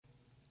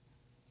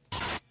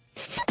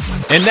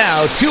And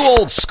now, two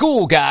old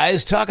school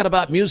guys talking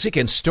about music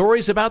and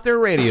stories about their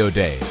radio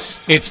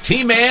days. It's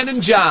T-Man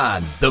and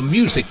John, the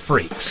Music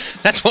Freaks.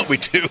 That's what we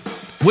do.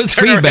 With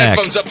Turn feedback. our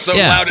headphones up so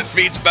loud it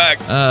feeds back.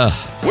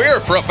 We're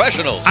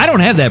professionals. I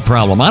don't have that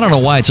problem. I don't know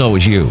why it's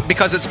always you.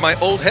 Because it's my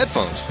old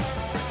headphones.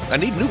 I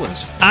need new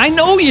ones. I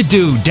know you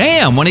do.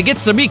 Damn, when it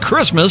gets to be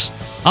Christmas,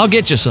 I'll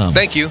get you some.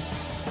 Thank you.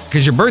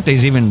 Because your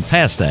birthday's even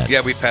past that.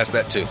 Yeah, we've passed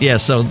that too. Yeah,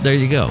 so there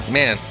you go.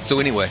 Man, so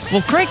anyway.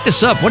 Well, crank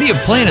this up. What are you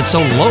playing it so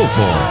low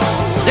for?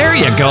 There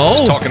you go.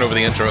 Just talking over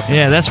the intro.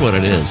 Yeah, that's what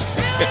it is.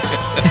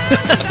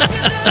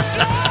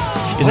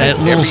 That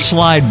little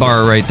slide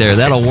bar right there,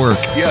 that'll work.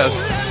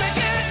 Yes.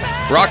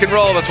 Rock and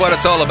roll, that's what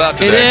it's all about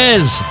today. It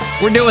is.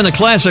 We're doing the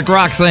classic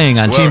rock thing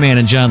on T-Man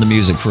and John, the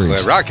Music Freaks.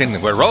 We're rocking,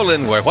 we're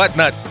rolling, we're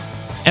whatnot.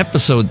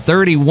 Episode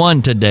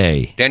 31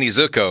 today. Danny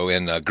Zuko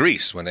in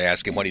Greece, when they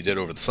asked him what he did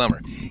over the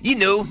summer. You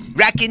know,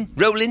 rocking,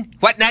 rolling,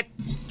 whatnot.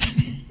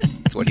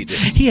 That's what he did.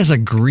 He has a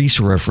Grease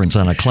reference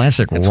on a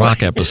classic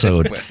rock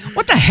episode.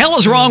 What the hell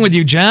is wrong with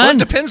you, John? Well, it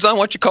depends on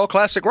what you call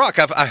classic rock.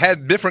 I've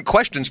had different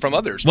questions from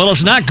others. Well,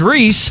 it's not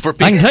Grease. I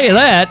can tell you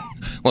that.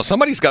 Well,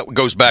 somebody's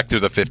goes back to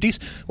the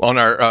 50s on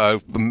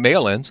our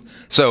mail-ins.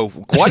 So,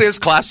 what is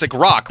classic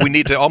rock? We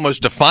need to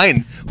almost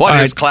define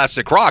what is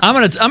classic rock. I'm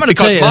gonna tell you.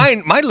 Because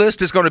my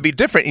list is going to be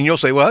different, and you'll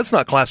say, well, it's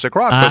not classic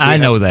rock. But I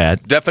know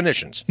that.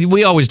 Definitions.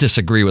 We always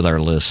disagree with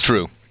our lists.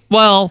 True.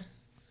 Well,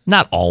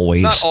 not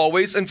always. Not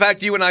always. In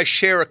fact, you and I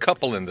share a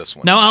couple in this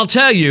one. Now, I'll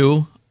tell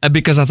you,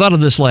 because I thought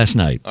of this last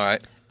night. All right.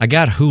 I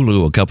got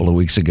Hulu a couple of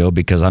weeks ago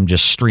because I'm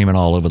just streaming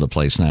all over the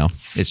place now.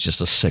 It's just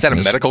a sickness. Is that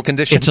a medical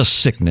condition? It's a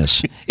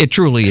sickness. It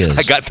truly is.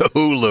 I got the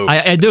Hulu.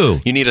 I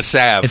do. You need a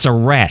salve. It's a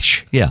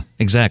rash. Yeah,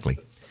 exactly.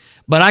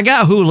 But I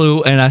got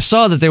Hulu, and I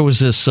saw that there was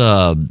this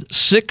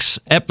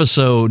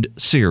 6-episode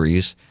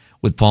series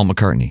with Paul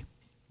McCartney.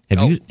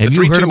 Have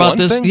you heard about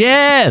this? Thing?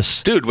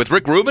 Yes. Dude, with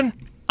Rick Rubin?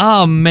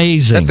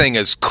 Amazing. That thing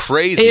is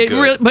crazy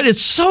good. But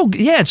it's so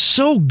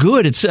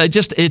good. It's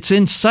it's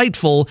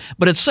insightful,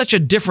 but it's such a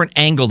different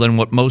angle than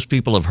what most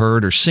people have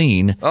heard or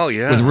seen. Oh,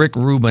 yeah. With Rick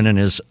Rubin and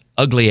his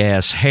ugly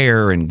ass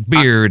hair and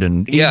beard,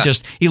 and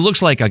he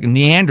looks like a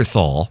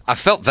Neanderthal. I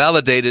felt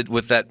validated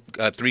with that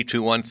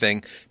 3-2-1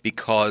 thing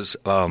because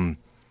one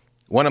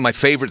of my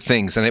favorite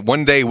things, and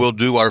one day we'll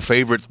do our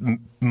favorite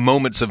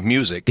moments of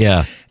music.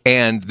 Yeah.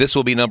 And this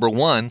will be number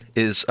one,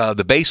 is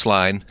the bass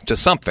line to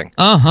something.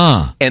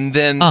 Uh-huh. And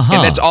then,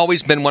 and it's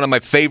always been one of my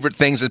favorite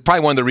things. It's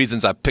probably one of the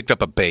reasons I picked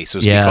up a bass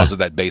was because of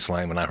that bass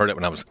line when I heard it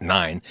when I was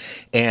 9.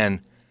 And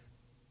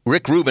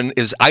Rick Rubin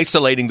is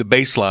isolating the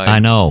bass line. I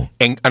know.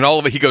 And all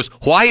of it, he goes,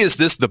 why is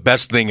this the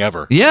best thing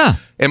ever? Yeah.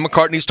 And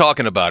McCartney's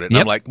talking about it. And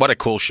I'm like, what a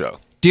cool show.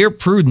 Dear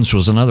Prudence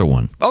was another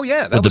one. Oh,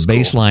 yeah. That with was the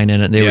bass line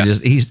in it. They were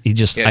he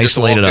just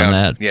isolated on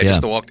that. Yeah, just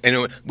the walk.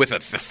 And with the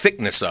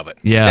thickness of it.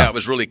 Yeah. It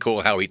was really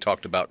cool how he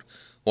talked about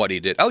what he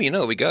did. Oh,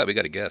 we got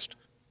a guest.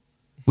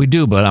 We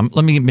do, but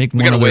let me make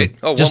one other, wait.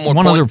 Oh, just one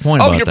more one other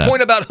point about your that.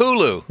 point about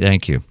Hulu.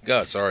 Thank you.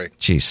 God, sorry.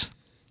 Jeez.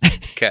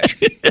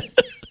 Catch.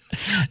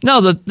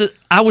 No,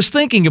 I was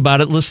thinking about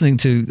it listening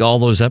to all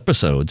those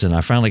episodes, and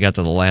I finally got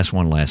to the last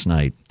one last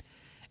night.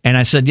 And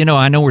I said,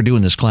 I know we're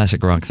doing this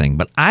classic rock thing,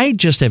 but I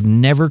just have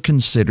never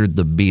considered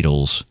the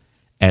Beatles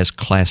as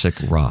classic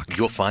rock.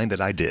 You'll find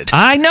that I did.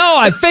 I know,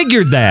 I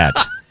figured that.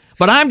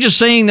 But I'm just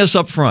saying this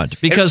up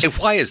front because... And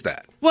why is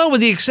that? Well,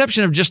 with the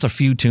exception of just a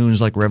few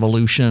tunes like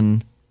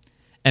Revolution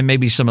and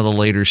maybe some of the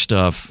later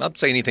stuff. I'd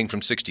say anything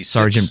from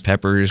 66. Sgt.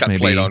 Pepper's, maybe.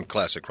 Got played on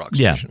classic rock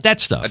stations. Yeah,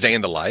 that stuff. A Day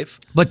in the Life.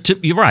 But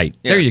you're right.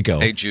 Yeah. There you go.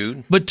 Hey,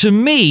 Jude. But to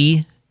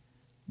me...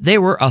 they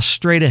were a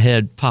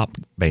straight-ahead pop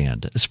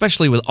band,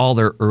 especially with all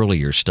their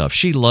earlier stuff.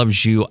 She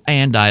Loves You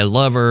and I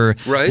Love Her,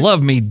 right.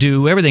 Love Me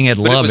Do, everything had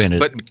love in it.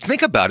 But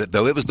think about it,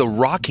 though. It was the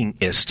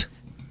rockingest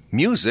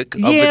music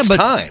of its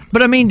time.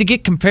 But I mean, to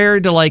get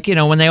compared to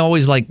when they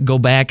always go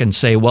back and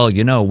say, well,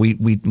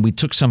 we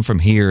took some from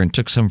here and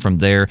took some from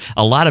there.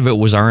 A lot of it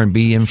was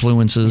R&B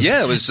influences.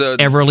 Yeah, it was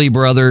Everly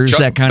Brothers,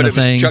 that kind of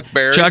thing. Chuck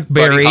Berry,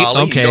 Buddy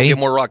Holly. Okay, you don't get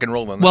more rock and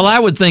roll than that. Well, I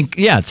would think,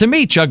 to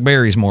me, Chuck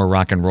Berry's more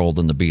rock and roll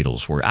than the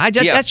Beatles were.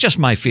 That's just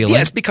my feeling.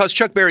 Yes, because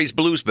Chuck Berry's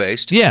blues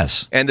based.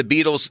 Yes, and the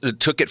Beatles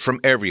took it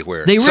from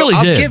everywhere. They really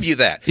did. I'll give you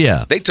that.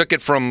 Yeah, they took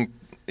it from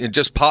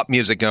just pop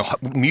music,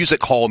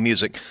 music hall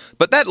music.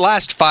 But that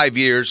last 5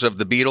 years of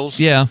the Beatles,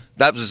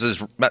 that was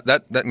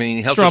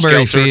Helter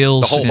Strawberry Skelter,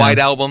 Fields, the whole White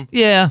Album,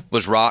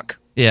 was rock.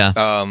 Yeah.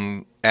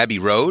 Abbey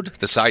Road,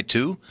 the side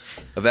 2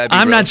 of Abbey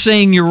Road. I'm not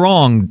saying you're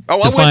wrong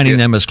defining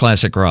them as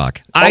classic rock.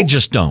 I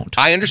just don't.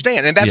 I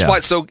understand. And that's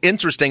what's so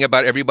interesting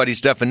about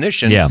everybody's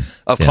definition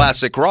of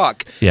classic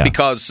rock. Yeah.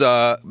 Because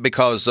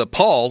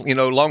Paul,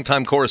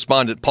 longtime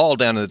correspondent Paul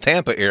down in the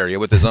Tampa area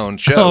with his own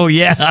show. Oh,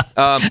 yeah.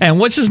 And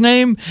what's his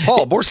name?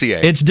 Paul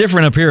Boursier. It's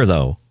different up here,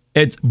 though.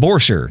 It's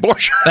Borscher.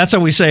 Borscher. That's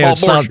how we say it in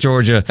South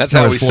Georgia. That's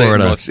how we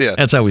Florida. say it.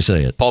 That's how we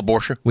say it. Paul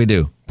Borscher? We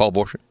do. Paul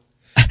Borscher.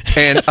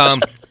 And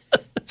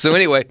so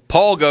anyway,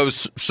 Paul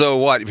goes, so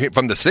what?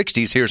 From the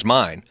 60s, here's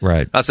mine.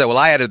 Right. I said, well,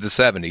 I added the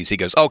 70s. He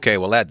goes, okay,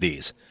 well, add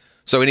these.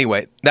 So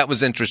anyway, that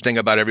was interesting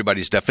about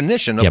everybody's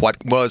definition of what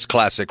was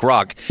classic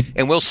rock,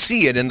 and we'll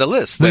see it in the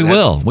list. We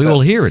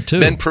will hear it too.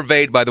 Been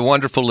purveyed by the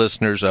wonderful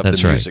listeners of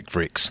the Music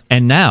Freaks.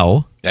 And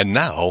now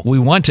we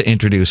want to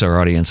introduce our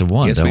audience of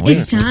one. Yes, don't we we? do.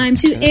 It's time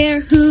to air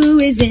who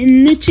is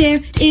in the chair.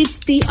 It's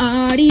the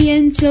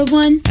audience of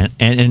one.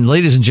 And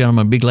ladies and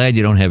gentlemen, be glad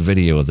you don't have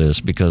video of this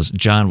because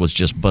John was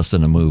just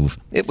busting a move.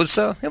 It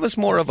was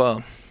more of a.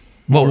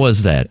 What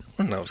was that?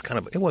 I don't know.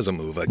 It was a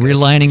move. I guess.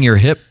 Realigning your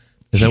hip.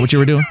 Is that what you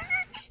were doing?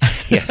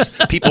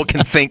 Yes, people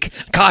can think,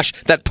 gosh,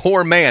 that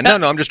poor man. No,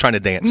 I'm just trying to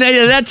dance.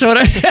 No, that's what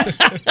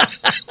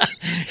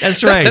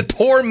That's right. That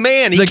poor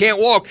man, he can't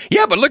walk.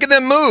 Yeah, but look at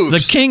them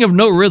moves. The king of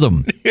no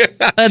rhythm.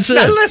 That's it.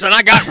 Now listen,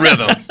 I got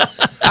rhythm.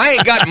 I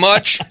ain't got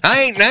much.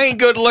 I ain't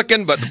good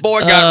looking, but the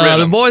boy got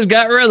rhythm. The boy's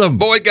got rhythm.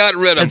 Boy got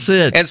rhythm. That's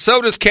it. And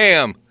so does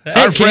Cam. Hey,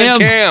 Our friend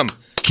Cam.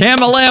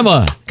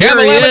 Cam-a-lama.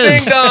 Cam-a-lama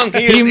ding dong.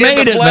 He made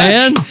it,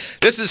 man.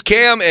 This is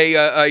Cam,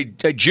 a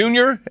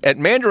junior at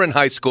Mandarin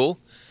High School.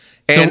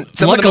 And so,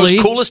 some luckily, of the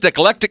most coolest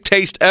eclectic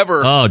taste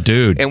ever. Oh,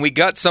 dude. And we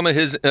got some of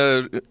his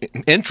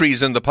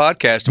entries in the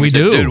podcast. And we said,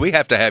 do. Dude, we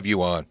have to have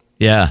you on.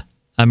 Yeah.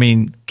 I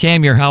mean,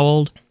 Cam, you're how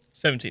old?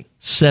 17.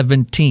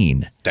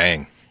 17.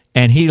 Dang.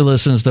 And he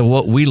listens to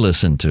what we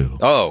listen to.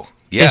 Oh,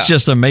 yeah. It's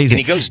just amazing.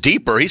 And he goes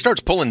deeper. He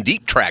starts pulling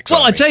deep tracks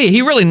Well, I tell you,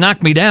 he really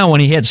knocked me down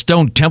when he had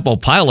Stone Temple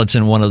Pilots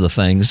in one of the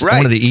things,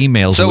 one of the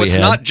emails So we it's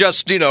had. not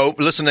just,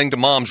 listening to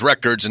mom's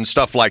records and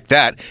stuff like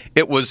that.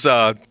 It was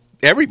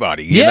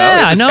everybody. You know?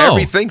 I know.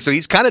 Everything. So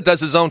he kind of does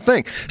his own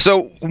thing.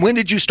 So when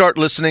did you start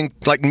listening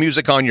like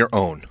music on your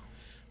own?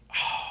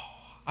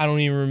 I don't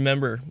even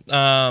remember.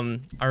 I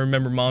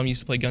remember Mom used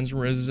to play Guns N'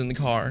 Roses in the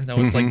car. That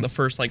was like the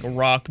first like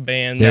rock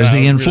band. There's that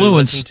the I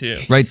influence really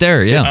listened to. right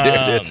there. Yeah.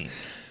 There it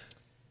is.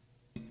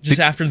 Just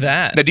after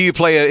that. Now, do you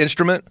play an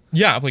instrument?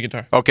 Yeah, I play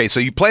guitar. Okay, so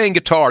you playing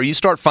guitar, you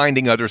start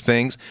finding other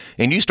things,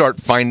 and you start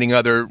finding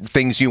other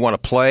things you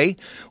want to play,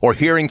 or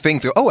hearing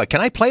things. Oh, can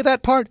I play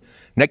that part?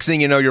 Next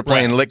thing you know, you're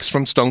playing licks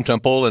from Stone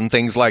Temple and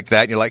things like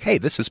that. And you're like, hey,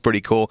 this is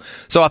pretty cool.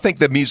 So I think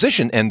the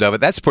musician end of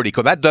it, that's pretty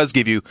cool. That does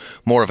give you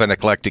more of an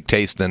eclectic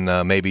taste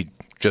than maybe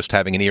just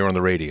having an ear on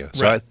the radio.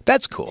 So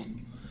that's cool.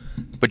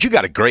 But you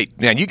got a great,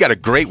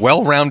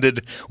 well-rounded,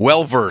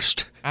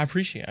 well-versed. I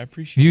appreciate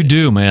it. You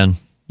do, man.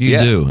 You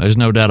do. There's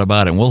no doubt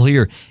about it. And we'll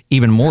hear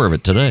even more of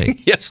it today.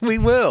 Yes, we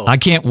will. I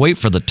can't wait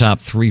for the top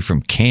 3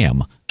 from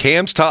Cam.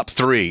 Cam's top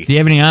 3. Do you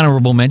have any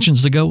honorable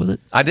mentions to go with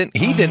it?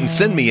 He didn't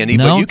send me any,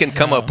 No? but you can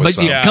come up with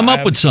some. Come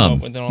up with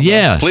some.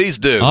 Yeah. Please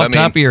do. Off the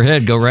top of your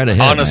head, go right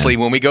ahead. Honestly,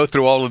 man. when we go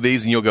through all of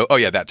these and you'll go, oh,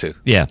 yeah, that too.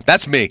 Yeah.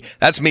 That's me.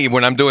 That's me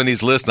when I'm doing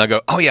these lists and I go,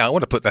 oh, yeah, I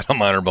want to put that on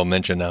my honorable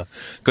mention now.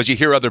 Because you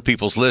hear other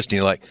people's lists and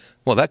you're like,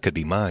 well, that could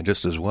be mine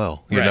just as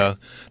well. You know?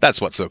 That's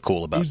what's so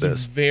cool about this.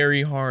 It's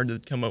very hard to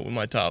come up with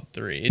my top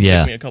 3. It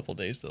took me a couple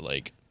days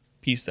to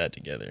piece that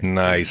together.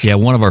 Nice. Yeah,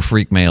 one of our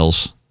freak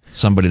mails,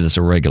 somebody that's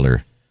a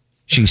regular,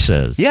 she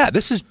says. Yeah,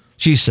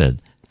 She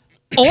said,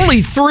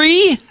 only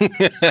 3?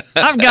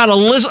 I've got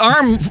a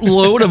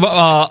armload of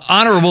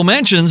honorable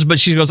mentions, but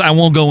she goes, I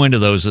won't go into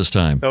those this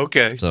time.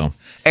 Okay. So,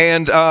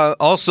 and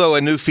also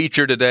a new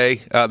feature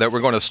today that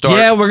we're going to start.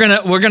 Yeah,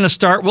 we're gonna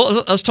start.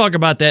 Well, let's talk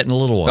about that in a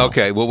little while.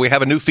 Okay. Well, we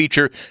have a new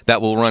feature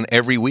that will run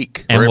every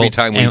week or every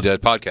time we do a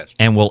podcast.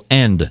 And we'll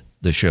end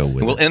the show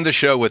with We'll end the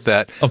show with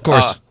that. Of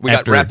course. We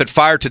got rapid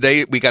fire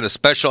today. We got a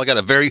special.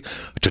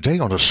 Today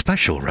on a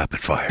special rapid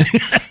fire.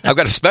 I've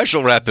got a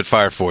special rapid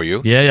fire for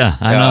you. Yeah,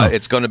 I know.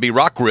 It's going to be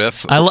Rock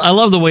Riff. I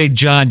love the way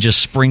John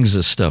just springs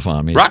this stuff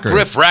on me. Rock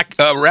Riff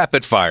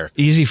rapid fire.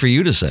 Easy for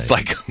you to say. It's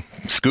like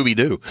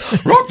Scooby-Doo.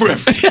 Rock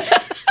Riff.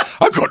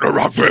 I got a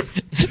Rock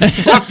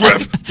Riff. Rock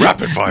Riff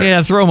rapid fire.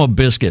 Yeah, throw him a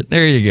biscuit.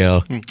 There you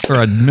go. Or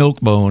a milk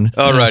bone.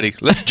 All righty.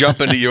 Let's jump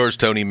into yours,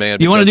 Tony,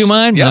 man. You want to do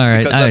mine? Yeah, all right.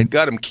 because I've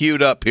got them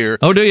queued up here.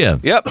 Oh, do you?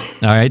 Yep. All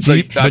right. So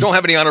I don't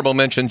have any honorable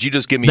mentions. You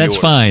just give me yours.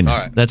 That's fine. All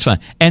right. That's fine.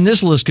 And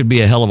this list could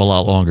be a hell of a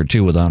lot longer,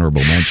 too, with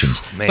honorable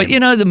mentions. Man.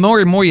 But, the more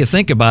and more you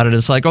think about it,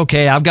 it's like,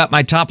 okay, I've got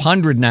my top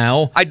 100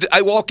 now.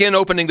 I walk in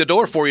opening the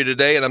door for you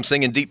today, and I'm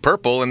singing Deep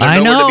Purple, and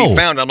they're nowhere to be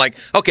found. I'm like,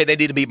 okay, they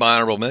need to be my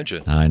honorable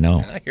mention. I know.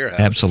 I hear that.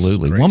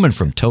 Absolutely. Woman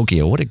from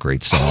Tokyo. What a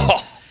great song.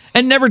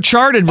 And never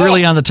charted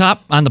really on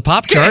the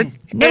pop chart.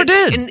 Never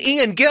did. And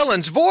Ian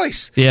Gillan's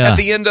voice at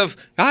the end of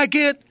I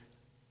Get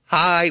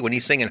High when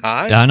he's singing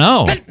high. I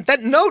know. That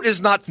note is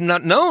not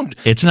known.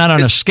 It's not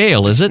on a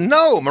scale, is it?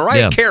 No.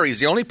 Mariah Carey's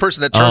the only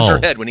person that turns her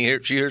head when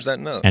she hears that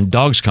note. And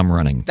dogs come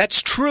running.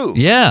 That's true.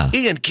 Yeah.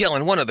 Ian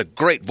Gillan, one of the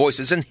great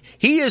voices. And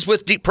he is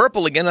with Deep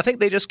Purple again. I think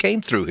they just came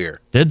through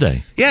here. Did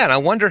they? Yeah, and I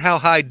wonder how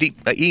high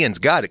Ian's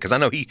got it, because I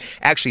know he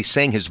actually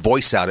sang his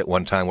voice out at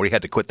one time where he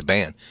had to quit the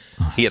band.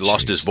 He had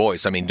lost his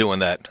voice. I mean, doing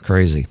that.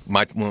 Crazy.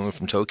 My Woman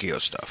from Tokyo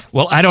stuff.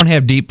 Well, I don't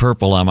have Deep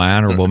Purple on my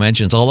honorable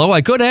mentions, although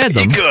I could add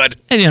them. You could.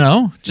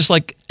 And, just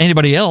like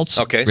anybody else.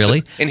 Okay. Really.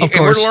 So, and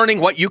we're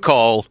learning what you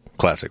call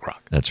classic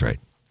rock. That's right.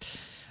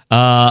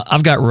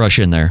 I've got Rush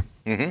in there.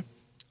 Mm-hmm.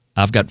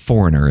 I've got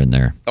Foreigner in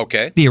there.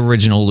 Okay. The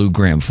original Lou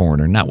Gramm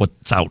Foreigner, not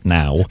what's out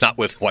now. Not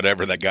with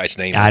whatever that guy's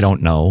name is. I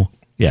don't know.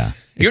 Yeah.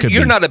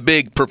 You're not a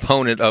big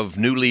proponent of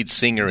new lead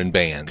singer in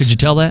bands. Could you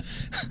tell that?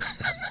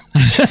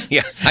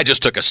 Yeah, I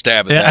just took a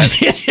stab at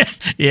that.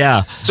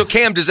 Yeah. So,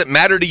 Cam, does it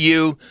matter to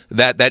you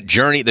that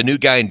Journey, the new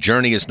guy in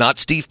Journey, is not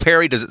Steve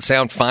Perry? Does it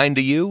sound fine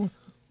to you?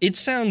 It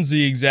sounds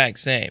the exact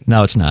same.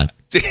 No, it's not.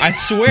 I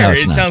swear, No,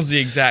 it's it not. sounds the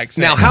exact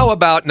same. Now, how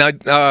about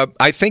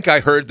I think I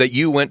heard that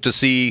you went to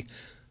see.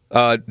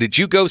 Did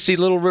you go see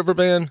Little River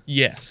Band?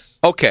 Yes.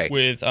 Okay.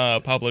 With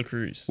Pablo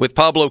Cruz. With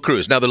Pablo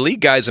Cruz. Now, the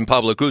lead guys in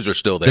Pablo Cruz are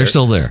still there. They're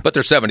still there. But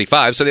they're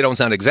 75, so they don't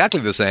sound exactly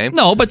the same.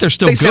 No, but they're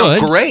still They good. sound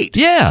great.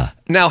 Yeah.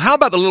 Now, how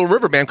about the Little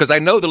River Band? Because I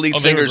know the lead they were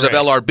singers of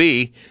great.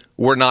 LRB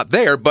were not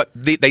there, but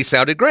they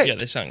sounded great. Yeah,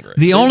 they sound great.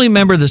 The only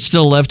member that's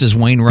still left is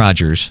Wayne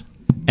Rogers,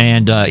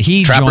 and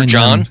he Trapper joined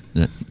John?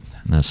 them-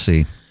 Let's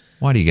see.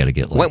 Why do you got to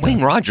get like Wayne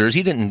that? Rogers,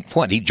 he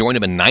joined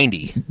him in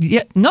 90.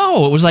 Yeah,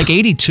 no, it was like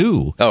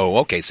 82.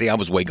 Oh, okay. See, I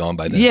was way gone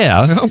by then.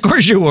 Yeah, of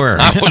course you were.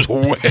 I was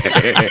way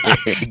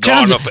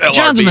gone off LRB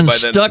John's been by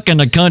then. stuck in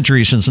the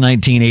country since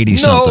 1980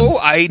 something. No,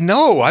 I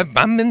know.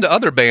 I'm into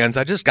other bands.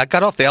 I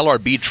got off the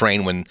LRB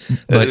train when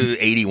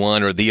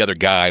 81 or The Other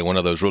Guy, one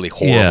of those really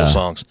horrible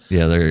songs.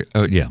 Yeah, they're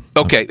yeah.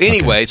 Okay,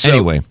 anyway, so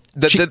anyway,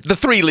 the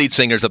three lead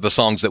singers of the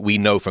songs that we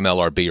know from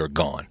LRB are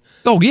gone.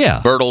 oh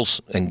yeah, Bertles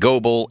and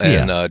Goebel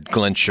and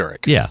Glenn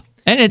Shurik. yeah,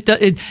 and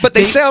But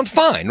they sound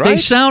fine, right? They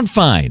sound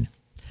fine.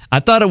 I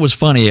thought it was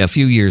funny a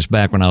few years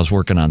back when I was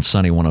working on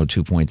Sunny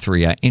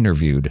 102.3. I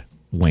interviewed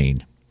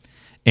Wayne,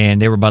 and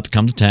they were about to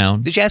come to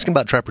town. Did you ask him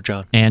about Trapper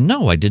John? And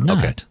no, I did not.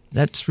 Okay.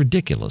 That's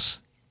ridiculous.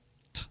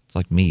 It's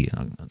like me.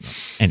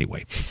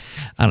 Anyway,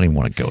 I don't even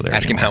want to go there.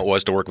 Ask him anymore. how it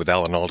was to work with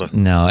Alan Alda.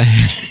 No.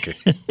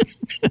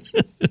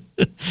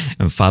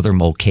 And Father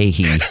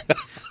Mulcahy.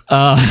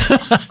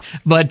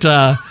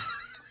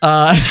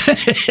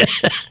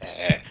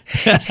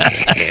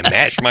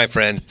 Mash, my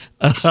friend.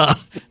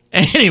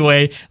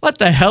 Anyway, what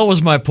the hell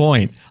was my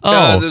point?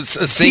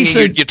 Singing. he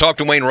said- You talked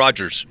to Wayne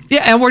Rogers.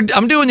 Yeah, and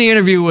I'm doing the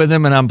interview with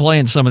him, and I'm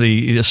playing some of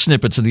the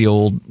snippets of the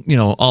old,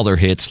 all their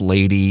hits,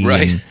 Lady,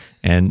 Right.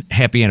 and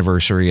Happy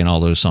Anniversary, and all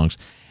those songs.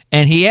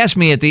 And he asked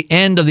me at the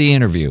end of the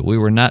interview, we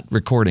were not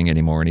recording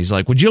anymore, and he's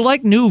like, would you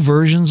like new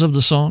versions of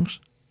the songs?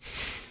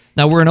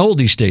 Now, we're an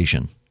oldie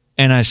station.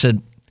 And I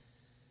said,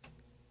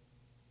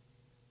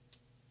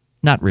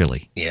 not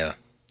really. Yeah.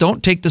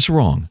 Don't take this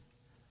wrong,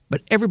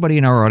 but everybody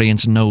in our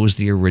audience knows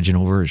the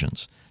original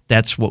versions.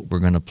 That's what we're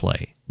going to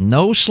play.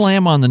 No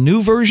slam on the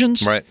new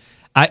versions. Right.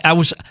 I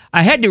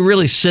had to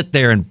really sit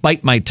there and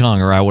bite my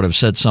tongue, or I would have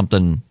said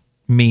something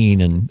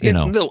mean and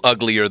A little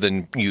uglier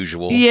than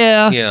usual.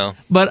 Yeah. Yeah.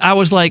 But I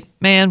was like,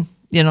 man,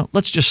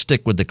 let's just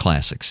stick with the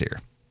classics here.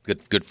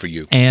 Good for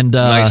you. And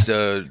nice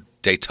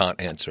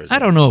détente answer. I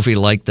don't know if he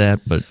liked that,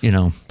 but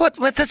But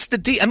that's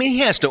the he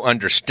has to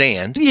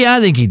understand. yeah,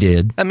 I think he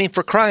did. I mean,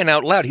 for crying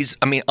out loud,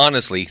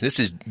 honestly, this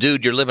is,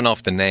 dude, you're living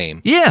off the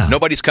name. Yeah.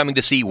 Nobody's coming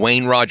to see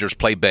Wayne Rogers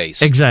play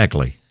bass.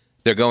 Exactly.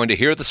 They're going to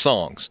hear the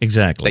songs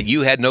Exactly. that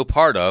you had no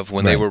part of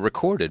when they Right. were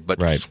recorded.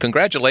 But Right.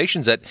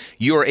 congratulations that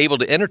you are able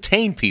to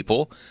entertain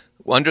people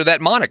under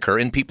that moniker,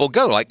 and people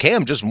go. Like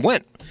Cam just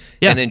went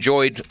Yeah. and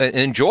enjoyed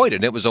it,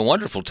 and it was a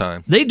wonderful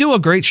time. They do a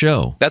great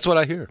show. That's what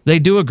I hear. They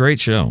do a great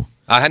show.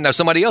 I had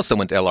somebody else that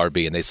went to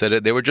LRB, and they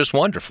said they were just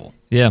wonderful.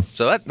 Yeah.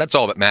 So that's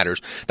all that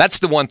matters. That's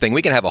the one thing.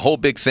 We can have a whole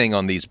big thing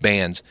on these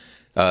bands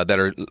that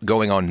are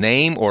going on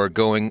name or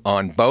going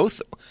on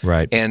both.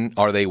 Right. And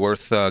are they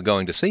worth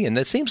going to see? And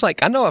it seems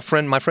like I know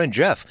my friend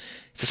Jeff.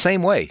 It's the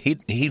same way. He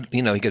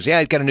goes, yeah,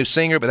 he's got a new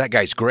singer, but that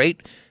guy's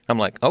great. I'm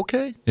like,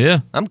 okay, Yeah.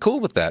 I'm cool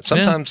with that.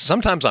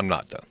 Sometimes I'm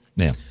not though.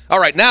 Yeah. All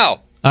right,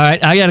 now. All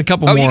right, I got a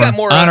couple Oh, more, you got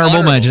more honorable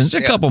honorables. mentions.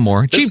 A Yeah. couple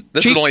more. This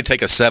cheap, will only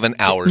take us 7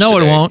 hours. No,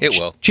 today. it won't. It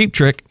will. Cheap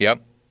Trick.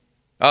 Yep.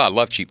 Oh, I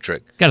love Cheap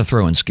Trick. Got to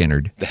throw in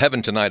Skinnerd. The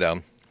Heaven Tonight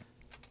album.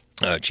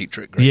 Cheap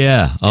Trick. Great.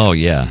 Yeah. Oh,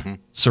 yeah. Mm-hmm.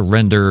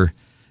 Surrender.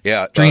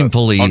 Yeah. Dream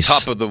Police. On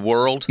Top of the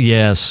World.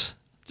 Yes.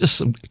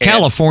 Just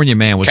California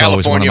Man was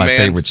always one of my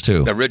favorites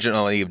too.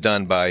 Originally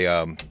done by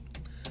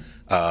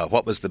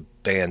what was the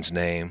band's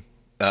name?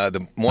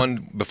 The one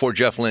before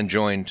Jeff Lynne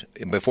joined,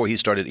 before he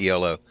started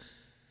ELO.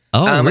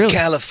 Oh, I'm really? a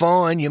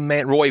California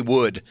man. Roy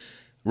Wood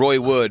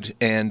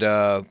and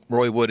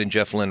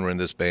Jeff Lynne were in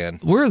this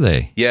band. Were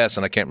they? Yes,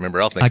 and I can't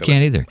remember. I'll think I of it.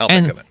 can't either. I'll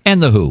think of it.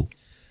 And the Who.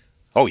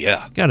 Oh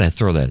yeah, Got to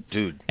throw that.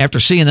 dude. After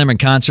seeing them in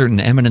concert in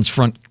Eminence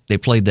Front, they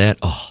played that.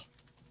 Oh,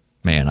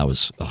 man,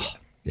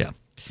 yeah.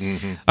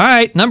 Mm-hmm. All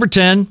right, number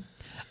 10.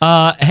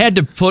 Had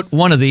to put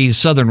one of these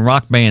Southern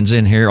rock bands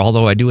in here,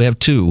 although I do have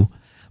two.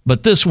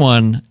 But this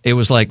one, it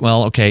was like,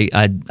 well, okay,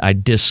 I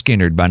diss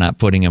Skinnerd by not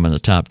putting him in the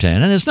top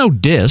 10. And it's no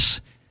diss.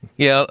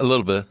 Yeah, a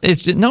little bit.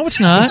 No, it's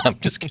not. I'm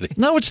just kidding.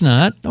 No, it's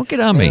not. Don't get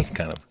on me. It's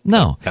kind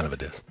of a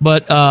diss.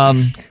 But A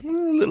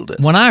little diss.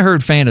 when I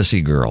heard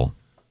Fantasy Girl,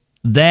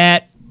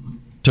 that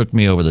took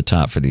me over the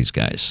top for these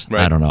guys.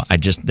 Right. I don't know.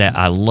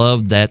 I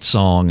love that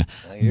song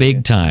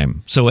big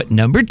time. So at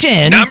number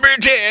 10, Number 10.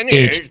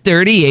 it's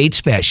 38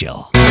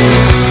 Special. In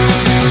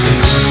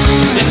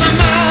my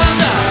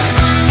mind's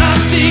eye, I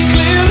see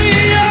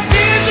clearly a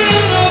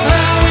vision of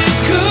how it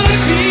could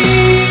be.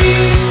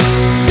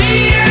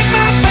 Me and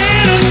my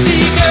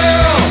fantasy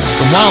girl.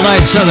 All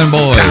Night Southern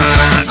Boys.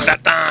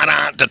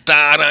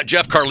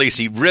 Jeff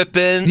Carlisi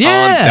ripping Yeah.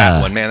 on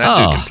that one, man. That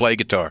Oh. dude can play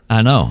guitar.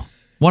 I know.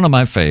 One of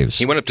my faves.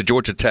 He went up to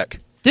Georgia Tech.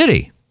 Did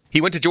he?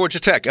 He went to Georgia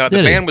Tech. The Did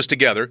he? band was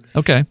together.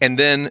 Okay. And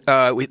then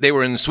they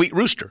were in Sweet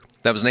Rooster.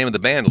 That was the name of the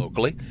band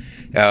locally,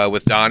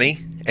 with Donnie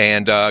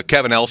and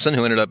Kevin Elson,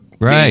 who ended up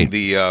Right.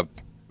 being the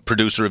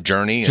producer of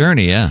Journey. And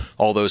Journey, yeah.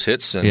 all those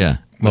hits. And Yeah.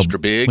 Mr. Well,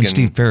 Big when and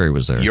Steve Perry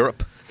was there.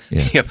 Europe.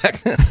 Yeah. back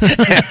then.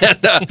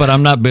 But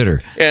I'm not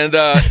bitter. And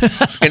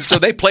so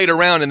they played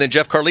around, and then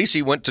Jeff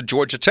Carlisi went to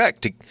Georgia Tech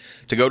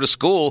to go to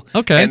school.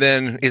 Okay. And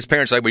then his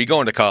parents like, "Well, you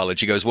going to college?"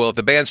 He goes, "Well, if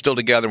the band's still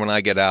together when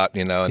I get out,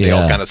 and they all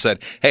Yeah. kind of said,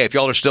 hey, if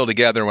y'all are still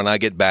together when I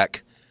get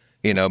back,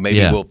 maybe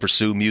Yeah. we'll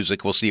pursue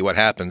music. We'll see what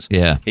happens."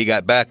 Yeah. He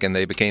got back, and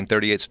they became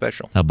 38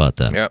 Special. How about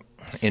that? Yep,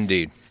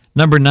 indeed.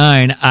 Number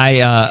 9,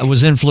 I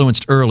was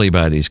influenced early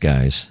by these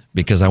guys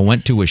because I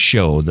went to a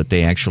show that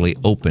they actually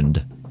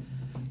opened.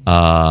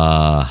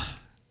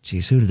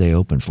 Who did they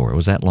open for? It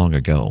was that long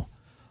ago.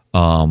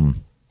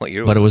 What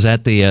year was But it was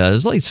at the it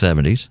was late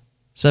 70s,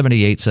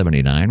 78,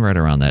 79, right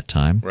around that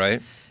time.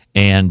 Right.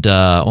 And,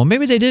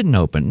 maybe they didn't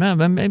open. No,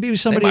 maybe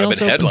somebody might have else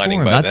been opened for headlining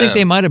them. by I think then.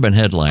 they might have been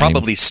headlining.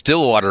 Probably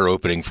Stillwater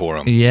opening for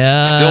him.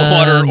 Yeah.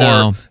 Stillwater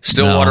no.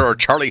 or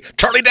Charlie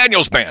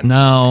Daniels Band.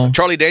 No.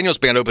 Charlie Daniels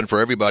Band opened for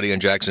everybody in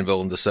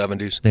Jacksonville in the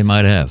 70s. They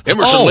might have.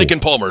 Emerson, Lake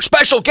and Palmer.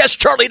 Special guest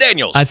Charlie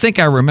Daniels. I think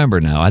I remember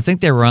now. I think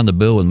they were on the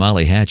bill with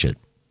Molly Hatchet.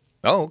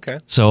 Oh, okay.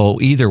 So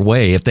either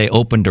way, if they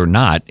opened or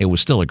not, it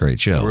was still a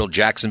great show. A real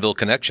Jacksonville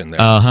connection there.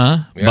 Uh-huh.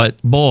 Yeah.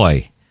 But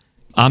boy,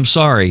 I'm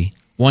sorry.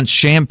 Once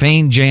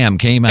Champagne Jam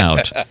came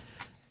out,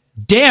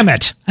 damn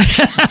it.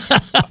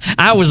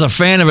 I was a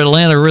fan of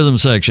Atlanta Rhythm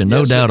Section, no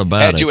Yes, doubt it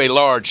about had it. you a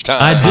large time.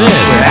 I did.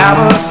 I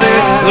will say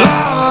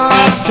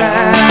large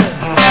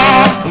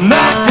time,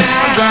 knock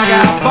down, drag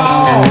out,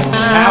 ball.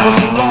 I was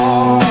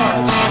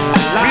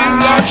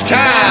Large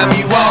time,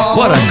 you all.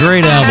 What a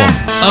great album.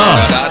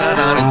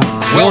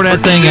 Oh, Wore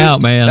that thing produced.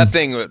 out, man. That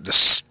thing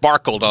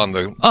sparkled on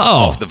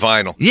off the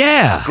vinyl.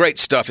 yeah. Great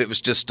stuff. It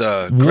was just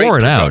great Wore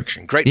it out.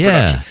 production. Great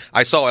Yeah. production.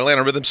 I saw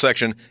Atlanta Rhythm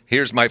Section.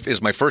 Is my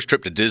first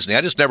trip to Disney.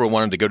 I just never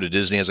wanted to go to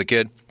Disney as a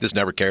kid. Just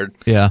never cared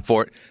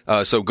for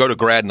it. So go to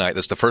grad night.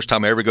 That's the first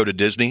time I ever go to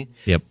Disney.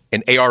 Yep.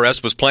 And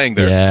ARS was playing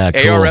there. Yeah,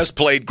 cool. ARS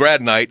played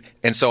grad night,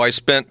 and so I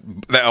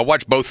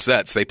watched both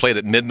sets. They played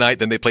at midnight,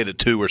 then they played at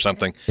 2 or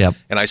something. Yep.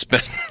 And I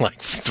spent like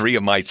 3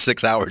 of my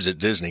 6 hours at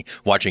Disney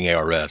watching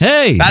ARS.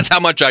 Hey! That's how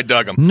much I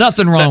dug them.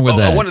 Nothing wrong with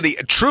that. One of the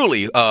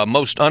truly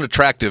most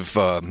unattractive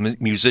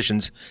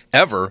musicians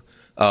ever,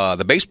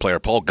 the bass player,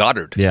 Paul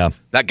Goddard. Yeah.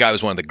 That guy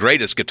was one of the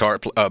greatest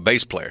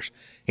bass players.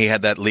 He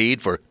had that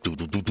lead for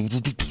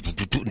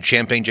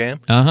Champagne Jam.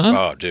 Uh-huh.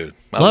 Oh, dude.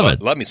 Love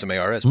it. Love me some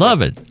ARS.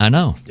 Love it. I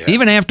know. Yeah.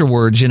 Even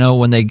afterwards,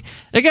 when they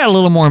got a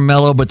little more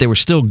mellow, but they were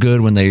still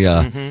good when they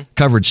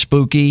covered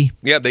Spooky.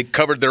 Yeah, they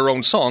covered their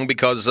own song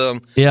because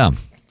Yeah.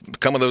 a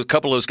couple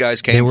of those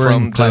guys They came were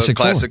from in Classic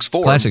Classics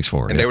 4. Classics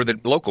 4, And yeah. they were the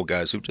local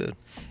guys who did.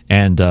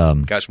 And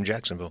Guys from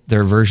Jacksonville.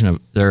 their version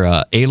of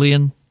their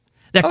Alien.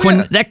 That Oh,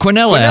 yeah. that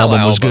Quinella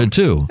album was good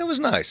too. It was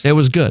nice. It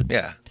was good.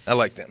 Yeah, I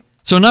like them.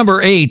 So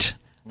number 8,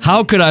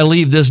 how could I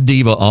leave this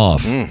diva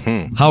off?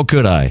 How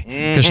could I?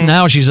 Because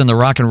now she's in the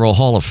Rock and Roll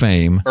Hall of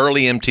Fame.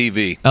 Early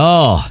MTV.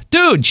 Oh,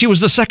 dude, she was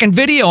the second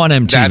video on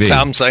MTV. That's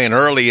how I'm saying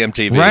early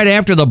MTV. Right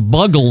after the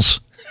Buggles,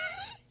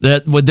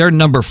 that with their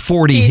number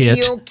 40 hit.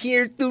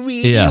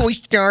 Yeah,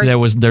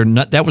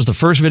 that was the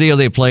first video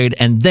they played,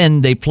 and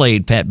then they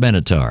played Pat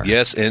Benatar.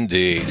 Yes,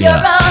 indeed.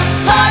 Yeah.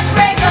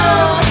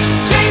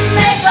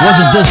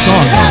 Wasn't this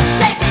song though?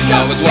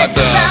 No, it was what?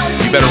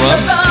 You Better Run?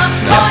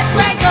 No.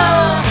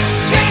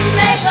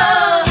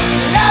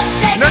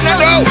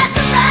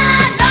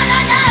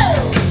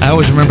 I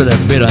always remember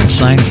that bit on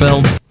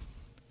Seinfeld.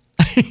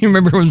 You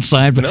remember when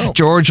Seinfeld? No.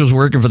 George was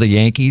working for the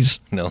Yankees.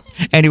 No.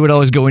 And he would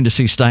always go in to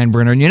see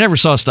Steinbrenner, and you never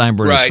saw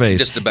Steinbrenner's Right, face.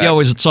 just the back. You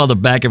always saw the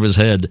back of his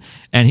head,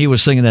 and he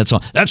was singing that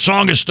song. That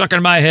song is stuck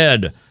in my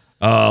head.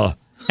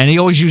 And he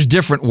always used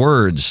different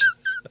words.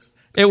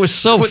 It was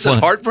so Was fun.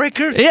 it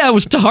Heartbreaker? Yeah, it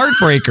was the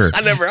Heartbreaker.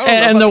 I don't know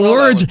And if I the saw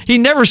words, that one. he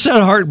never said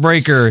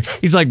Heartbreaker.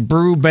 He's like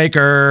Brew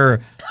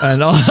Baker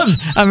and all.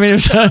 I mean,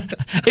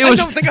 it was.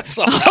 don't think I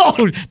saw that.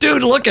 Oh,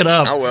 dude, look it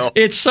up. I will.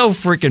 It's so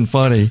freaking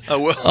funny. I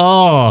will.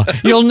 Oh,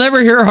 you'll never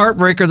hear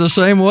Heartbreaker the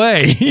same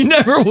way. You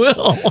never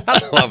will. I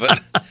love it.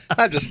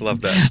 I just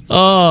love that.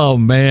 Oh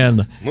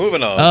man.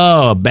 Moving on.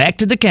 Oh, back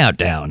to the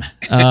countdown.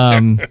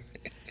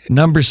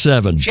 Number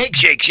 7. Shake,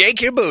 shake,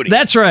 shake your booty.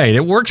 That's right.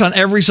 It works on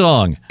every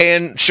song.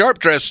 And Sharp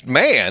Dressed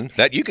Man,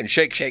 that you can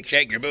shake, shake,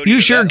 shake your booty. You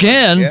to sure that one.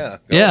 can. Yeah.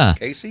 Go, Yeah.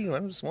 Casey, I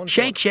just want to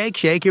Shake, shake,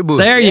 shake your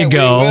booty. There you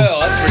go. We will,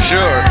 that's for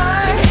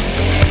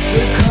sure.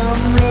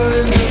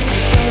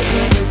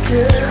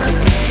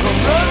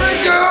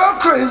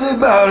 crazy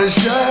about it,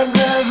 sharp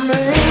dressed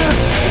man.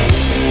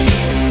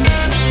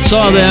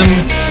 Saw them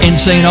in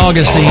St.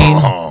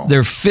 Augustine,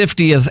 their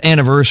 50th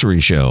anniversary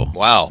show.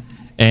 Wow.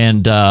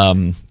 And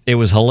it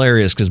was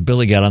hilarious because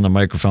Billy got on the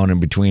microphone in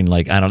between,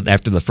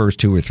 after the first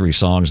 2 or 3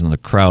 songs, and the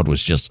crowd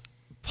was just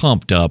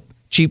pumped up.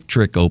 Cheap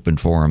Trick opened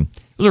for him.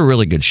 It was a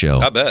really good show.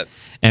 I bet.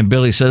 And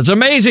Billy said, "It's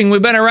amazing.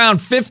 We've been around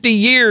 50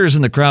 years."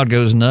 And the crowd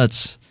goes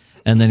nuts.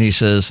 And then he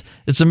says,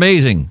 "It's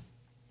amazing.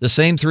 The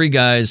same three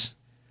guys,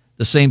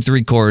 the same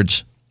three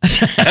chords."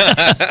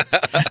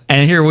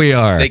 And here we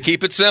are. They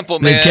keep it simple,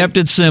 man. They kept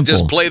it simple.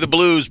 Just play the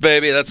blues,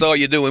 baby. That's all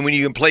you do. And when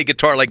you can play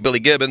guitar like Billy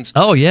Gibbons,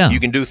 oh, yeah. you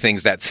can do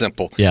things that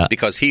simple. Yeah.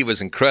 Because he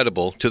was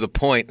incredible to the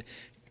point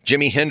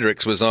Jimi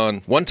Hendrix was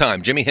on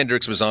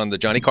the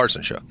Johnny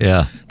Carson show.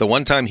 Yeah. The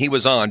one time he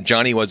was on,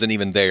 Johnny wasn't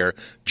even there.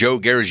 Joe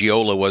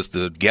Garagiola was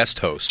the guest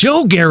host.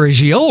 Joe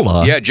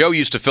Garagiola? Yeah, Joe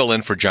used to fill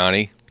in for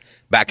Johnny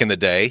back in the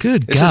day.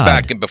 This is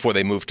back before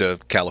they moved to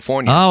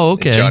California. Oh,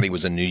 okay. And Johnny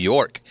was in New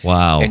York.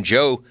 Wow. And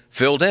Joe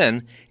filled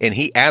in, and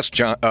he asked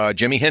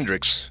Jimi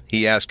Hendrix,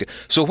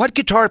 so what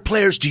guitar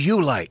players do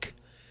you like?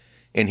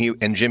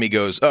 And Jimmy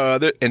goes,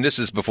 and this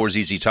is before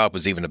ZZ Top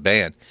was even a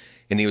band.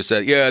 And he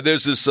said, "Yeah,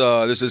 there's this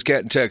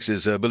cat in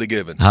Texas, Billy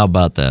Gibbons." How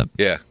about that?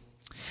 Yeah.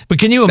 But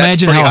can you That's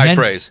imagine pretty high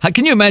praise.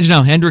 Can you imagine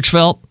how Hendrix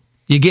felt?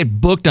 You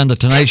get booked on the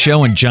Tonight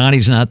Show and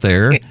Johnny's not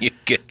there. You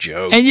get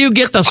Joe. And you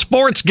get the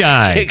sports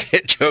guy. You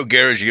get Joe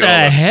Garagiola.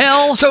 The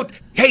hell? So,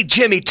 hey,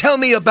 Jimmy, tell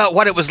me about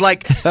what it was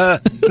like.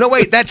 No,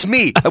 wait, that's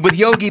me with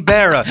Yogi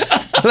Berra.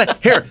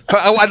 Here,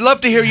 I'd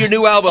love to hear your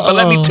new album, but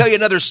let me tell you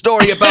another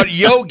story about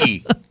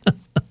Yogi.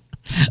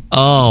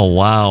 Oh,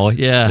 wow.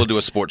 Yeah. We'll do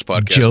a sports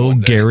podcast. Joe one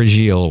day.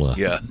 Garagiola.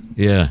 Yeah.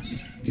 Yeah.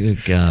 Good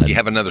God. You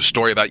have another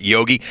story about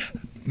Yogi?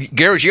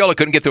 Garagiola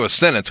couldn't get through a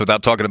sentence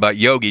without talking about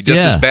Yogi,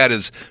 just as bad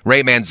as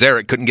Ray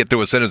Manzarek couldn't get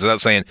through a sentence without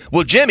saying,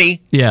 "Well,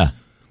 Jimmy,"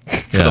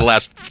 for the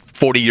last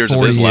 40 years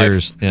of his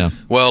life. Yeah.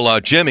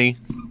 Well, Jimmy.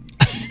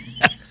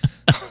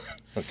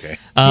 Okay.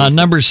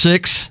 Number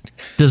 6.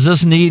 Does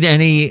this need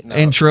any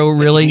intro,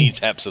 really? It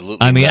needs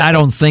absolutely I mean, nothing. I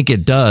don't think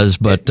it does,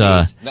 but...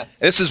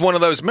 this is one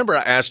of those... Remember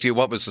I asked you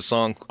what was the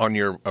song on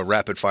your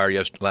rapid fire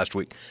last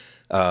week?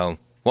 What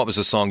was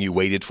the song you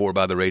waited for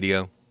by the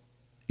radio?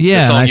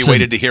 Yeah, the song you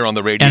waited to hear on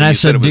the radio. And I you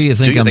said, it was, do you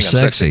think I'm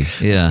sexy?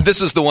 Yeah.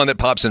 This is the one that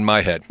pops in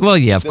my head. Well,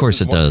 yeah, of course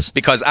it does.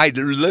 Because I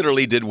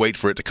literally did wait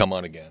for it to come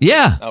on again.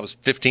 Yeah. I was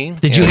 15.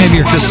 Did you have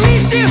your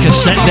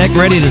cassette deck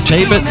ready to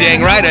tape it?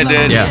 Dang right I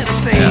did. Yeah.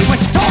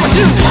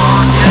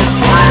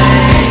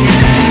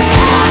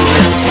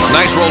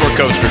 Nice roller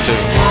coaster, too.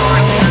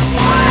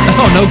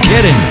 Oh, no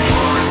kidding.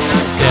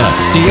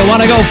 Yeah. Do you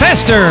want to go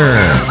faster?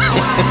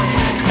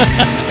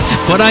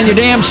 Put on your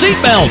damn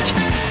seatbelt.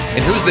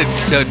 And who's the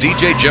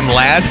DJ? Jim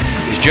Ladd?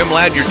 Is Jim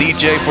Ladd your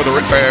DJ for the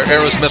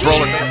Aerosmith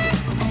roller?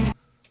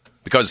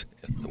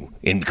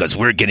 Because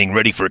we're getting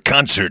ready for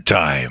concert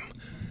time.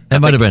 That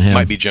might have been him.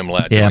 Might be Jim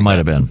Ladd. Yeah, it might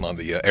have been. On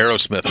the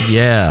Aerosmith.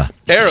 Yeah.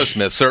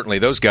 Aerosmith, certainly.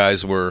 Those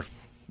guys were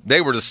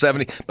the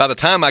 70. By the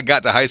time I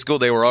got to high school,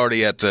 they were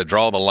already at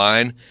Draw the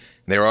Line.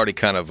 They were already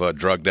kind of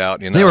drugged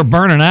out. You know, They were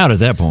burning out at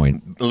that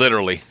point.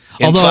 Literally.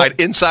 Although,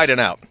 inside and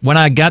out. When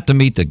I got to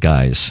meet the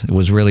guys, it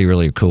was really,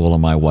 really cool,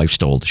 and my wife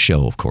stole the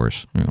show, of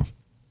course. You know,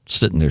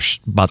 sitting there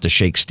about to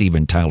shake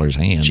Steven Tyler's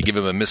hand. Did you give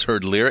him a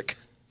misheard lyric?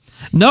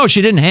 No,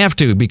 she didn't have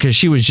to because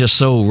she was just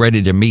so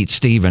ready to meet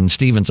Steven.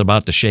 Steven's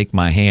about to shake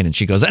my hand, and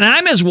she goes, "And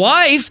I'm his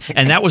wife."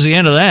 And that was the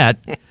end of that.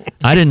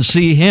 I didn't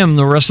see him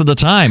the rest of the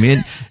time.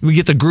 We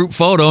get the group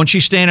photo, and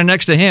she's standing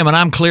next to him, and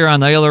I'm clear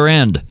on the other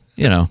end.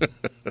 You know,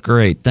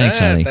 great. Thanks,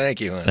 honey. Thank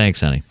you, honey. Thanks,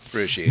 honey.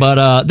 Appreciate it.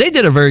 But they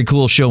did a very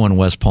cool show in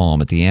West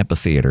Palm at the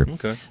amphitheater.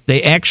 Okay.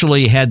 They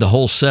actually had the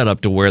whole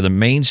setup to where the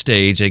main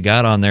stage, they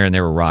got on there and they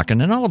were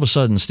rocking, and all of a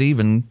sudden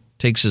Steven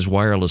takes his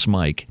wireless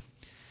mic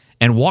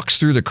and walks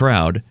through the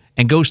crowd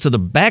and goes to the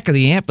back of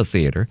the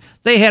amphitheater.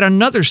 They had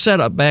another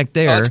setup back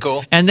there. Oh, that's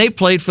cool. And they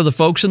played for the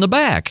folks in the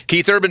back.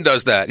 Keith Urban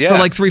does that, yeah. For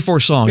like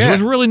 3-4 songs. Yeah. It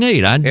was really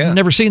neat. I'd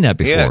never seen that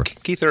before. Yeah,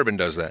 Keith Urban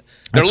does that.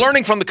 They're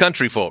learning from the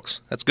country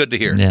folks. That's good to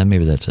hear. Yeah,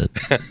 maybe that's it.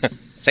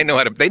 They know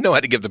how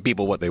to give the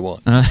people what they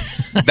want.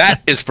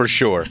 That is for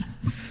sure.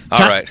 All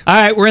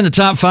right, we're in the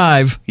top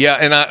 5. Yeah,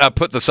 and I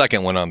put the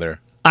second one on there.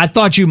 I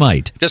thought you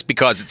might. Just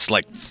because it's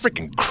like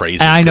freaking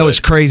crazy. I know good. it's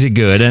crazy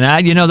good,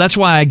 and that's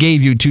why I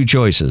gave you 2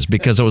 choices,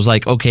 because it was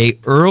like, okay,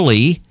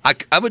 early. I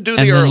would do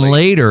and the early. Then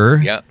later.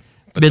 Yeah.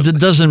 But it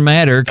doesn't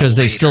matter because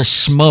they still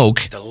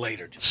smoke. The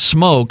later.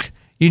 Smoke.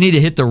 You need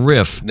to hit the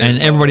riff, and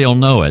everybody will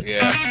know it.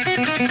 Yeah.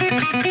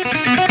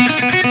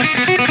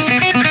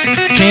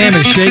 Cam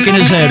is shaking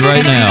his head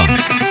right now.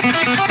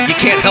 You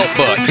can't help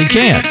but. He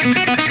can't.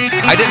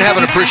 I didn't have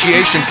an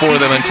appreciation for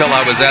them until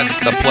I was at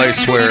a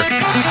place where,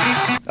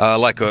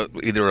 like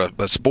either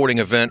a sporting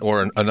event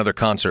or another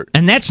concert.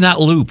 And that's not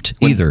looped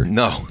either.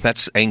 No,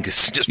 that's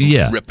Angus just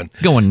ripping.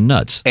 Going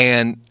nuts.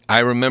 And I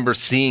remember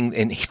seeing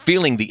and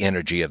feeling the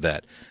energy of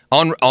that.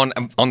 On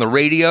the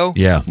radio,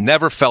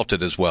 never felt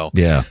it as well.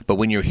 Yeah. But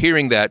when you're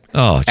hearing that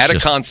at a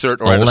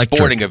concert or electric. at a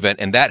sporting event,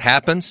 and that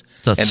happens,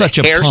 and such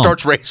the a hair pump.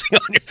 starts racing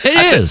on you.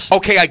 It is. Said,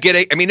 okay, I get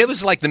it. I mean, it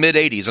was like the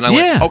mid-'80s, and I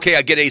went, okay,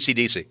 I get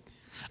AC/DC.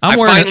 I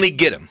finally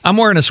get them. I'm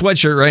wearing a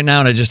sweatshirt right now,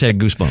 and I just had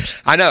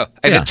goosebumps. I know.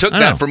 And Yeah, it took I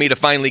that know. for me to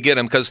finally get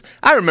them because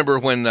I remember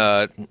when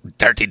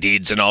Dirty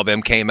Deeds and all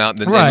them came out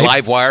and Right.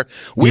 Livewire.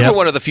 We Yep. were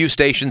one of the few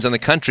stations in the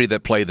country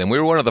that played them. We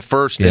were one of the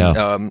first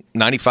Yeah. in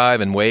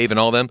 95 and Wave and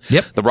all them.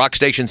 Yep. The rock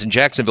stations in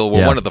Jacksonville were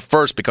Yeah. one of the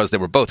first because they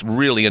were both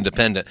really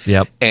independent.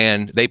 Yep.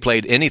 And they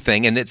played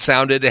anything, and it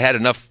had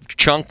enough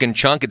chunk.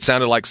 It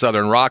sounded like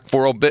Southern rock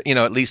for a bit,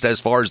 at least as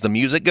far as the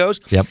music goes.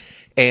 Yep.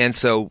 And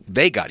so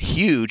they got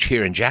huge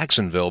here in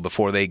Jacksonville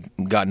before they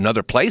got in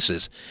other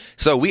places.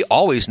 So we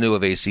always knew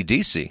of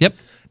AC/DC. Yep.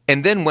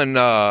 And then when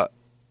I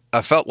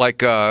felt like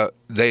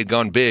they had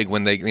gone big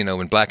when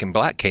when Black and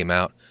Black came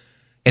out,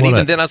 and What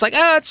even a- then I was like,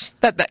 it's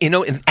that. And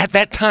at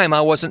that time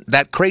I wasn't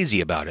that crazy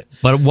about it.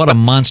 But what a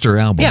monster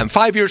album. Yeah, and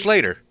 5 years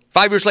later,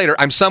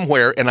 I'm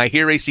somewhere and I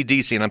hear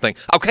AC/DC and I'm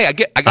thinking, okay, I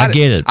get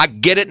it. I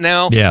get it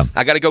now. Yeah.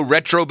 I got to go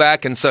retro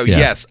back, and so Yeah.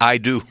 yes, I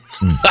do.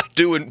 I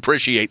do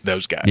appreciate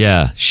those guys.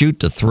 Yeah. Shoot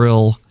to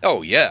Thrill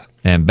Oh yeah.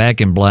 and Back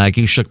in Black.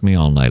 You shook me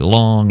all night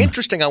long.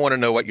 Interesting. I want to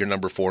know what your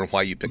number 4 and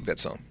why you picked that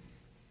song.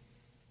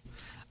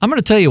 I'm going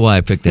to tell you why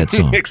I picked that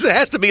song. It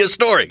has to be a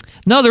story.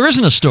 No, there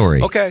isn't a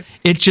story. Okay.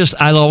 It's just,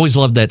 I always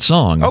loved that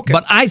song. Okay.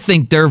 But I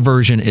think their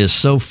version is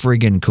so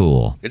friggin'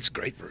 cool. It's a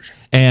great version.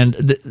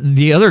 And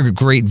the other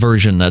great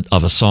version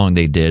of a song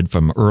they did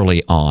from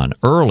early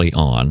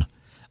on,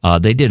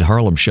 they did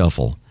Harlem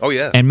Shuffle. Oh,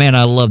 yeah. And man,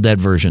 I love that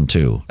version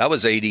too. That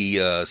was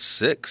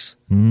 86.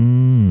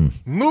 Move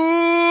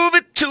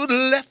it to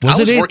the left. Was I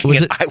was it- working was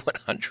at it-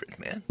 I-100,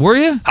 man. Were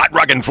you? Hot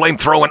rock and flame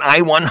throwing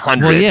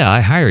I-100. Well, yeah,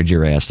 I hired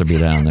your ass to be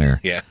down there.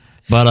 Yeah.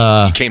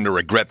 But Came to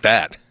regret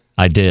that.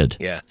 I did.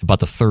 Yeah. About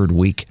the third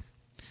week.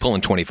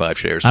 Pulling 25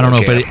 shares. I don't for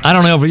know a cab. I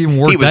don't know if it even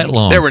worked that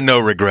long. There were no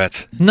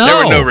regrets. No. There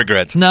were no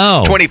regrets.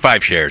 No.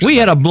 25 shares. We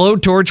had a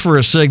blowtorch for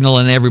a signal,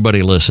 and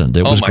everybody listened.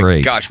 It was my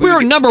great. gosh, we we were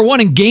would get- number one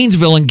in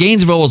Gainesville, and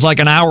Gainesville was like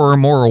an hour or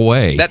more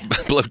away. That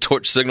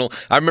blowtorch signal.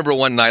 I remember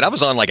one night, I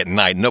was on like at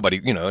night. Nobody,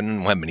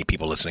 didn't have many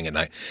people listening at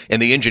night. And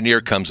the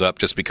engineer comes up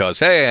just because,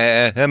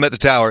 hey, I'm at the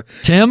tower.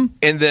 Tim?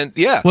 And then,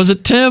 yeah. Was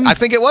it Tim? I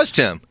think it was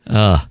Tim.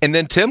 And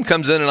then Tim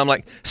comes in, and I'm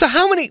like, so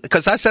how many?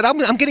 Because I said,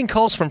 I'm getting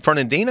calls from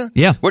Fernandina.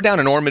 Yeah. We're down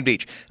in Ormond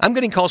Beach. I'm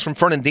getting calls from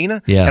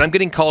Fernandina. Yeah. And I'm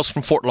getting calls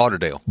from Fort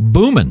Lauderdale.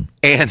 Booming.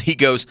 And he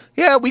goes,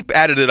 yeah, we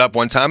added it up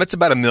one time. It's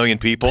about 1 million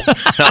people.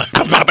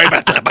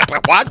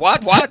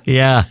 What?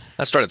 Yeah,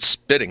 I started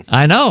spitting.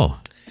 I know.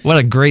 What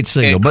a great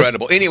signal. But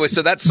Incredible. Anyway,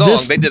 so that song,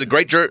 this- they did a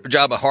great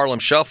job of Harlem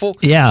Shuffle.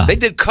 Yeah. They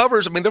did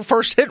covers. I mean, their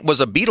first hit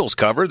was a Beatles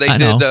cover. They I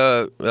did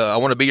know. I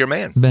Want to Be Your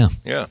Man. Yeah.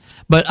 Yeah.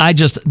 But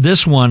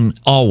this one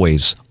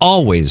always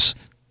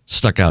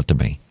stuck out to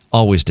me.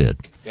 Always did.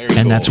 There you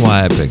And go. that's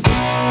why I picked it.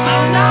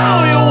 I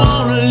know you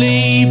wanna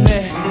leave me,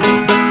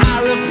 but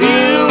I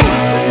refuse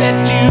to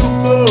let you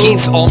go.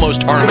 Keith's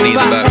almost harmony in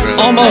the background.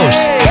 Almost.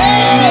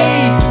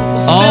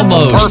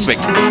 Almost.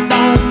 Perfect.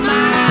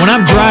 When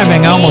I'm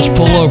driving, I almost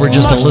pull over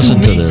just to listen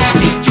to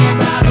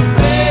this.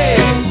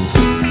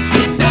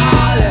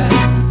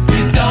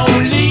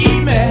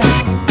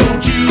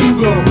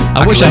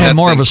 I wish I let had that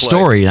more of thing a play.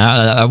 story.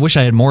 I wish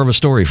I had more of a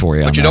story for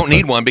you. But on you that, don't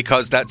need one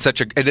because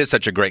it is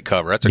such a great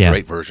cover. That's a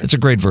great version. It's a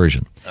great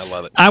version. I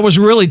love it. I was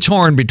really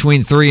torn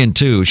between 3 and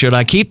 2. Should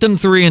I keep them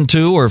 3 and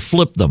 2 or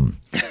flip them?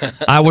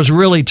 I was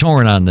really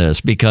torn on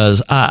this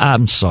because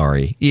I'm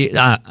sorry.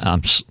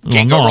 I'm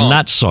go wrong.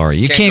 not sorry.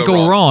 You Can't can't go go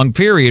wrong. wrong,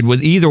 period,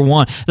 with either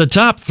one. The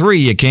top 3,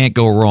 you can't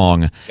go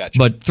wrong. Gotcha.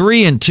 But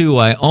 3 and 2,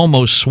 I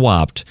almost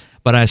swapped.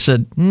 But I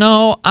said,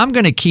 no, I'm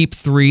going to keep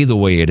 3 the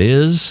way it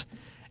is.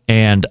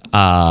 And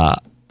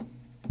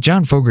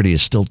John Fogerty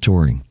is still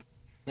touring.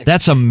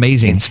 That's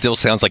amazing. It still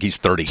sounds like he's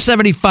 30.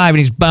 75 and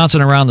he's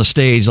bouncing around the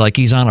stage like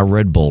he's on a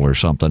Red Bull or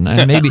something.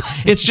 And maybe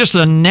it's just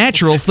a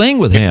natural thing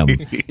with him.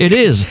 It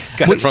is.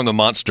 Got it from the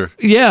monster.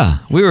 Yeah,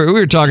 we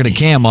were talking to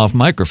Cam off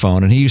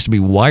microphone, and he used to be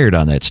wired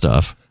on that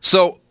stuff.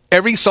 So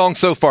every song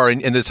so far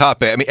in the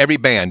top, I mean, every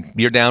band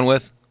you're down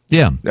with?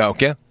 Yeah.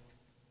 Okay.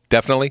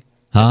 Definitely?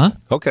 Huh?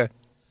 Okay.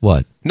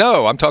 What?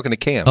 No, I'm talking to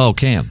Cam. Oh,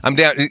 Cam. I'm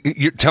down.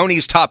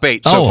 Tony's top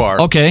 8 so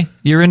far. Okay.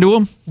 You're into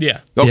him? Yeah.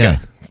 Okay. Yeah.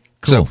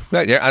 Cool.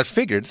 So yeah, I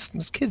figured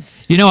this kid,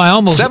 You know, I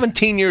almost.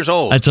 17 years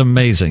old. That's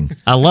amazing.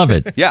 I love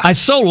it. Yeah. I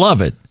so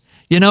love it.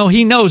 You know,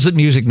 he knows that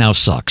music now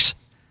sucks.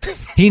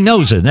 He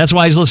knows it. That's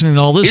why he's listening to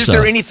all this Is stuff.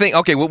 there anything?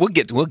 Okay, we'll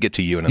get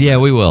to you in a Yeah, minute.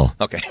 we will.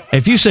 Okay.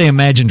 If you say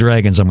Imagine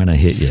Dragons, I'm going to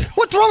hit you.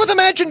 What's wrong with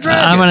Imagine I'm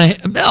Dragons?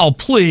 gonna. Oh,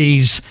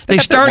 please! They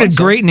got that one started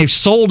song. great and they've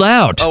sold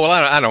out. Oh well,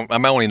 I don't.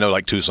 I only know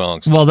like 2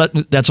 songs. Well,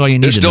 that's all you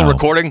need They're to still know.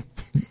 recording.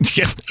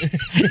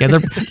 Yeah,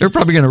 they're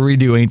probably going to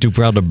redo "Ain't Too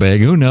Proud to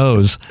Beg." Who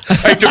knows?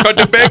 I took out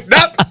the big no.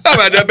 I'm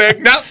at the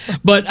big no.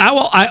 But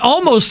I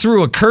almost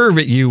threw a curve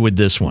at you with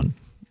this one.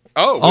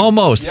 Oh,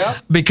 Almost, Yeah.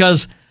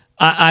 because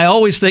I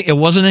always think it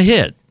wasn't a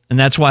hit, and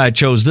that's why I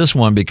chose this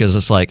one because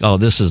it's like, oh,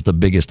 this is the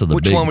biggest of the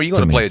Which big one were you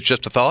going to to me. play? It's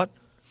just a thought.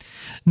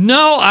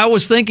 No, I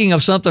was thinking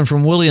of something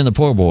from Willie and the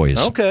Poor Boys,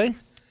 Okay.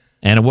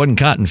 and it wasn't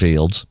Cotton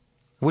Fields.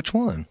 Which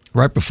one?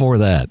 Right before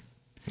that.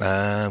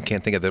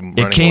 Can't think of the.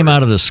 It Came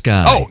Out of the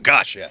Sky. Oh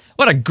gosh, yes.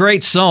 What a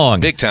great song.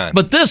 Big time.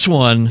 But this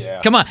one,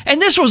 come on.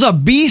 And this was a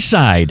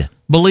B-side,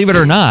 believe it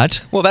or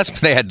not. Well,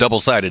 they had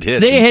double-sided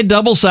hits. They had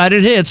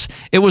double-sided hits.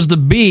 It was the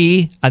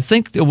B. I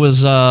think it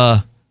was.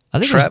 I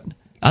think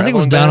it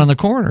was Down on the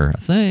Corner. I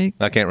think.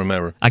 I can't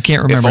remember.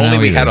 If only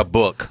we either. had a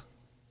book.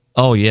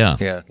 Oh yeah.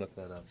 Yeah. Look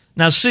that up.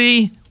 Now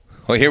see.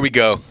 Well, here we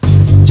go.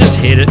 Just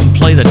hit it and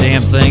play the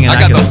damn thing. And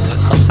I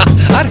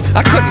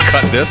couldn't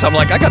cut this. I'm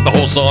like, I got the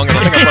whole song, and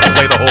I think I'm going to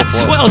play the whole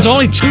song. Well, it's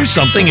only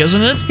 2-something,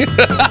 isn't it?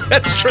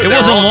 That's true. It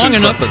wasn't long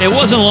enough. It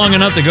wasn't long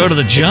enough to go to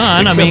the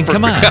John.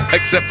 Come on.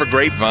 Except for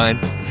Grapevine,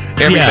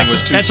 everything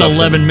was 2-something. That's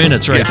 11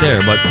 minutes right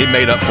there, but he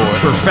made up for it.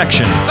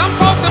 Perfection. Some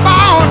folks are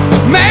born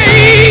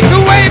made to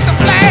wave the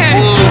flag.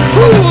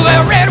 Ooh,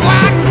 they're red,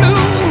 white, and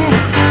blue.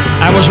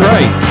 I was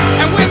right.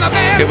 And when the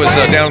band It was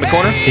Down in the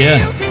Corner? Yeah.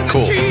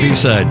 Cool.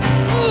 B-side.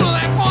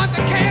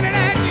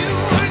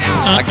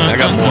 I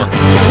got more.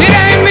 It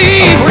ain't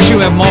me. Of course you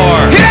have more.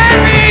 It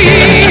ain't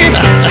me.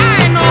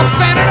 I ain't no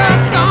senator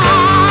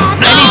song.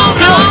 And he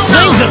still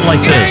sings it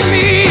like this.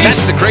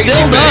 That's the crazy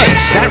Still thing.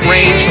 does. That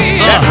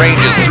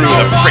range is through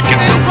the freaking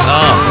roof.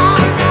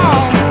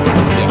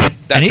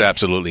 That's he-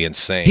 absolutely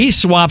insane. He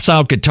swaps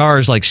out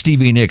guitars like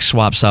Stevie Nicks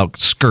swaps out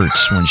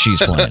skirts when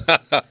she's playing.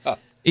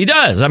 He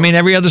does. I mean,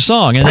 every other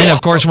song. And then,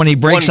 of course, when he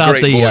breaks One out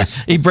great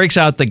voice. he breaks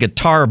out the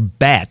guitar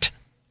bat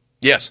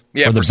Yes.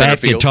 Yeah, or the for center bat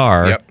field.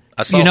 guitar. Yep.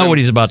 I saw You know him, what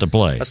he's about to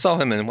play. I saw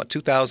him in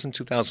 2000,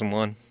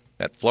 2001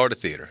 at Florida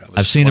Theater. That was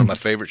I've seen one him. of my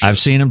favorite shows. I've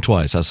seen him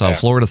twice. I saw Yeah.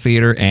 Florida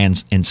Theater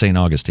and in St.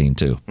 Augustine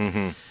too.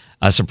 Mm-hmm.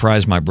 I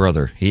surprised my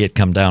brother. He had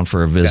come down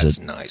for a visit. That's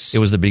nice. It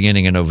was the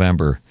beginning of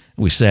November.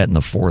 We sat in the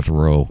 4th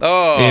row.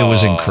 Oh, it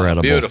was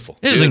incredible. beautiful,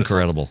 It was beautiful.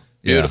 incredible.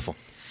 Yeah. Beautiful.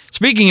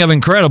 Speaking of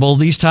incredible,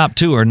 these top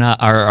two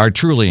are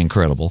truly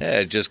incredible.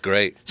 Yeah, just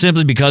great.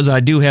 Simply because I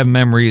do have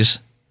memories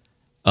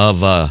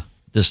of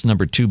this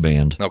number 2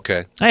 band.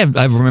 Okay. I have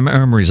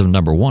memories of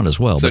number 1 as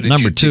well. So but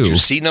number 2, did you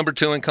see number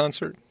 2 in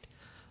concert?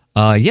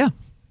 yeah.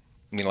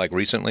 You mean like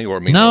recently, or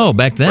No,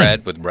 back then.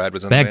 Brad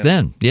was in Back the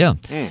band? then,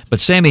 yeah.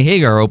 But Sammy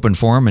Hagar opened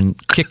for him and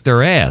kicked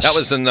their ass. That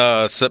was in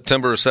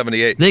September of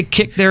 '78. He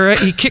kicked their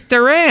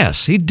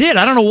ass. He did.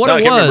 I don't know what I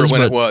it can't remember was.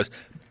 when but, it was.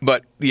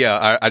 But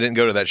yeah, I didn't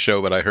go to that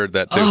show, but I heard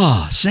that too.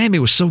 Oh, Sammy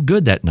was so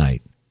good that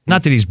night.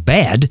 Not that he's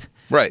bad,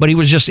 Right. But he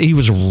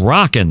was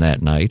rocking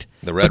that night.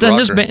 The Red But then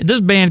Rocker. this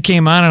band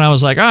came on, and I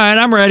was like, all right,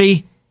 I'm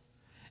ready.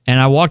 And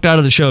I walked out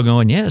of the show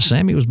going, yeah,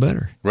 Sammy was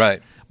better. Right.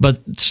 But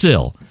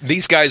still,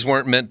 These guys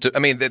weren't meant to. I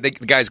mean, the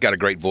guy's got a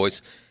great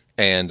voice,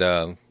 and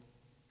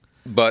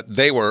but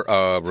they were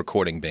a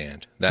recording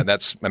band.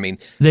 That's. I mean,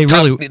 They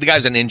really- The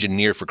guy's an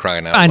engineer, for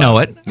crying out loud. I know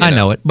it. you I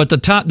know it. But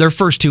their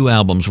first 2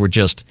 albums were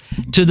just,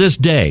 to this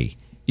day,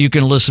 you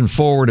can listen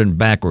forward and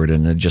backward,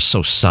 and they're just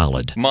so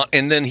solid.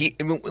 And then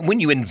when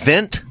you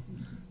invent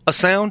a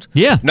sound,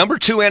 Yeah. number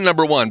 2 and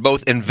number 1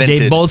 both invented.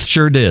 They both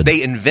sure did.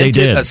 They invented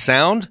did. a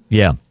sound.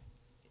 Yeah.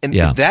 And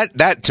Yeah.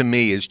 that to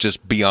me is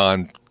just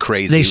beyond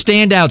crazy. They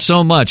stand out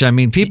so much. I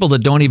mean, people that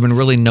don't even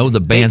really know the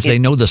bands, they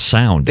know the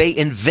sound. They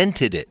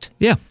invented it.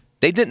 Yeah.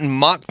 They didn't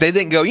mock. They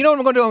didn't go, you know what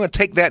I'm going to do? I'm going to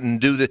take that and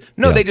do this.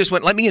 No, Yeah. they just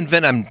went, let me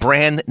invent a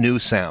brand new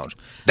sound.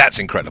 That's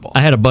incredible.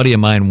 I had a buddy of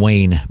mine,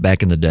 Wayne,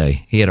 back in the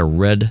day. He had a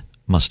red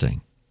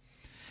Mustang.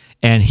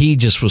 And he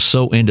just was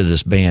so into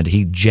this band,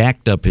 he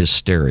jacked up his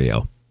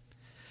stereo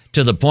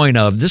to the point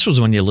of, this was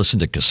when you listened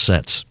to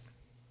cassettes.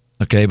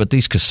 Okay, but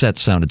these cassettes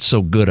sounded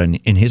so good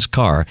in his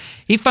car.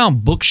 He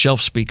found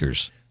bookshelf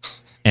speakers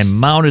and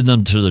mounted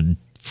them to the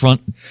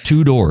front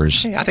 2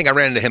 doors I think I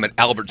ran into him at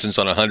Albertsons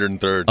on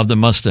 103rd. of the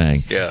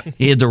Mustang. Yeah.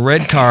 He had the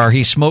red car.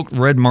 He smoked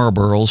red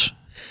Marlboros.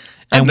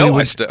 I know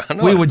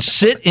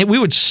we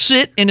would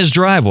sit in his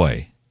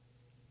driveway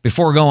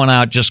before going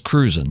out just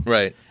cruising.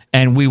 Right.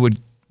 And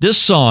this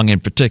song in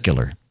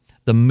particular,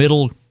 the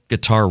middle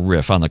guitar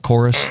riff on the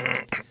chorus,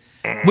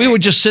 we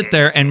would just sit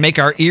there and make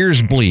our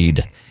ears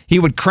bleed. He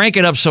would crank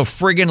it up so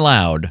friggin'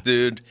 loud.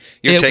 Dude,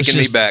 you're It was taking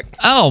me just- back.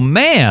 Oh,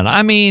 man.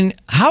 I mean,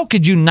 how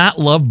could you not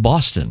love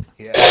Boston?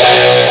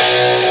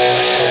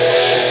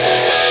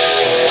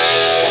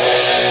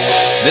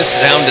 This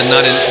sound did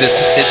not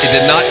it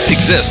did not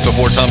exist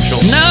before Tom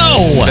Schultz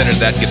No. invented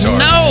that guitar.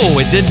 No,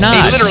 it did not.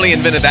 He literally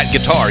invented that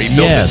guitar. He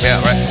built Yes. it.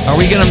 Yeah, right. Are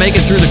we going to make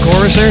it through the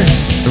chorus here?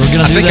 Are we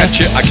going to I do think that?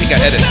 I think I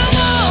edit.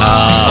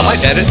 I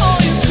might edit.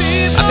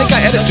 I think I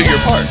edit to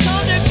your part.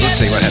 Let's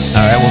see what happens.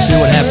 All right, we'll see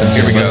what happens.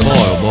 Here we but go. Boy,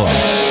 oh boy.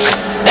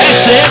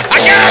 That's it. I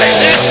got it.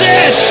 That's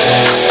it.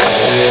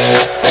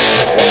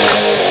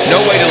 No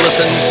way to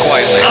listen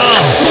quietly.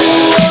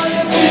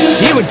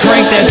 He would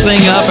crank that thing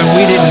up, and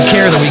we didn't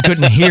care that we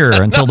couldn't hear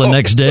until the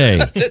next day.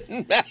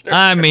 Didn't matter.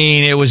 I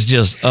mean, it was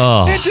just,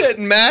 It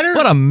didn't matter.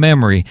 what a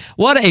memory.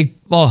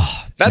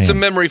 That's a man.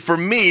 memory for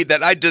me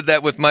that I did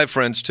that with my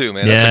friends too,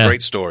 man. That's a Yeah.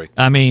 great story.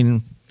 I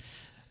mean,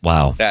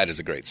 wow. That is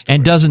a great story.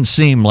 And doesn't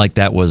seem like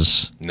that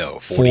was No,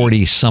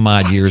 40 some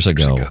odd years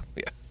ago.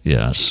 Yeah.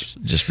 Yeah, it's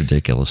just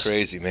ridiculous.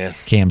 Crazy, man.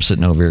 Cam's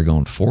sitting over here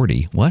going,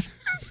 40? What?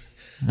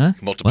 Huh?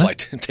 Multiply,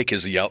 take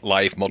his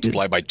life,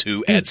 multiply by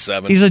 2, add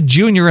 7. He's a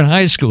junior in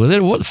high school.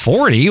 What,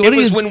 40? It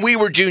was when we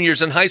were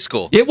juniors in high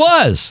school. It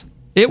was.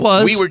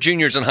 We were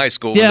juniors in high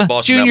school yeah, when the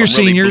Boston junior, album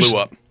really seniors. blew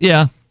up.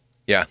 Yeah.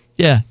 Yeah.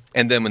 Yeah.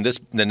 And then when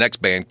the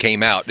next band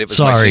came out, it was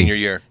my senior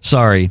year.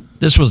 Sorry.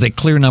 This was a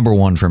clear number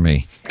 1 for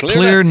me.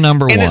 Clear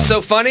number 1. And it's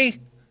so funny.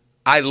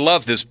 I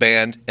love this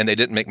band, and they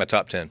didn't make my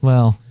top 10.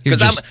 Well,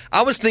 because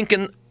I was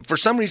thinking, for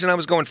some reason, I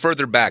was going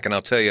further back, and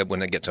I'll tell you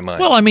when I get to mine.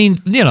 Well, I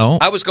mean,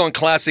 I was going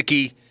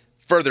classic-y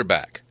further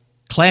back.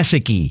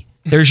 Classic-y.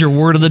 There's your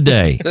word of the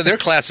day. Their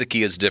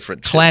classic-y is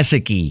different.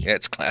 Classic-y. Yeah,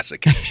 it's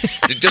classic-y.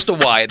 Just a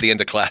Y at the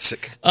end of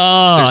classic.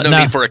 There's no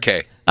need for a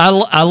K.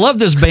 I love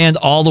this band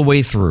all the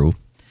way through,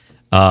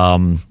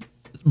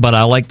 but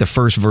I like the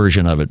first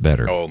version of it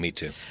better. Oh, me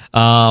too.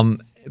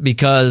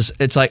 Because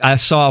it's like I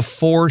saw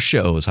 4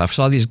 shows. I've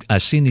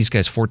seen these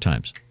guys 4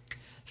 times.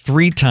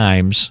 3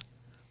 times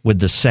with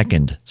the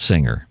second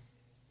singer.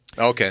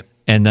 Okay.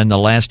 And then the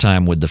last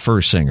time with the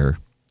first singer.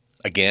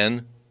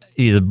 Again?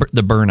 The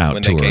Burnout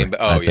when Tour, they came,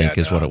 I think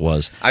is what it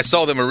was. I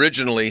saw them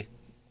originally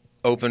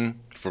open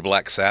for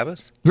Black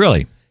Sabbath.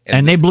 Really?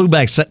 And they blew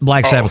Black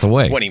Sabbath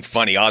away. Wasn't even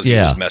funny. Ozzy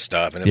was messed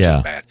up, and it was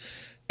just bad.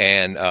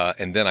 And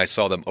then I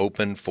saw them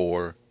open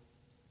for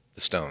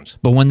the Stones.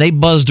 But when they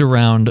buzzed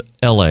around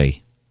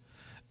L.A.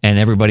 and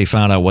everybody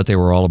found out what they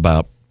were all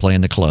about,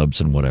 playing the clubs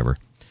and whatever,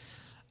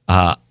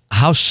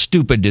 how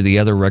stupid do the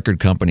other record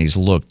companies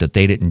look that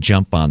they didn't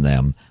jump on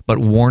them, but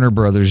Warner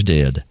Brothers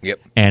did. Yep.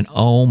 And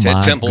oh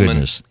my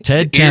goodness.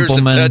 Ted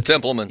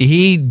Templeman.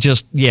 He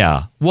just,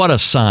 what a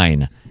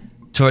sign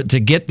to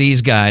get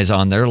these guys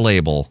on their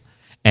label.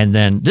 And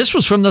then this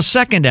was from the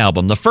second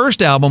album. The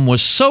first album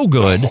was so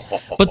good,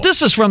 but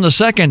this is from the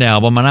second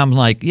album, and I'm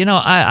like,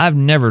 I've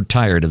never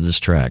tired of this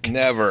track.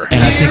 Never. And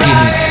I think you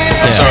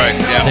need... I'm sorry.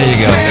 Yeah. There you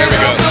go. There we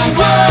go.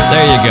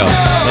 There you go.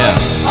 Yeah.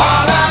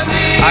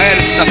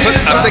 I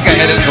think I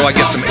had it until I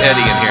get some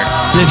Eddie in here.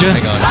 Did you?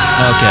 Hang on.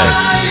 Okay.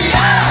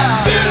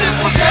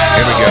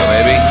 Here we go,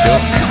 baby.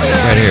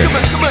 Right here.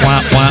 Wah,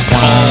 wah,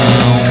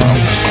 wah.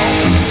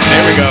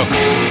 There we go.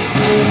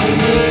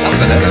 That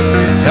was an edit.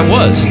 That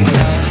was.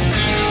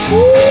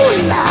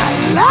 Ooh la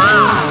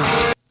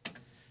la.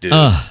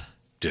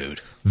 Dude.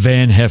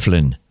 Van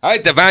Heflin. Hi,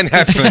 the Van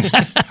Heflin.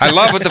 I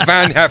love the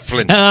Van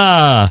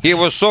Heflin. He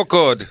was so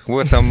good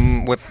with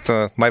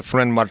my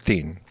friend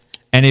Martin.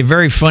 And a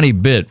very funny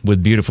bit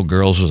with Beautiful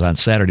Girls was on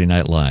Saturday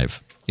Night Live.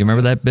 You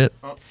remember that bit?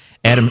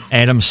 Adam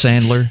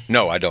Sandler.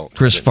 No, I don't.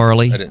 Chris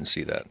Farley. I didn't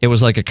see that. It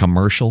was like a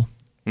commercial.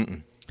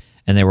 And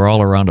they were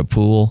all around a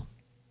pool.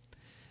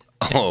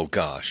 Oh,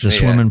 gosh. The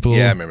swimming pool.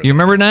 Yeah, I remember You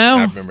remember now?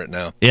 I remember it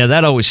now. Yeah,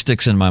 that always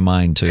sticks in my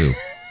mind, too.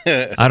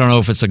 I don't know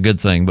if it's a good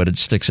thing, but it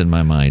sticks in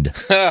my mind.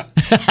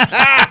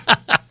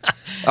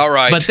 All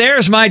right. But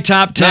there's my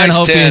top 10. Nice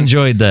Hope 10. you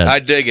enjoyed that. I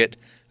dig it.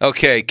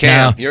 Okay,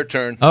 Cam, Now- your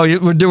turn. Oh,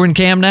 we're doing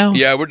Cam now?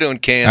 Yeah, we're doing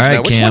Cam All right,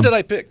 now. Which Cam. one did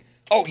I pick?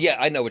 Oh, yeah,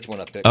 I know which one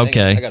I picked. Hang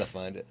Okay. on, I got to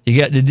find it.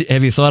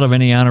 Have you thought of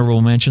any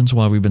honorable mentions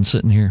while we've been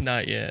sitting here?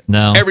 Not yet.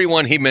 No.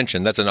 Everyone he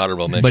mentioned, that's an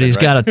honorable mention. But he's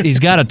right?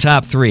 got a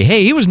top 3.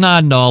 Hey, he was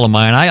nodding to all of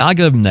mine. I'll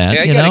give him that.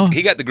 Yeah,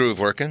 he got the groove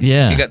working.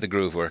 Yeah. He got the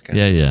groove working.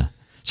 Yeah.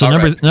 So All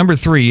right. number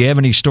 3, you have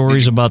any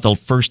stories about the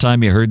first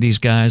time you heard these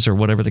guys or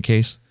whatever the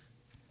case?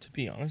 To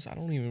be honest, I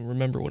don't even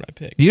remember what I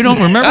picked. You don't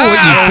remember what you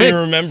I don't picked?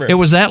 even remember. It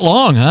was that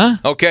long, huh?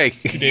 Okay.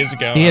 2 days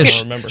ago. He I has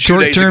don't remember.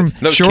 short-term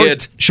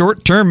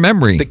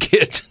memory. The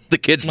kids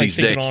I'm these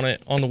thinking days.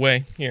 on the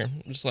way here.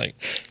 Just like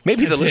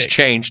Maybe the good list pick.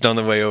 changed on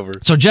the way over.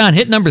 So, John,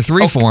 hit number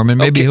 3 for him, and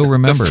maybe he'll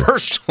remember. The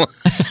first one.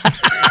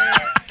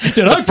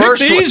 Did I pick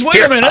these? Wait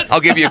Here, a minute. I'll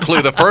give you a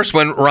clue. The first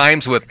one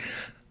rhymes with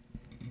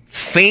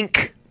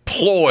Pink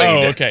Floyd.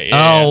 Oh, okay.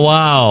 Yeah. Oh,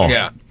 wow.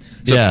 Yeah.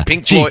 So Yeah.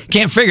 Pink Gee, Floyd.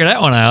 can't figure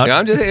that one out. Yeah,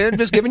 I'm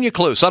just giving you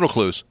clues. Subtle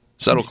clues.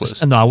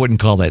 No, I wouldn't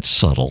call that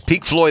subtle.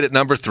 Pink Floyd at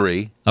number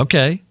 3.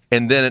 Okay.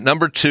 And then at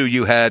number 2,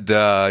 you had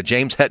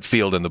James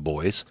Hetfield and the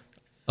Boys.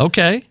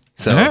 Okay.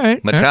 So, all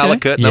right.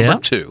 Metallica at number Yeah.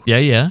 2.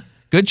 Yeah.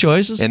 Good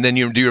choices. And then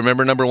do you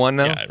remember number 1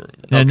 now? Yeah, I remember.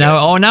 And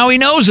now he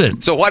knows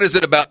it. So what is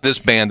it about this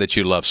band that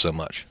you love so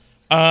much?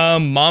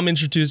 Mom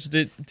introduced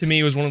it to me.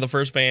 It was one of the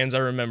first bands I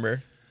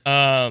remember.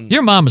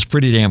 Your mom is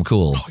pretty damn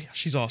cool. Oh yeah,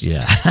 she's awesome.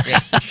 Yeah.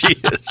 She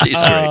is. She's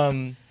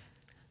great.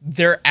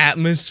 Their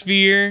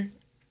atmosphere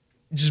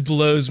just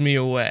blows me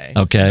away.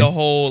 Okay. The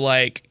whole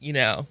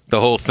The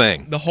whole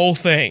thing. the whole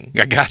thing.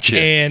 I got you.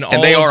 And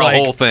all they of, are like- a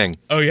whole thing.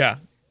 Oh yeah.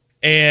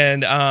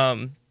 And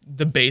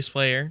the bass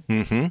player.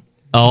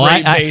 Oh,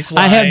 Great I bass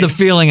have the line.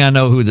 feeling I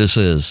know who this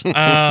is.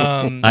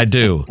 I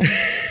do.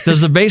 Does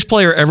the bass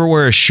player ever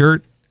wear a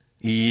shirt?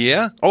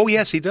 Yeah. Oh,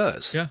 yes, he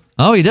does. Yeah.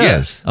 Oh, he does.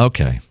 Yes.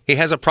 Okay. He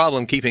has a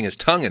problem keeping his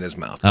tongue in his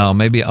mouth. Oh,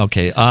 maybe.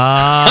 Okay. Okay. So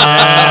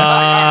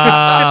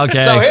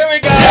here we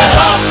go.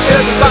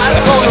 Everybody's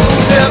gonna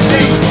move their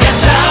feet. Get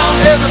down.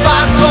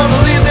 Everybody's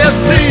gonna leave their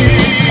seat.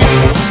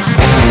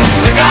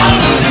 You gotta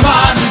lose your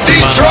mind.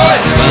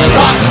 Detroit,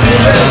 Rock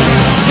City.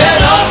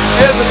 Get up.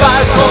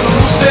 Everybody's gonna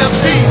move their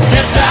feet.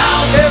 Get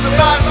down.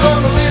 Everybody's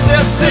gonna leave their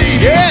seat.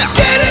 Yeah.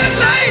 Get in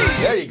lane.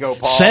 There you go,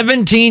 Paul.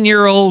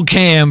 17-year-old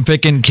Cam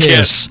picking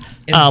Kiss.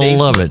 And I they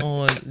love put it.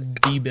 on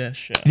the best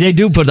show. They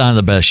do put on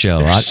the best show.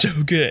 They're so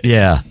good.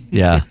 Yeah.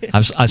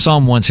 I saw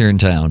him once here in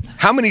town.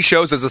 How many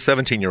shows as a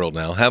 17-year-old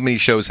now? How many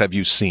shows have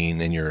you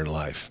seen in your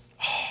life?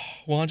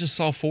 Well, I just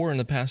saw 4 in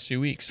the past 2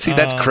 weeks. See,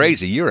 that's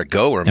crazy. You're a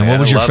goer, man. And what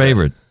was I your love it.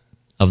 favorite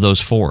of those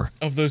 4?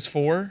 Of those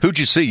 4, Who'd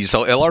you see? You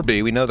saw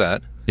LRB. We know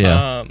that.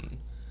 Yeah.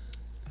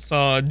 I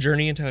saw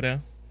Journey and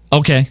Toto,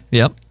 Okay.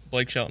 Yep.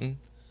 Blake Shelton,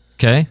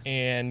 Okay.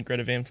 and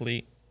Greta Van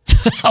Fleet.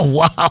 Oh,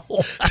 wow.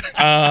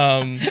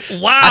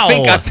 Wow.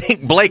 I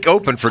think Blake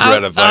opened for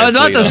Greta Van I was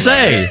about Fleet to on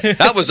say. that.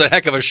 That was a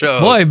heck of a show.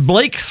 Boy,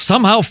 Blake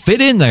somehow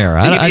fit in there.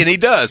 And he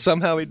does.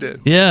 Somehow he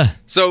did. Yeah.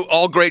 So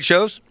all great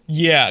shows?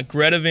 Yeah,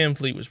 Greta Van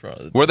Fleet was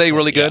probably. Were they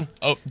really good?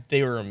 Oh,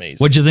 they were amazing.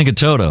 What'd you think of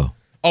Toto?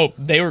 Oh,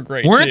 they were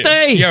great. Weren't too.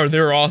 they? Yeah, they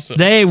were awesome.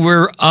 They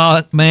were,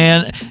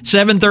 man,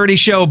 7:30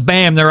 show,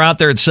 bam, they're out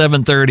there at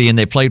 7:30, and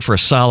they played for a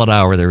solid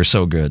hour. They were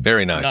so good.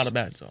 Very nice. Not a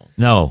bad song.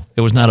 No,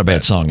 it was not a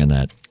bad song in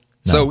that.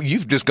 No. So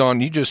you've just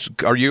gone. Is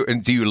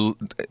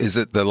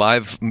it the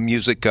live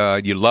music?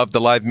 You love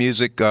the live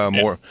music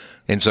more,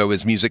 and so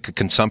is music a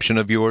consumption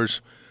of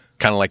yours,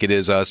 kind of like it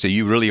is us? So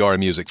you really are a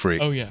music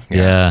freak. Oh yeah.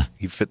 Yeah.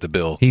 You fit the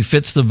bill. He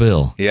fits the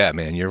bill. Yeah,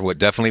 man, you're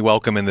definitely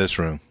welcome in this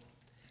room.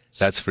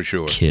 That's for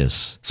sure.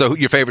 Kiss. So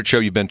your favorite show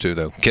you've been to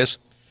though? Kiss.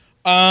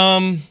 Which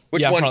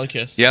yeah, one? probably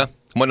Kiss. Yeah.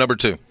 What number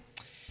 2?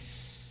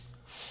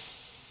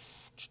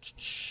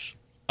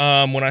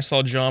 When I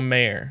saw John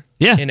Mayer.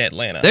 Yeah. In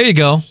Atlanta. There you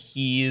go.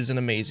 He is an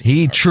amazing.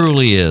 He guitar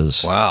truly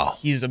is. Wow.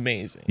 He's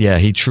amazing. Yeah,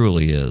 he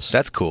truly is.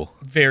 That's cool.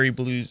 Very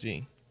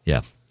bluesy.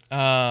 Yeah.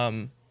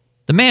 Um,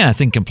 The man, I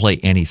think, can play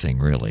anything,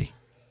 really.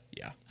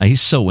 yeah. He's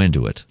so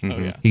into it. Oh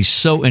yeah. He's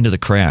so into the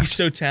craft. He's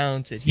so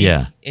talented.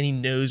 Yeah. And he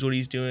knows what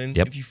he's doing.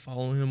 Yep. If you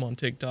follow him on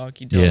TikTok,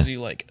 he tells Yeah.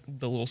 you like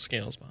the little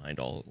scales behind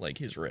all like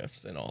his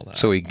riffs and all that.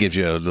 So he gives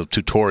you a little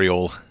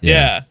tutorial.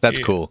 yeah. That's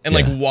Yeah. cool. And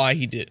like Yeah. why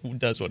he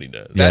does what he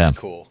does. That's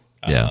Yeah. cool.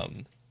 Yeah.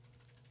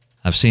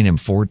 I've seen him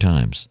 4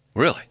 times.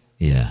 Really,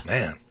 Yeah.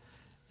 man.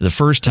 The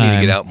first I time.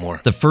 need to get out more.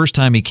 The first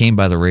time he came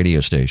by the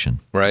radio station.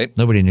 Right.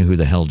 Nobody knew who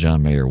the hell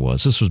John Mayer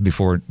was. This was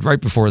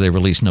right before they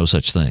released No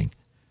Such Thing.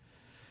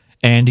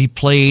 And he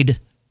played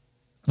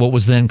what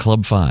was then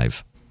Club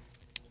 5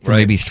 for Right.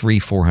 maybe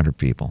 300-400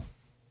 people.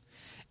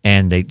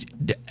 And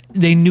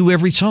they knew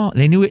every song.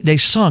 They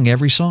sung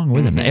every song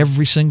with him,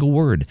 every single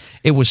word.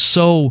 It was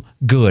so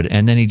good.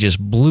 And then he just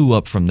blew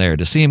up from there.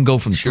 To see him go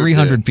from Sure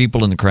 300 did.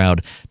 people in the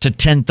crowd to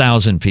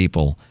 10,000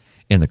 people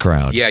in the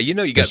crowd. Yeah, you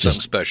know you got It's something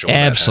just special when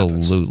that happens.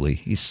 Absolutely.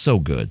 He's so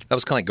good. That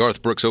was kind of like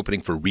Garth Brooks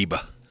opening for Reba.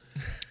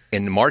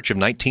 In March of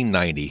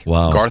 1990,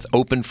 Wow. Garth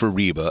opened for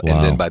Reba, Wow.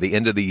 and then by the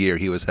end of the year,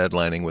 he was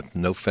headlining with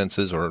No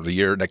Fences, or the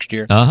year next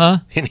year. Uh-huh.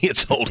 And he had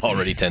sold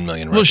already 10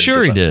 million Well, records. sure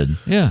or he something. did.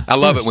 Yeah. I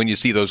love it when you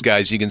see those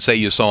guys. You can say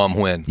you saw them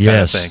win, kind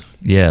Yes. of thing.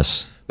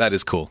 Yes. That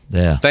is cool.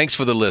 Yeah. Thanks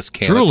for the list,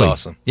 Cam. Truly. That's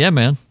awesome. Yeah,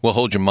 man. We'll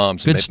hold your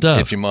mom's. Good stuff.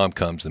 If your mom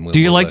comes, then we'll. Do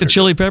you we'll like let the her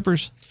Chili go.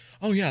 Peppers?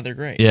 Oh yeah, they're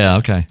great. Yeah,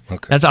 okay.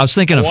 Okay. That's I was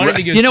thinking of. wanted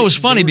to go You know, it see- was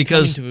funny they were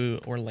because coming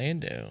to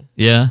Orlando.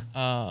 yeah,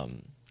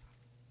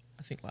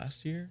 I think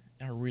last year.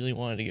 I really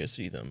wanted to go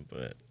see them,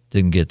 but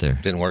didn't get there.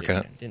 Didn't work yeah,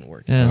 out. it didn't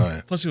work. Yeah. out. All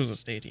right. Plus, it was a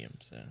stadium,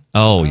 so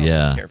Oh I don't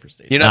yeah. care for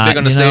stadiums. You're not big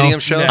on the You know, stadium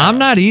show? No. I'm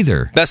not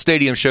either. Best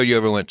stadium show you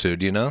ever went to?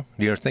 Do you know?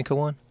 Do you ever think of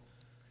one?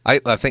 I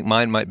think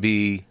mine might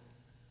be.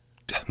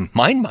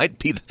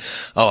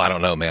 I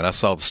don't know, man. I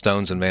saw the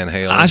Stones and Van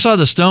Halen. I saw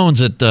the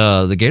Stones at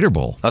the Gator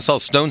Bowl. I saw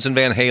Stones and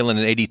Van Halen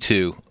in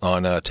 '82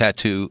 on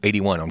Tattoo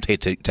 '81 on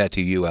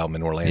Tattoo You album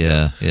in Orlando.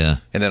 Yeah, yeah.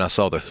 And then I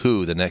saw the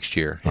Who the next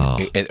year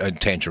in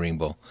Tangerine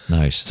Bowl.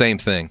 Nice. Same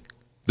thing.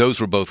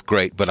 Those were both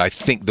great, but I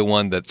think the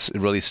one that's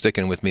really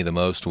sticking with me the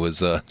most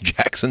was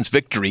Jackson's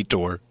Victory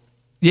Tour.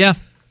 Yeah.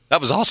 That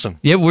was awesome.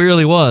 Yeah, it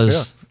really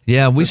was.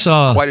 Yeah, we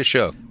saw Quite a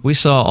show.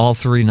 all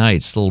 3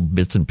 nights, little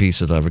bits and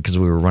pieces of it, because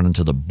we were running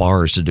to the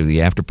bars to do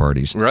the after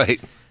parties, Right.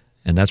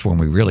 and that's when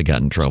we really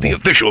got in trouble. The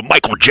official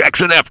Michael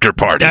Jackson after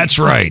party. That's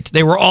right.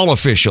 They were all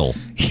official.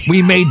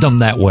 We made them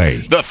that way.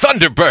 The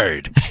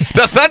Thunderbird.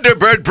 The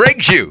Thunderbird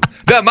brings you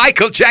the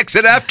Michael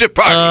Jackson after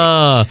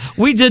party.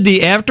 We did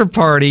the after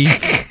party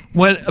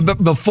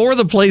before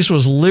the place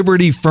was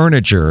Liberty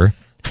Furniture.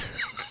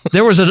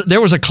 There was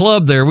a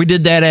club there. We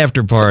did that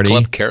after party.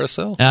 Club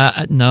Carousel?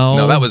 No.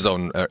 No, that was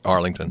on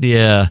Arlington.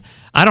 Yeah.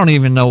 I don't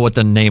even know what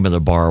the name of the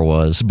bar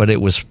was, but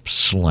it was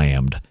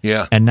slammed.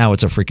 Yeah. And now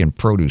it's a freaking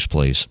produce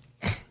place.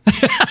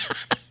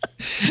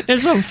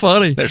 It's so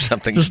funny. There's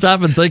something to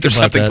stop and think There's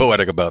about something that.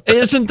 poetic about that.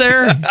 Isn't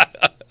there?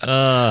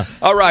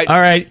 All right. All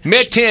right.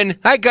 Mid-10.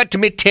 I got to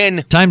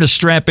mid-10. Time to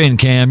strap in,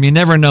 Cam. You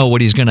never know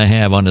what he's going to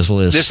have on his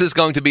list. This is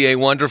going to be a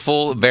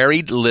wonderful,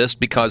 varied list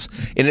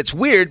and it's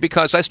weird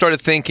because I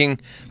started thinking,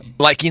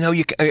 like,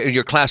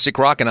 your classic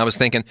rock, and I was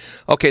thinking,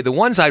 okay, the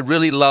ones I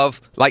really love,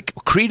 like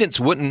Creedence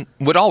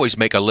would always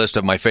make a list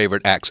of my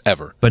favorite acts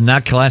ever. But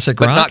not classic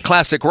But rock? not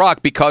classic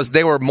rock because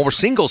they were more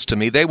singles to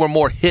me. They were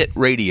more hit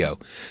radio.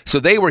 So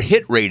they were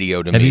hit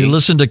radio to me. Have you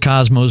listened to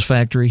Cosmo's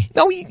Factory?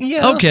 Oh,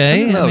 yeah.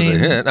 Okay, That I was a mean-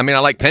 hit. I mean, I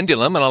like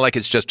Pendulum, and I like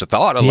It's Just a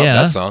Thought. I love Yeah,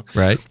 that song.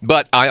 right.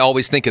 But I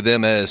always think of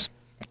them as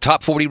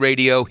top 40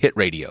 radio, hit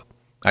radio.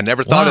 I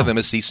never thought Wow. of them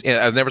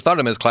I've never thought of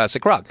them as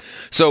classic rock.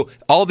 So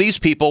all these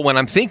people, when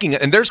I'm thinking,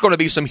 and there's going to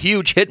be some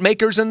huge hit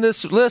makers in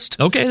this list.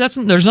 Okay,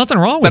 there's nothing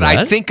wrong with But that.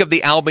 I think of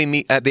the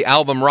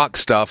album rock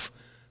stuff,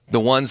 the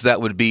ones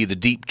that would be the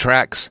deep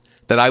tracks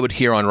that I would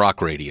hear on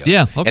rock radio.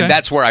 Yeah, okay. And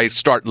that's where I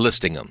start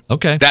listing them.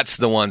 Okay. That's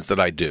the ones that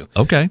I do.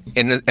 Okay.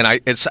 And I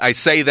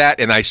say that,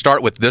 and I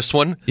start with this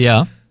one.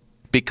 Yeah.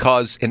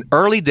 Because in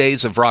early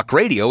days of rock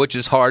radio, which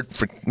is hard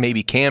for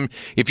maybe Cam,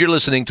 if you're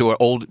listening to an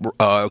old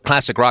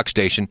classic rock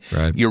station,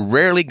 Right. you're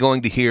rarely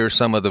going to hear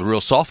some of the real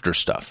softer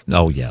stuff.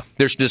 Oh, yeah.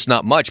 There's just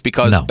not much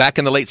because No. back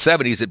in the late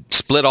 70s, it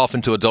split off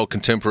into adult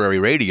contemporary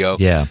radio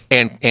Yeah.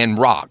 and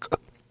rock.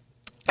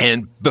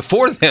 And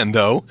before then,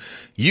 though,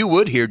 you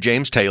would hear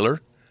James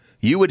Taylor.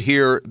 You would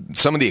hear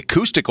some of the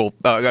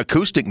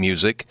acoustic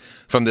music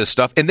from this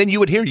stuff, and then you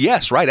would hear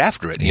Yes right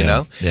after it, you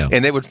know? yeah.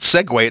 And they would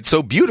segue it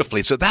so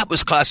beautifully. So that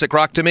was classic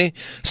rock to me.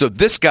 So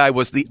this guy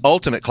was the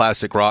ultimate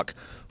classic rock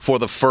for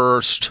the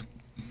first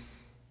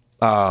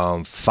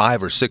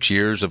 5 or 6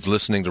 years of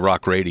listening to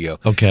rock radio.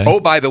 Okay. Oh,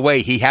 by the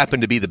way, he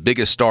happened to be the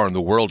biggest star in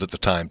the world at the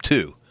time,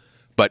 too.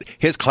 But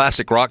his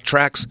classic rock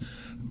tracks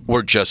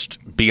were just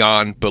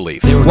beyond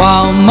belief.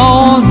 While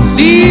more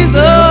visas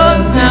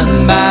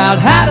and bad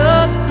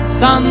hatters,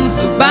 sons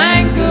of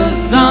bankers,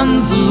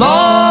 sons of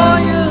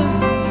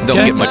lawyers.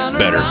 Don't get much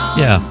better.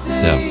 Yeah.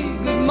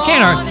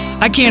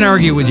 I can't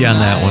argue with you on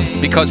that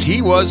one. Because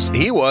he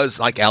was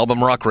like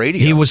album rock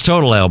radio. He was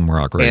total album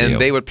rock radio.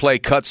 And they would play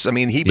cuts. I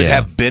mean, he would Yeah.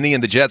 have Benny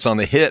and the Jets on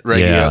the hit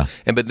radio,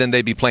 Yeah. but then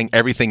they'd be playing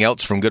everything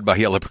else from Goodbye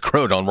Yellow Brick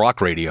Road on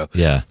rock radio.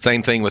 Yeah.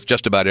 Same thing with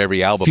just about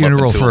every album.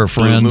 Funeral up until for a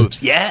Blue Friend.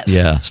 Moves. Yes.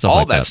 Yeah, stuff all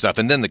like that that. stuff.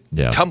 And then the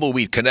Yeah.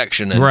 Tumbleweed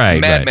Connection and Right,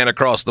 Madman right.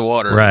 Across the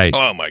Water. Right.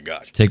 Oh, my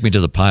gosh. Take Me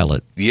to the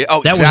Pilot. Yeah.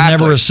 Oh, That exactly.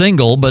 was never a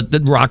single, but the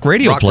rock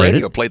radio Rock played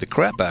radio it. played the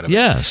crap out of it.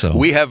 Yeah, so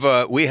we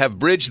have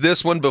bridged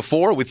this one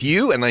before with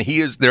you, and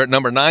he is there at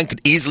number 9. Could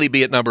easily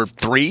be at number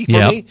 3 for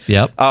me.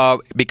 Yep.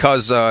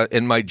 Because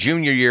in my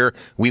junior year,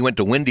 we went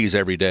to Wendy's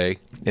every day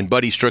in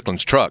Buddy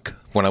Strickland's truck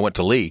when I went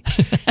to Lee,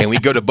 and we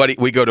go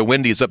to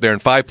Wendy's up there in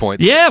 5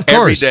 Points. Yeah, of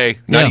every course. day.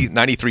 Yeah.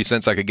 93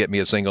 cents I could get me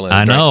a single. And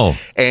I know.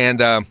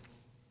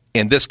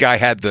 And this guy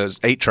had the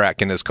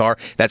 8-track in his car.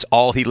 That's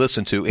all he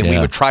listened to, and we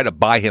Yeah. would try to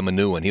buy him a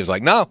new one. He was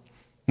like, "No."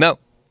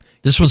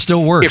 This one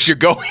still works. If you're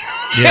going,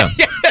 Yeah.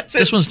 That's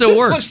This it. one still This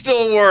works. one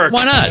still works.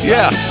 Why not?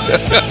 Yeah.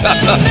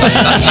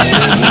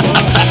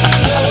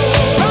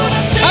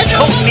 I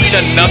don't need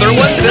another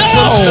one. This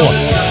one still.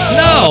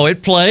 No,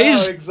 it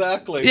plays. Oh,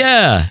 exactly.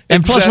 Yeah.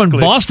 And plus, when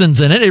Exactly.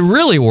 Boston's in it, it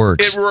really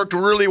works. It worked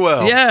really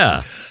well.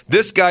 Yeah.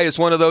 This guy is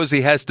one of those.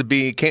 He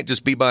can't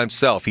just be by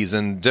himself. He's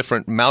in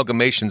different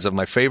amalgamations of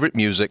my favorite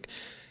music.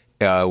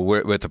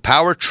 With the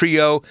power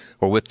trio,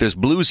 or with this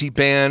bluesy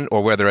band,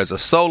 or whether as a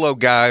solo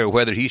guy, or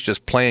whether he's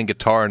just playing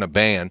guitar in a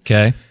band.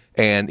 Okay.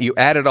 And you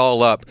add it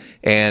all up,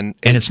 and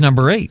it's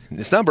number 8.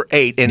 It's number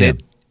 8,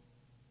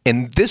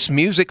 and this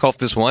music off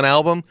this one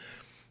album,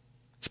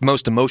 it's the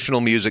most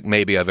emotional music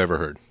maybe I've ever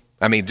heard.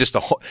 I mean, just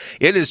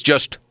it is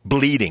just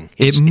bleeding.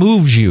 It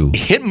moves you.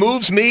 It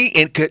moves me,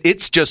 and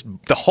it's just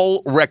the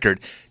whole record.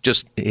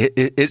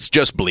 It's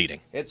just bleeding.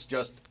 It's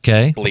just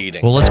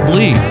bleeding. Well, let's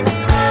bleed.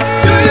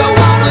 Do you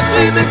wanna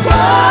see me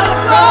cry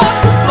across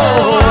the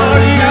floor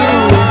to you?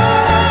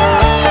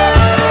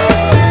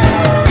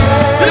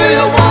 Do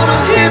you wanna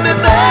hear me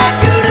beg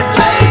you to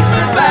take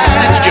me back?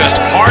 That's just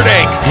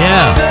heartache.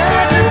 Yeah.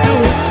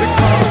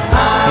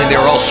 I mean, they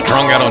were all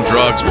strung out on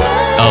drugs, but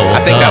I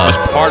think that was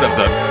part of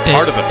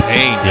the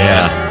pain.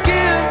 Yeah.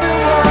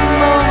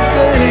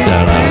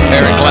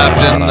 Eric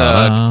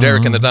Clapton,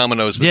 Derek and the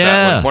Dominoes with that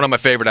Yeah. one. One of my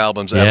favorite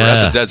albums ever. Yeah.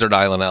 That's a Desert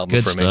Island album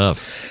Good for me. stuff.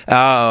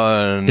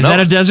 Is Is that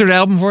a desert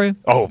album for you?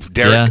 Oh,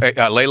 Derek,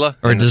 Yeah. Layla,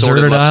 Or and the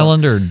Sordid Deserted Love Song.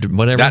 Island or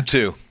whatever? That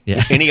too.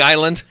 Yeah. Any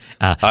island.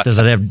 Does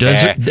it have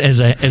desert?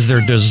 Is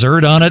there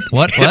dessert on it?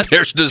 What?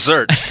 There's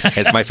dessert.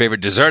 It's my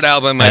favorite dessert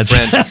album, my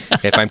friend.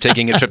 If I'm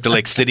taking a trip to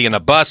Lake City in a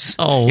bus,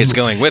 it's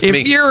going with if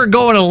me. If you're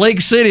going to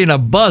Lake City in a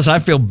bus, I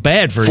feel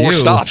bad for you. 4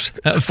 stops.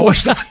 4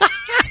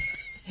 stops.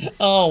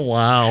 Oh,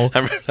 wow.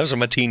 Those are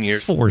my teen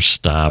years. 4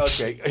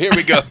 stops. Okay, here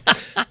we go.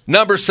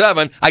 Number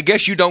 7. I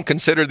guess you don't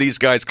consider these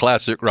guys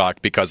classic rock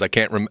because I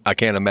can't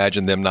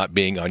imagine them not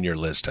being on your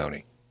list,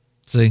 Tony.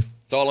 See?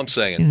 That's all I'm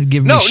saying.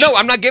 No,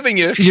 I'm not giving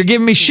you. You're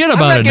giving me shit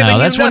about it now.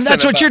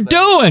 That's what you're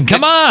doing.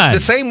 Come on. The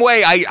same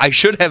way I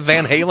should have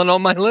Van Halen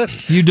on my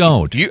list. You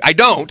don't. I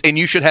don't, and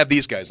you should have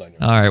these guys on your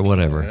list. All right,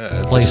 whatever.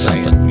 Play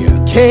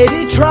something.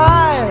 Katie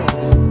tried.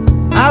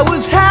 I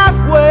was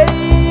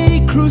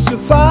halfway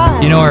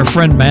crucified. You know our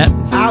friend Matt?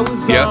 I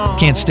was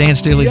Can't stand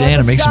Steely Dan.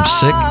 It makes him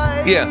sick.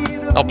 Yeah.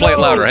 I'll play it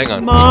louder. Hang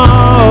on.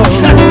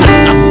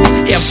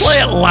 Yeah, play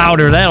it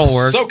louder. That'll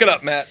work. Soak it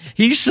up, Matt.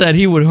 He said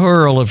he would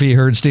hurl if he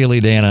heard Steely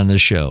Dan on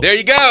this show. There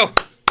you go.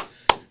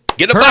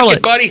 Get a Hurl bucket,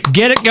 it. buddy.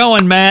 Get it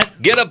going, Matt.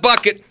 Get a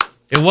bucket.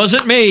 It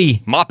wasn't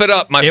me. Mop it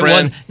up, my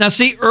friend. Now,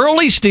 see,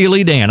 early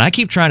Steely Dan, I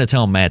keep trying to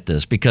tell Matt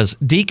this because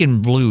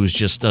Deacon Blues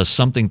just does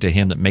something to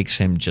him that makes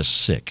him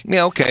just sick.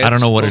 Yeah, okay. I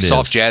don't know what it is.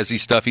 Soft, jazzy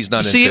stuff he's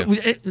not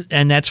into.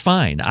 And that's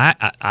fine.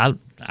 I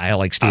I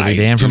like Steely I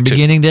Dan do from too.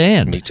 beginning to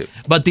end. Me too.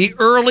 But the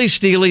early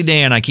Steely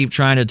Dan, I keep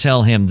trying to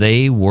tell him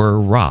they were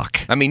rock.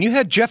 I mean, you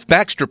had Jeff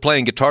Baxter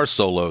playing guitar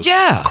solos.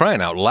 Yeah.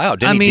 Crying out loud.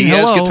 Denny I mean,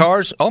 Diaz hello.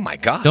 guitars. Oh, my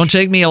gosh. Don't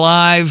Take Me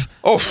Alive.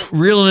 Oh,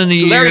 Reeling in the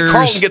Years. Larry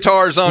Carlton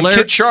guitars on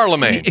Kid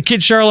Charlemagne.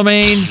 Kid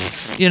Charlemagne,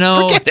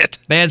 Forget it.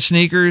 Bad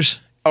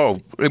Sneakers.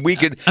 Oh, we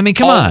could. I mean,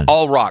 come on.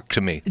 All rock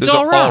to me. It's Those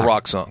all are rock. all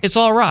rock songs. It's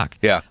all rock.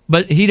 Yeah.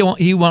 But he doesn't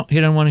want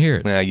to hear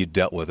it. Yeah, you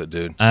dealt with it,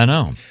 dude. I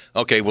know.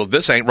 Okay, well,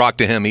 this ain't rock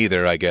to him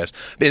either, I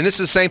guess. And this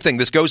is the same thing.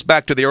 This goes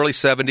back to the early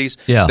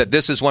 70s. Yeah. That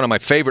this is one of my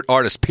favorite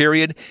artists,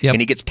 period. Yep.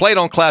 And he gets played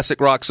on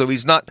classic rock, so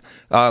he's not,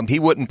 he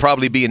wouldn't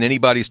probably be in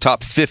anybody's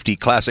top 50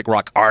 classic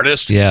rock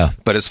artist. Yeah.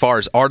 But as far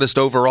as artist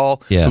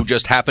overall, Yeah. who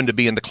just happened to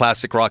be in the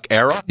classic rock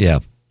era. Yeah.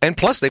 And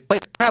plus, they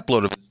played a crap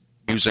load of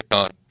music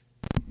on.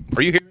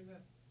 Are you hearing that?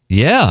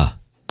 Yeah.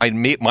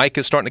 Mike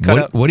is starting to cut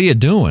out. What are you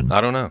doing?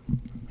 I don't know.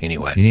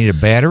 Anyway. You need a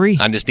battery?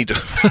 I just need to.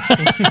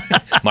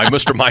 My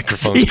Mr.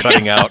 Microphone's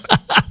cutting out.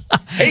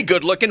 Hey,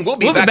 good looking. We'll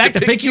be back to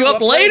pick you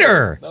up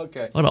later.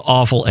 Okay. What an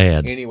awful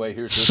ad. Anyway,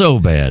 here's this. So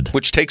bad.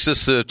 Which takes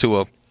us to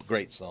a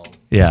great song.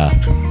 Yeah.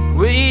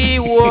 We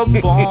were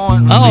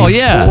born Oh,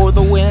 yeah. before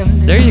the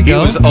wind, There you He go.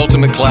 was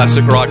ultimate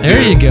classic rock dude.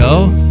 There you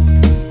go.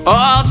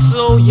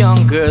 also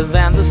younger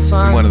than the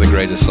sun. One of the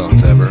greatest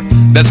songs ever.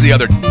 That's the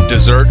other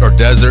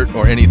Desert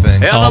or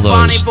anything. Yeah, All the those.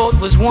 bonnie boat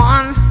was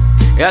one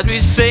as we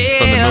sailed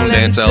From the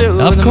Moondance into album.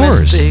 Of the course.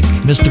 mystic.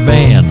 Mr.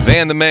 Van.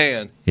 Van the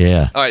Man.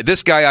 Yeah. All right,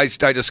 this guy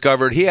I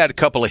discovered, he had a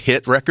couple of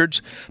hit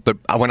records, but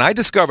when I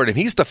discovered him,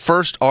 he's the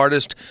first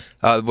artist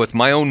with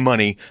my own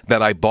money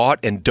that I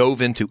bought and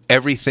dove into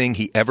everything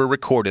he ever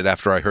recorded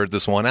after I heard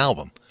this one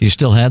album. You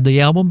still have the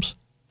albums?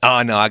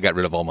 Oh, no, I got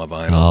rid of all my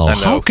vinyl. Oh, I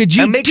know. how could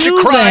you It makes do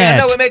you cry. that?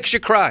 I know, it makes you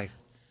cry.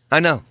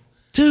 I know.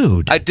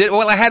 Dude. I did.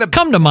 Well, I had a.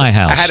 Come to my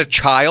house. I had a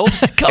child,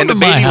 Come and the to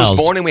my baby was house.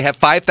 born, and we have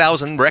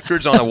 5,000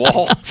 records on a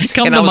wall.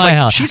 Come and to I was my like,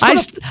 house. She's I,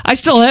 gonna, I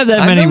still have that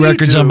I many know you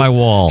records do. on my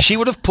wall. She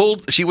would have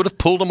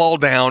pulled them all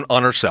down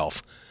on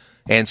herself,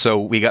 and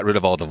so we got rid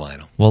of all the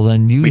vinyl. Well,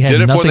 then you We had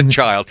did it nothing, for the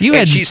child, You and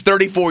had, she's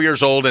 34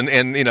 years old, and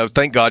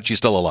thank God she's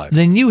still alive.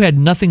 then you had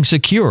nothing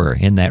secure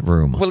in that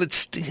room. Well, it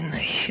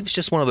was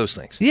just one of those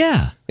things.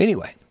 Yeah.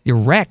 Anyway, Your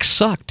rack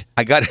sucked.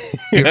 I got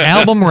Your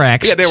album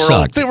racks Yeah,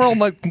 sucked. they were all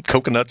my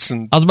coconuts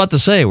and. I was about to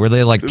say, were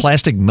they like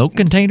plastic milk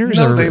containers?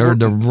 No, or, they were,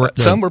 the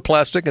some were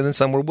plastic and then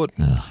some were wood.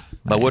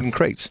 My wooden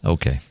crates.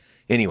 Okay.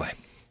 Anyway,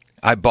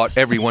 I bought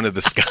every one of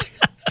this guy,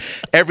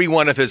 every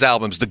one of his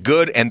albums, the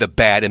good and the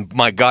bad. And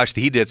my gosh,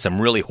 he did some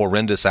really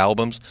horrendous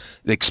albums,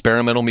 the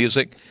experimental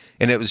music,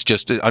 and it was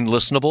just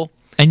unlistenable.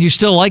 And you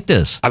still like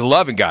this? I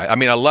love him, guy. I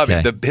mean, I love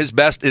Okay. him. His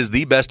best is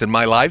the best in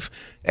my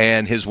life,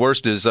 and his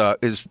worst is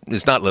not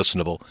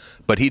listenable.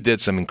 But he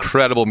did some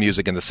incredible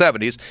music in the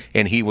 70s,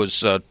 and he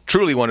was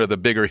truly one of the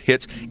bigger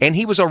hits. And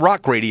he was a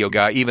rock radio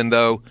guy, even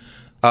though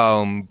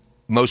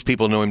most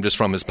people knew him just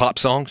from his pop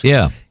songs.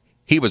 Yeah.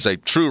 He was a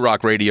true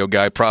rock radio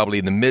guy, probably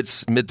in the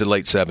mid to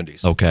late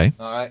 70s. Okay.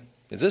 All right.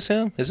 Is this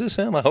him? Is this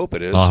him? I hope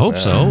it is. I hope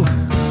so.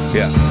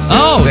 Yeah.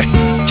 Oh,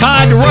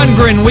 Todd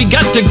Rundgren, we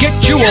got to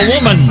get you a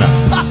woman.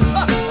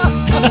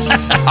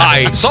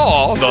 I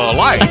saw the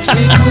light.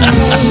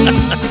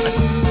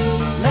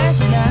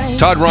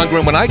 Todd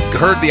Rundgren, when I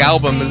heard the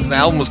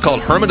album was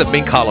called Hermit of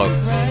Mink Hollow.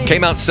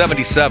 Came out in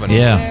 77.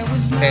 Yeah.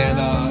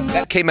 And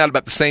that came out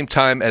about the same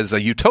time as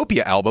a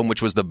Utopia album,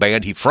 which was the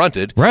band he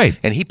fronted. Right.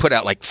 And he put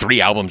out like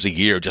 3 albums a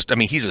year. He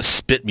just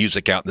spit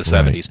music out in the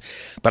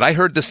 70s. But I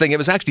heard this thing. It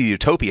was actually the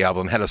Utopia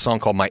album. Had a song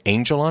called My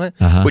Angel on it,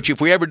 which if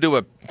we ever do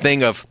a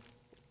thing of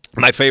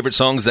my favorite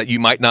songs that you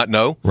might not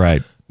know,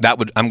 Right.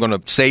 I'm going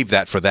to save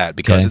that for that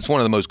because Okay. it's one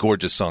of the most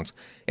gorgeous songs.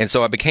 And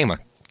so I became a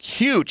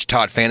huge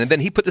Todd fan. And then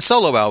he put the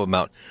solo album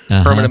out,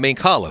 Hermit of Mink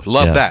Hollow.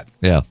 Love Yeah. that.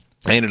 Yeah.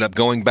 I ended up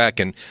going back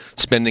and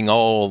spending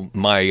all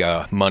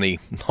my money,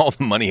 all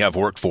the money I've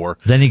worked for.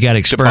 Then he got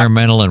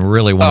experimental and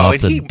really went off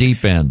and the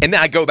deep end. And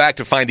then I go back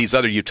to find these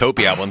other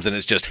Utopia albums, and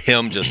it's just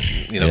him just,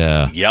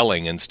 Yeah.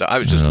 yelling and stuff. I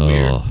was just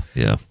weird. Oh,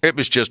 yeah. It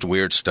was just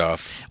weird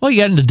stuff. Well,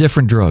 you got into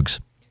different drugs.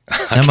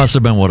 That must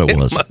have been what it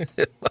was.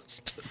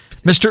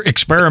 Mr.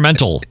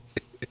 Experimental.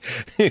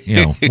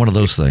 One of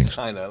those things.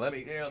 I know. Let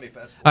me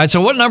fast All right, so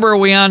what number are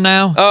we on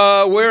now?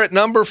 we're at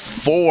number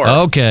 4.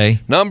 Okay.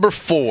 Number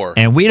 4.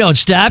 And we don't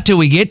stop till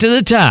we get to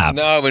the top.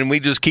 No, and we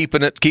just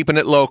keeping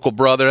it local,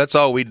 brother. That's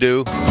all we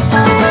do.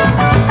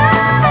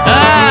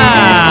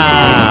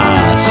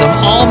 Some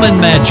almond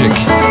magic.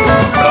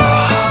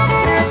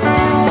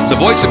 The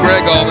voice of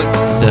Greg Allman,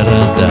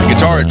 Da-da-da.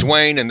 guitar of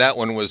Dwayne, and that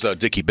one was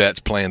Dickie Betts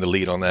playing the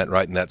lead on that,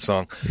 writing that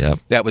song. Yep.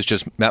 That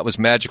was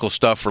magical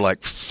stuff for like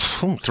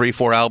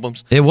 3-4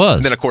 albums. It was.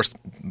 And then of course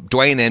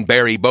Dwayne and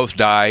Barry both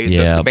die.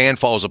 Yep. The band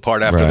falls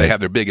apart after Right. they have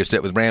their biggest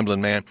hit with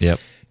Ramblin' Man. Yep.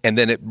 And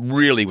then it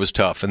really was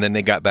tough. And then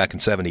they got back in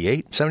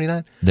 78,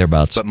 79.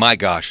 Thereabouts. But my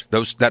gosh,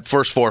 that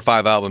first 4 or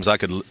 5 albums I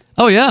could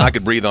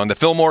breathe on. The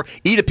Fillmore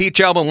Eat a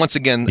Peach album, once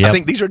again, Yep. I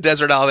think these are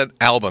Desert Island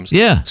albums.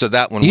 Yeah. So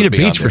that one Eat would a be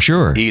Peach on there. for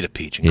sure. Eat a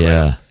Peach.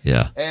 Incredible.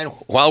 Yeah. And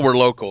while we're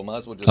local, might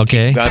as well just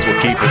Okay. guys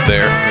will keep it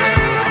there.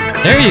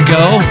 Yeah. There you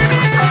go.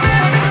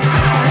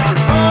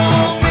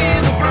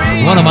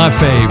 One of my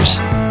faves.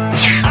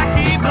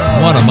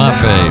 One of my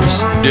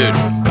faves. Dude.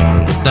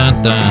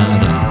 Dun, dun,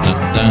 dun,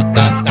 dun, dun,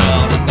 dun,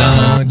 dun,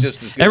 dun.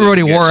 Just as good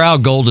Everybody as it wore gets.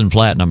 out Gold and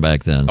Platinum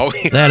back then. Oh,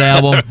 yeah. That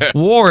album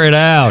wore it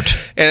out.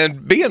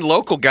 And being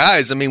local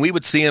guys, I mean, we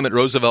would see him at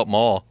Roosevelt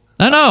Mall.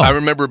 I know. I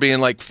remember being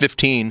like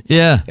 15.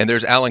 Yeah. And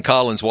there's Alan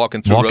Collins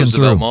walking through Walking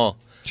Roosevelt through. Mall.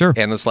 Sure.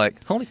 And it's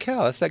like, holy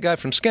cow, that's that guy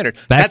from Skinner.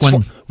 Back That's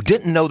when-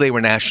 didn't know they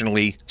were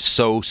nationally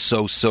so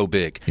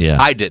big. Yeah.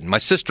 I didn't. My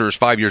sister is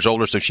 5 years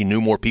older, so she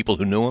knew more people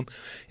who knew him,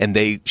 and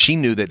she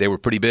knew that they were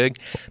pretty big.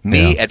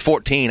 Me Yeah. at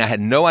 14, I had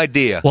no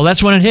idea. Well,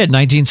 that's when it hit,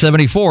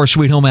 1974,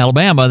 Sweet Home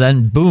Alabama,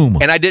 then boom.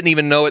 And I didn't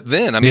even know it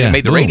then. I mean, Yeah, it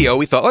made the boom. radio.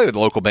 We thought, oh, the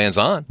local band's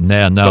on.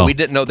 Yeah, no. But we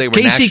didn't know they were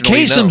Casey nationally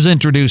Kasem's known.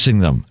 introducing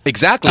them.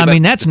 Exactly. I but-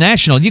 mean, that's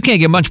national. You can't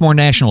get much more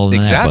national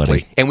than that, Exactly.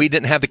 buddy. And we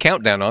didn't have the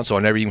countdown on, so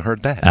I never even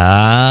heard that.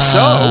 Ah. So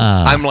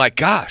I'm like,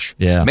 gosh,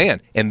 Yeah. man.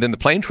 And then the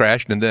plane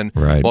crashed, and then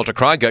Right. Walter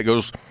Cronkite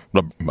goes,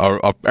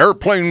 the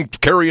airplane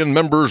carrying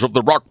members of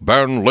the rock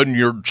band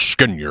Lynyrd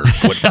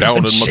Skynyrd went down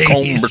in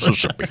Macomb, Jeez.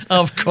 Mississippi.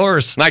 Of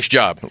course. Nice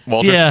job,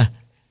 Walter. Yeah.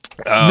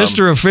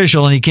 Mr.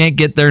 Official, and he can't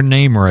get their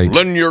name right.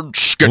 Lynyrd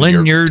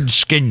Skynyrd. Lynyrd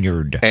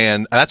Skynyrd.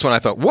 And that's when I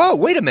thought, whoa,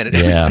 wait a minute.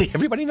 Yeah.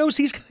 Everybody knows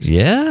these guys.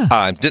 Yeah.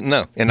 I didn't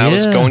know. And I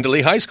was Yeah. going to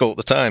Lee High School at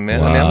the time,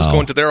 man. I mean, I was Wow.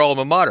 going to their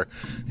alma mater.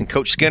 And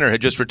Coach Skinner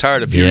had just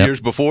retired a few Yep. years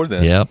before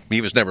then. Yep.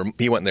 He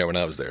wasn't there when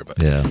I was there.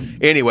 But Yeah.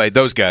 anyway,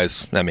 those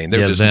guys, I mean,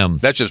 they're Yeah, just, them.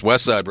 that's just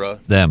West Side, bro.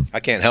 Them. I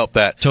can't help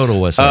that. Total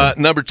West Side.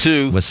 Number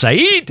two. With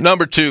Saeed.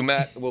 Number two,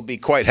 Matt will be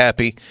quite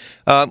happy.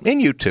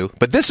 And you too.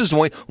 But this is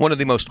one of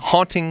the most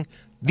haunting,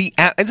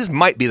 and this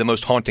might be the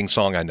most haunting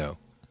song I know.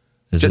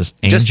 Is Just-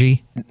 this just-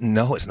 Angie?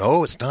 No, it's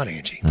not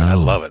Angie. But I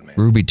love it, man.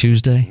 Ruby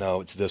Tuesday? No,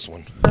 it's this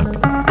one.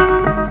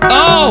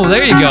 Oh,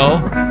 there you go.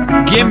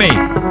 Gimme.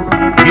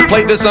 Have you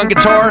played this on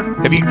guitar?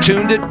 Have you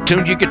tuned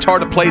your guitar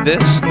to play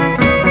this?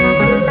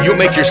 You'll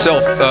make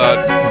yourself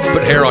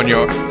put hair on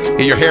your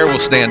hair will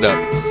stand up.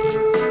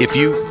 If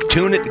you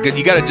tune it,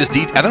 you got to just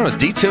I don't know,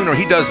 detune, or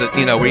he does it,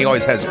 where he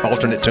always has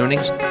alternate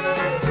tunings.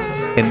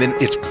 And then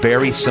it's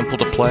very simple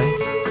to play.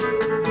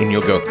 And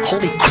you'll go,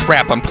 holy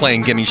crap, I'm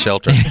playing Gimme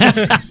Shelter.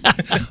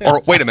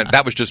 Or wait a minute,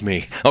 that was just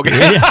me. Okay.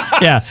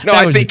 Yeah. No,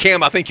 that I was- think,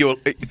 Cam,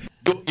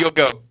 you'll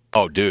go,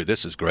 oh, dude,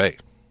 this is great.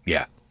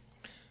 Yeah.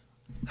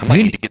 I might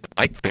need to get the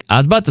mic fixed. I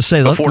was about to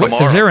say, Before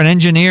tomorrow. is there an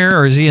engineer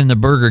or is he in the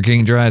Burger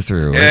King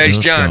drive-thru? Yeah, he's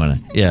What's John. going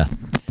on? Yeah.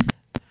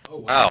 Oh,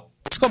 wow.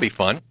 It's going to be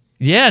fun.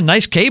 Yeah,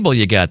 nice cable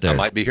you got there. I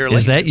might be here Is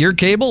late. that your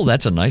cable?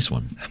 That's a nice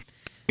one.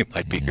 You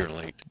might be here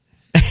late.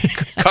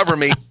 Cover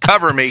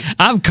me.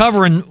 I'm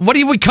covering. What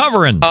are we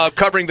covering?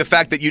 Covering the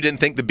fact that you didn't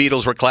think the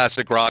Beatles were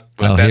classic rock.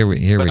 Oh, That- here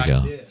we but I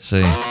go. did.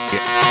 See,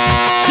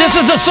 this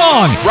is the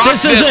song. Rock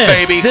this is this, it.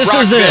 baby. This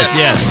Rock is it. this.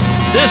 Yes,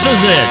 this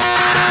is it.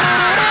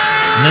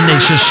 And then they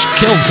just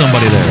killed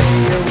somebody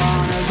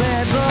there.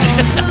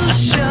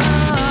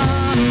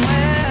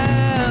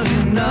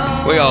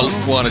 We all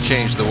want to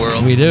change the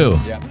world. We do.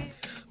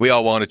 We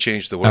all want to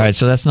change the world. All right,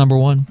 so that's number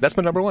one. That's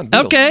my number one.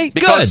 Beatles. Okay,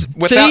 because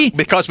good. Without, See?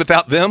 Because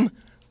without them,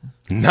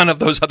 none of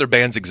those other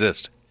bands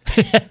exist.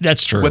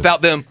 That's true.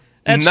 Without them,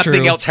 That's nothing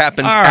true. else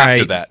happens All after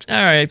right. that.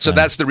 All right, So fine.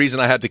 that's the reason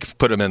I had to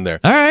put them in there.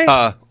 All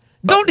right.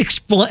 Don't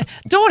explain.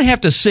 Don't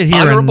have to sit here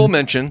Honorable and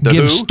mention, The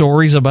give Who,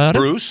 stories about it.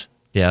 Bruce,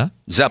 Yeah.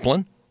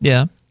 Zeppelin.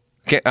 Yeah.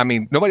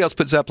 Nobody else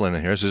put Zeppelin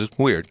in here. This is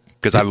weird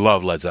because I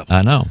love Led Zeppelin.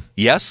 I know.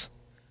 Yes,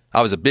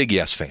 I was a big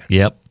Yes fan.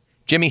 Yep.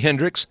 Jimi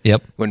Hendrix.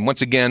 Yep. When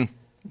once again,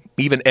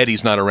 even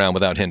Eddie's not around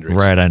without Hendrix.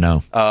 Right. I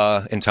know.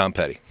 And Tom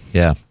Petty.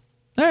 Yeah.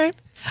 All right.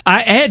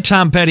 I had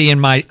Tom Petty in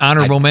my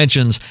honorable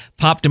mentions.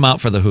 Popped him out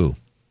for the Who.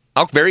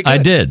 Oh, very good. I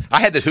did. I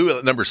had the Who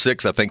at number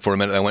 6, I think, for a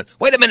minute. I went,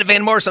 wait a minute,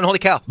 Van Morrison, holy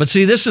cow. But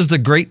see, this is the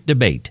great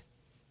debate.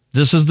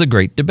 This is the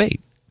great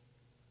debate.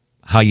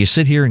 How you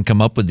sit here and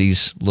come up with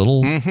these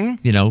little,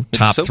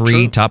 top so 3,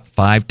 true. top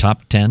 5,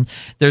 top 10.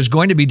 There's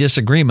going to be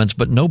disagreements,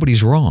 but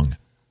nobody's wrong.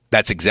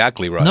 That's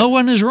exactly right. No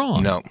one is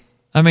wrong. No,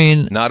 I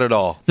mean, not at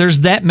all.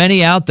 there's that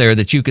many out there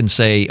that you can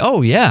say,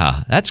 oh,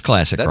 yeah, that's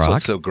classic That's rock.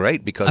 what's so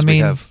great because I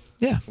mean,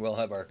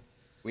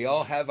 we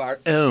all have our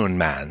own,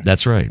 man.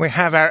 That's right. We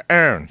have our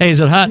own. Hey, is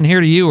it hot in here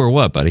to you or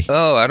what, buddy?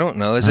 Oh, I don't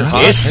know. Is it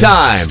hot? It's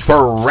time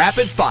for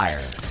Rapid Fire.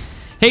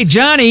 Hey,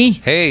 Johnny,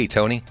 Hey,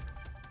 Tony.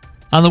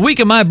 on the week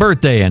of my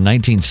birthday in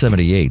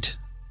 1978,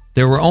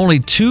 there were only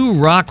 2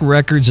 rock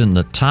records in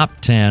the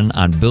top 10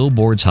 on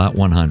Billboard's Hot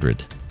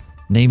 100.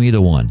 Name either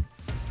one.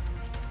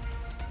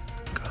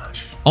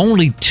 Gosh.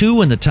 Only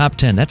 2 in the top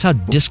 10. That's how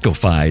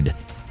disco-fied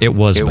it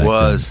was It back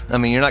was. I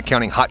mean, you're not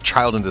counting Hot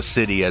Child in the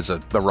City as a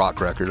rock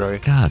record, are you?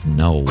 then. God,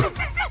 no.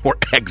 Or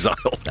Exile.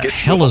 The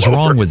hell is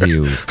wrong with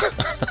you?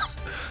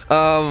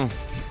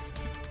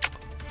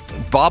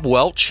 Bob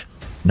Welch.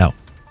 No.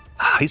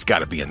 He's got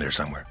to be in there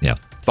somewhere. Yeah.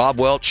 Bob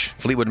Welch,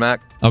 Fleetwood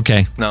Mac.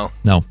 Okay. No.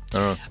 No.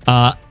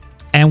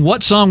 And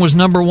what song was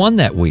number 1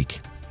 that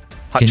week?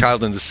 Hot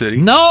Child in the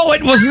City. No,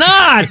 it was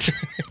not.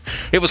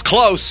 It was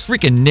close.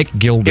 Freaking Nick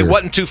Gilder. It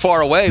wasn't too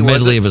far away, was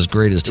medley it? of his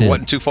greatest It hit.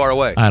 wasn't too far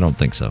away. I don't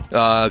think so.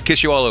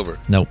 Kiss You All Over.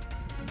 Nope.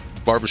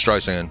 Barbara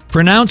Streisand.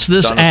 Pronounce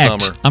this Donna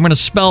act. Summer. I'm going to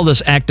spell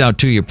this act out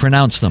to you.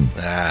 Pronounce them.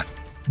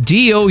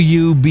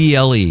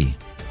 Double.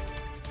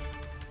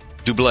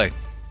 Double.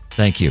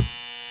 Thank you.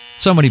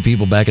 So many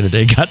people back in the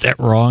day got that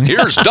wrong.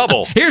 Here's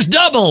double. Here's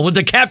double with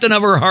the captain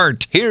of her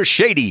heart. Here's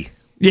shady.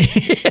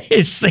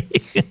 Yes.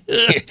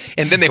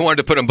 And then they wanted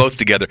to put them both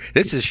together.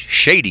 This is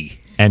shady.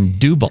 And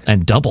double.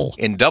 And double.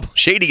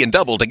 Shady and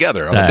double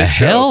together on a big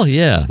hell, show.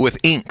 Yeah. With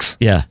inks.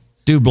 Yeah.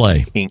 Double.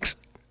 Inks.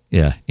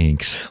 Yeah,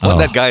 inks. Wasn't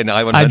that guy in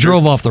I-100? I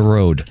drove off the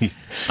road.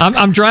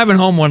 I'm driving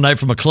home one night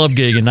from a club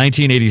gig in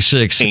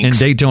 1986 in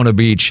Daytona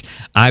Beach.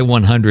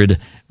 I-100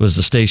 was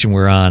the station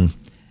we're on.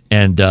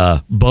 And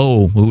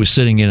Bo, who was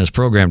sitting in as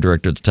program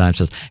director at the time,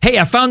 says, "Hey,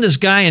 I found this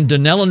guy in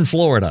Dunellen,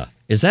 Florida.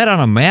 Is that on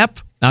a map?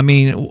 I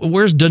mean,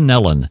 where's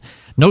Dunellen?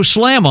 No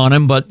slam on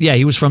him, but yeah,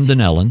 he was from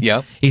Dunellen."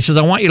 Yeah. He says,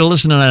 "I want you to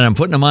listen to that. I'm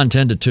putting him on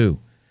 10 to 2.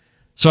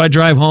 So I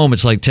drive home.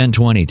 It's like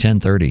 10:20,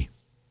 10:30.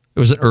 It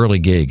was an early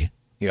gig.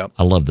 Yep.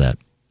 I love that.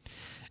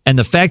 And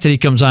the fact that he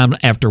comes on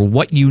after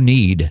What You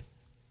Need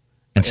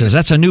and says,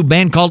 "That's a new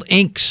band called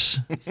Inks."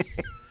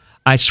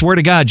 I swear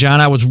to God,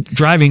 John, I was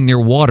driving near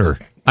water.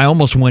 I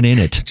almost went in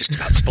it. Just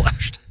got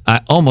splashed.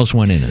 I almost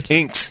went in it.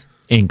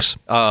 Inks.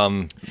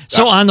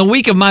 So on the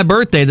week of my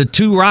birthday, the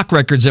 2 rock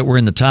records that were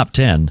in the top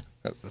 10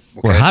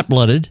 were Hot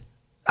Blooded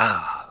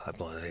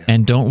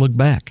and Don't Look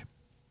Back.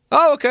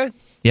 Oh, okay.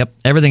 Yep.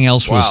 Everything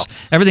else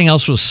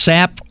was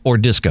sap or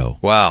disco.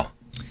 Wow.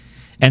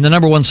 And the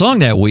number 1 song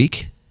that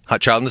week,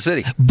 Hot Child in the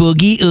City.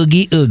 Boogie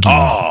Oogie Oogie.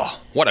 Oh,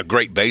 what a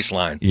great bass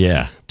line.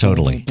 Yeah,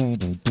 totally.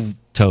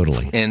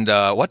 Totally. And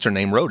what's her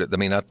name wrote it? I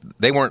mean,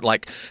 they weren't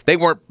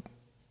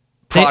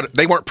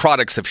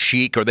products of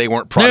Chic, or they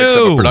weren't products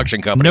of a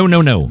production company.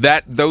 No.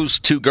 Those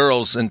 2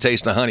 girls in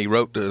Taste of Honey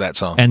wrote that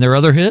song. And their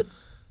other hit?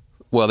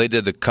 Well, they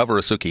did the cover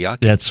of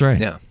Sukiyaki. That's right.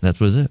 Yeah. That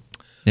was it.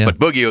 Yeah. But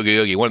Boogie Oogie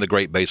Oogie, one of the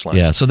great bass lines.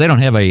 Yeah, so they don't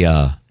have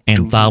a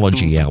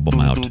anthology album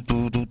out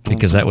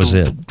because that was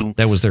it.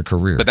 That was their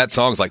career. But that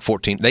song's like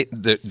 14.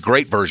 The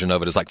great version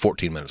of it is like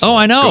 14 minutes. Oh,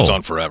 I know. It goes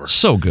on forever.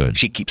 So good.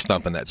 She keeps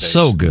thumping that bass.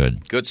 So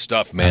good. Good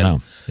stuff, man. I know.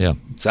 Yeah.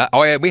 So,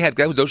 we had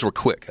those were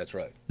quick. That's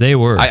right. They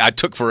were. I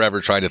took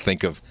forever trying to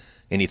think of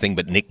anything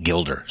but Nick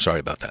Gilder. Sorry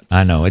about that.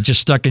 I know. It just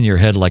stuck in your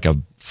head like a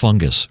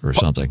fungus or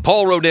something.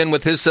 Paul wrote in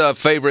with his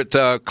favorite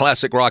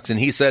classic rocks, and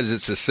he says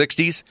it's the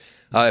 60s.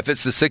 If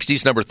it's the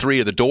 60s, number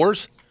 3 are the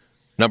Doors,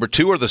 number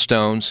 2 are the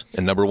Stones,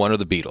 and number 1 are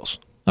the Beatles.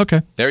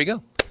 Okay. There you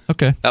go.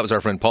 Okay. That was our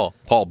friend Paul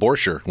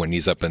Borscher when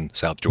he's up in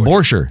South Georgia.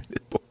 Borscher.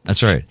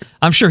 That's right.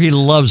 I'm sure he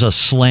loves us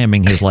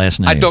slamming his last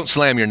name. I don't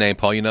slam your name,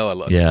 Paul. You know I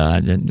love you. Yeah.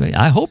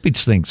 I hope he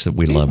thinks that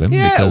we love him.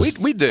 Yeah, because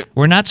we do.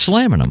 We're not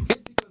slamming him.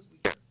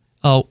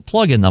 Oh,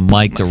 plug in the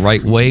mic the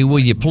right way, will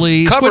you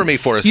please? Cover me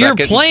for a second.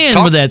 You're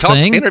playing with that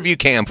thing. Interview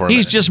Cam for a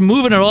He's minute. just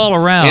moving it all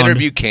around.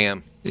 Interview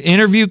Cam.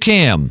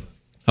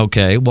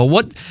 Okay.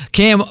 Well,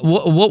 Cam,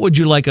 what would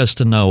you like us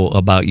to know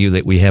about you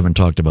that we haven't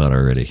talked about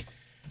already?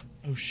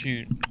 Oh,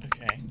 shoot.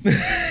 Okay.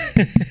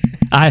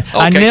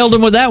 I nailed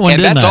him with that one,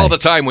 and didn't I? that's all the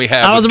time we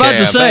have. I was with about Cam.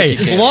 to say, Thank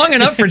you, Cam. long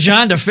enough for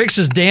John to fix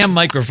his damn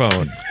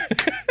microphone.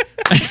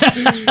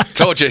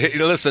 Told you.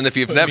 Listen, if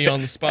you've Put never, me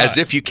on the spot. as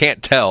if you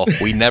can't tell,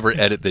 we never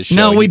edit this show.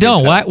 No, we You can don't.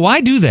 tell.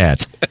 Why do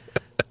that?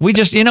 We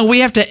just, we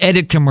have to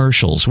edit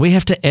commercials. We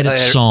have to edit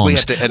songs. We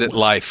have to edit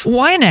life.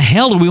 Why in the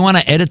hell do we want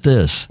to edit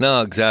this?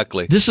 No,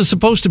 exactly. This is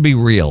supposed to be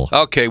real.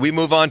 Okay, we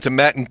move on to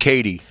Matt and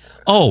Katie.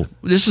 Oh,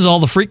 this is all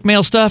the freak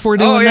mail stuff we're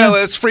doing Oh, yeah, now?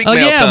 well, it's freak oh,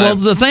 mail yeah,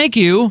 time. well, thank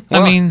you.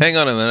 Well, I mean, hang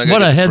on a minute. I gotta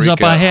what a get the heads freak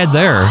up I out. had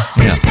there.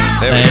 Yeah.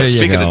 There we go. you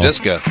Speaking go. of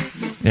disco.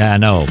 Yeah, I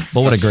know.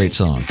 But what a great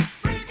song.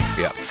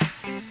 Yeah.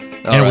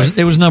 And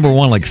it was number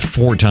 1 like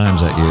 4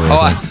 times that year.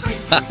 Oh,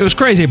 It was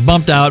crazy. It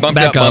bumped out, Bumped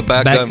back out, up,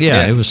 bumped back up.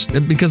 Yeah, Yeah. it was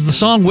because the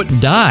song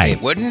wouldn't die.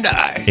 it wouldn't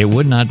die. It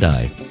would not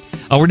die.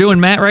 Oh, we're doing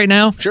Matt right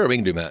now? Sure, we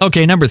can do Matt.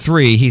 Okay, number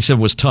 3, he said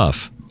was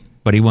tough,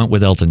 but he went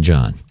with Elton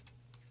John.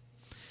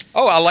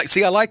 Oh, I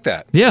like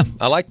that. Yeah.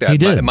 I like that. He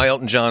did. My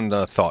Elton John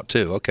thought,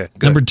 too. Okay,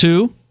 good. Number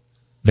 2,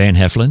 Van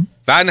Heflin.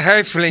 Van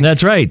Halen.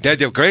 That's right. They're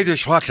the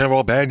greatest rock and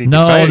roll band in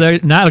No, the world. they're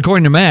not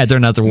according to Matt. They're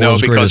not the No,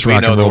 world's because greatest we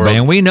rock know and the roll world's-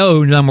 band. We know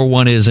who number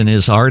 1 is in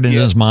his heart and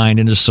Yeah. his mind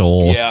and his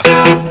soul. Yeah.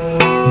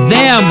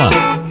 Them.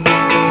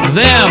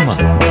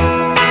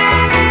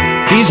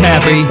 He's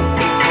happy.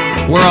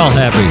 We're all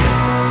happy.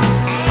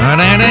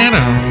 And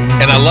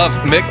I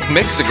love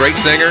Mick's a great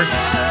singer.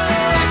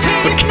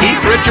 But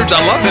Keith Richards,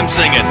 I love him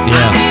singing.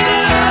 Yeah.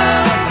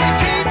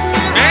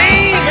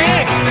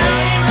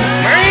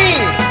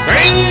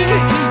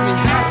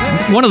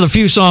 One of the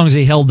few songs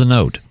he held the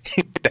note.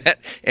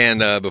 And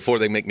Before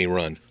They Make Me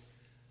Run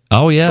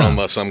Oh, yeah.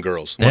 from Some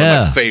Girls. One of Yeah.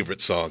 my favorite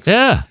songs.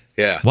 Yeah.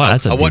 Yeah. Wow,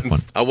 that's a I deep wasn't, one.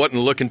 I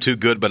wasn't looking too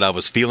good, but I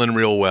was feeling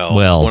real well.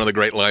 Well. One of the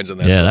great lines in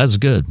that Yeah, song. that's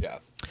good.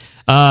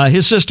 Yeah.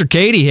 His sister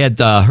Katie had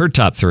her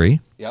top 3.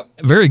 Yep.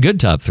 Very good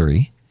top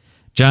 3.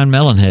 John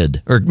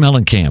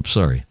Mellencamp,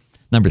 sorry.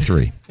 Number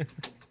 3.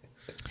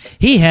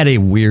 He had a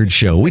weird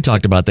show. We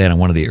talked about that on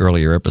one of the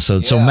earlier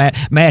episodes. So Yeah.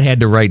 Matt had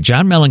to write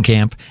John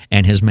Mellencamp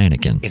and his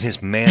mannequin. In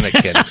his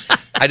mannequin.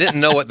 I didn't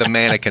know what the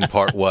mannequin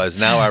part was.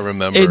 Now I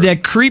remember.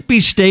 That creepy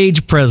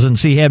stage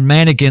presence, he had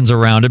mannequins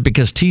around it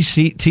because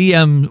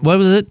TCM,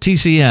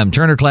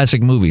 Turner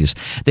Classic Movies,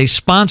 they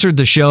sponsored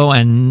the show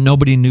and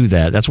nobody knew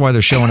that. That's why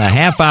they're showing a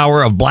half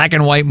hour of black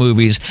and white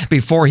movies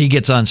before he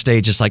gets on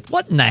stage. It's like,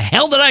 what in the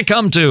hell did I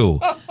come to?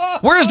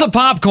 Where's the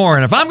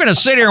popcorn? If I'm going to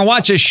sit here and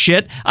watch this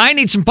shit, I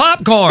need some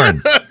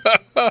popcorn.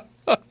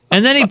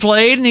 And then he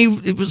played,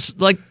 and it was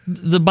like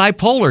the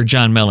bipolar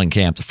John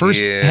Mellencamp.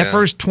 The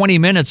first 20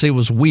 minutes, it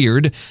was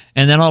weird,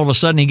 and then all of a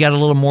sudden he got a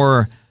little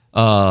more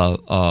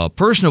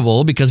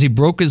personable because he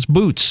broke his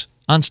boots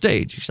on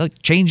stage. He's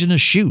like changing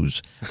his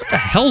shoes. What the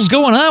hell's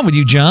going on with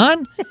you,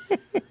 John?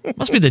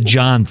 Must be the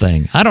John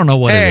thing. I don't know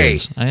what it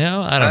is. I don't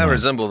know. I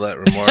resemble that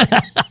remark.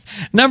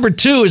 Number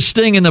 2 is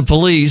Sting and the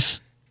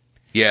Police.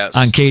 Yes.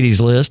 On Katie's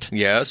list.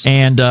 Yes.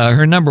 And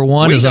her number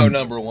one is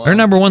number one. Her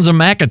number one's a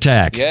Mac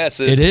Attack.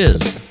 Yes, it is.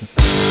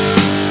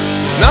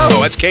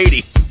 No, that's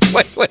Katie.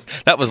 Wait,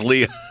 that was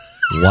Leah.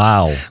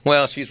 Wow.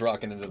 Well, she's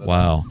rocking into the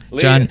Wow.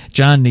 Leah.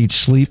 John needs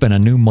sleep and a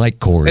new mic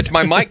cord. It's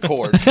my mic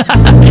cord. There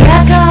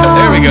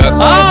we go.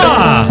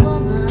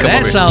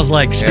 That sounds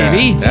like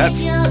Stevie. Yeah,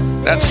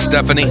 that's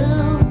Stephanie.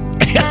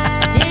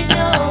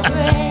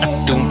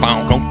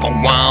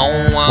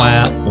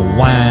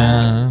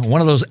 Wow.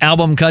 One of those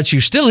album cuts you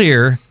still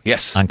hear.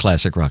 Yes. On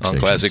Classic Rock On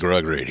Stations. Classic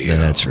Rock Radio.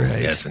 That's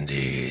right. Yes,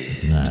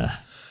 indeed.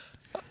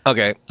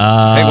 Okay.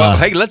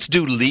 Hey, let's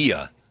do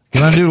Leah.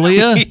 You want to do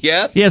Leah?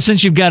 Yes. Yeah,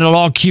 since you've got it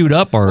all queued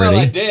up already.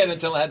 Well, I did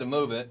until I had to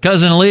move it.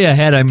 Cousin Leah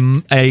had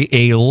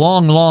a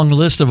long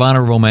list of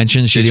honorable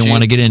mentions. She didn't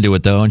want to get into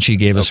it, though, and she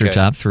gave us her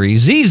top 3.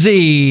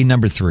 ZZ,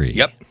 number 3.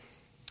 Yep.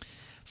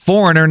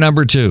 Foreigner,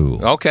 number 2.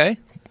 Okay.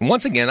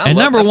 Once again, I and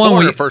love number the one,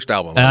 Foreigner first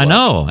album. I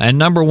know. And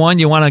number 1,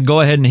 you want to go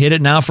ahead and hit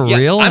it now for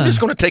real? I'm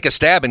just going to take a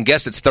stab and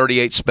guess it's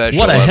 38 Special.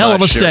 What a hell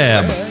of a sure.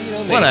 stab.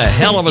 What a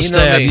hell of a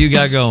stab you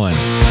got going.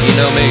 You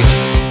know me.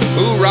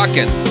 Ooh,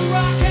 rockin'.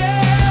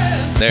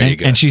 There you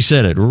go. And she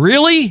said it.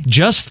 Really?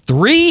 Just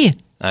 3?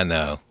 I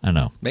know.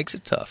 Makes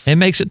it tough. It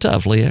makes it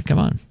tough, Leah. Come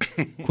on.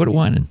 Quit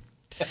whining.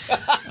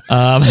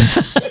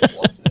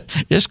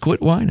 Just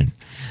quit whining.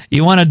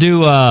 You want to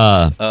do...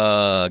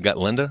 got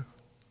Linda?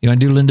 You want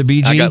to do Linda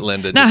BG? I got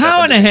Linda. Now,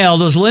 how in the hell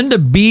does Linda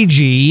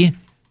BG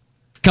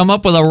come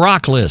up with a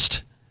rock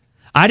list?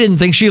 I didn't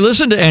think she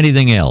listened to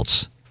anything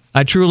else.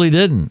 I truly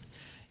didn't.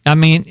 I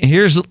mean,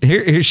 here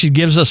she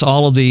gives us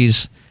all of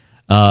these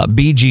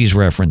Bee Gees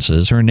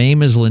references. Her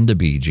name is Linda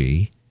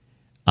BG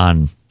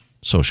on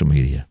social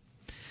media.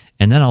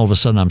 And then all of a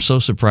sudden, I'm so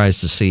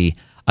surprised to see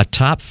a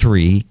top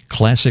 3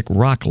 classic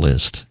rock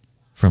list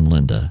from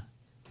Linda.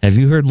 Have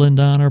you heard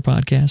Linda on our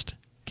podcast,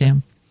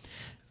 Cam?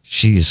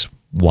 She's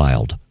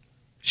wild.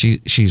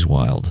 She's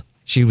wild.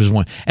 She was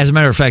one. As a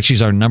matter of fact,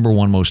 she's our number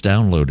 1 most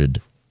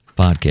downloaded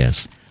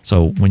podcast.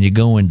 So when you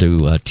go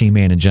into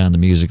T-Man and John the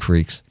Music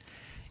Freaks,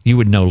 you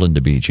would know Linda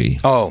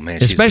BG. Oh,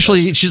 man.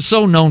 Especially, she's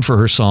so known for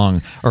her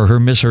song or her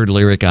misheard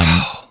lyric on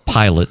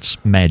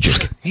Pilot's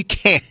Magic. You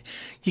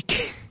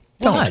can't.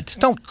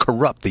 Don't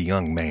corrupt the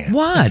young man.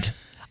 What?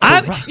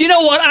 You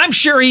know what? I'm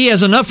sure he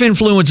has enough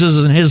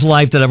influences in his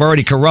life that have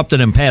already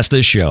corrupted him past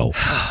this show.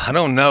 I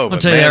don't know, but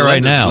I'll tell you that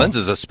right now.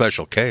 Linda's a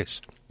special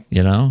case.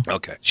 You know?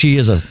 Okay. She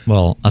is a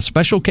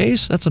special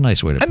case? That's a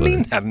nice way to put it. I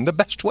mean that in the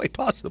best way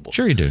possible.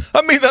 Sure you do.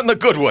 I mean that in the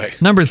good way.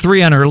 Number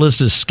 3 on her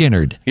list is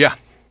Skinnerd. Yeah.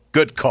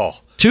 Good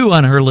call. 2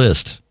 on her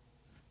list,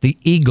 the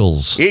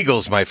Eagles.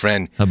 Eagles, my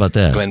friend. How about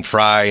that? Glenn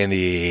Fry and the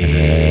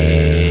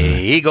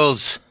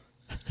Eagles.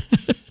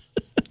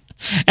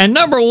 And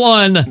number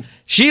 1,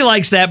 she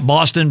likes that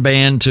Boston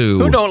band, too.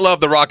 Who don't love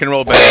the rock and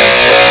roll bands?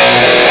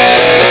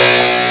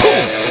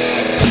 Boom!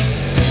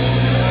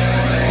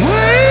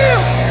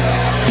 Well,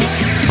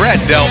 Brad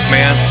Delp,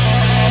 man.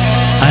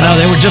 I know,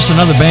 they were just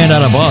another band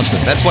out of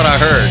Boston. That's what I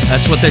heard.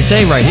 That's what they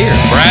say right here.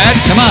 Brad?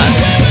 Come on.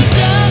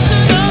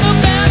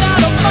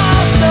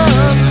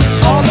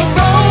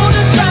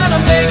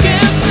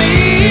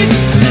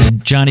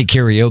 Johnny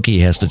Karaoke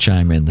has to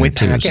chime in there,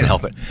 too. I can't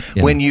help it.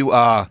 Yeah. When you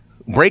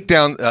break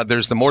down,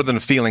 there's the More Than a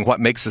Feeling,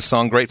 What Makes This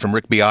Song Great from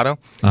Rick Beato.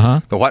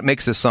 The What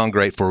Makes This Song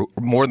Great for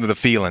More Than a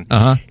Feeling.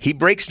 He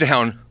breaks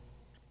down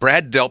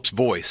Brad Delp's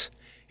voice.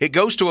 It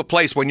goes to a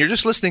place when you're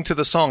just listening to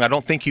the song, I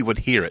don't think you would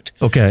hear it.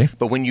 Okay.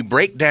 But when you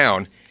break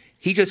down,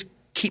 he just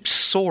keeps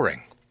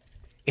soaring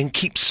and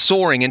keeps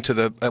soaring into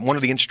the one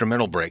of the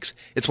instrumental breaks.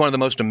 It's one of the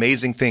most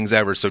amazing things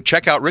ever. So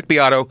check out Rick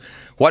Beato,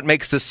 What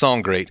Makes This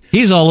Song Great.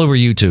 He's all over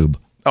YouTube.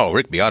 Oh,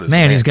 Rick Beato's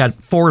man, he's got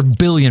 4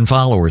 billion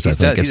followers, I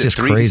think. It's just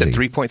crazy. He's at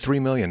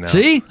 3.3 million now.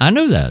 See? I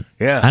knew that.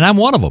 Yeah. And I'm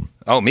one of them.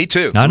 Oh, me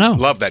too. I know.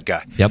 Love that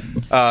guy. Yep.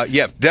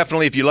 Yeah,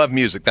 definitely if you love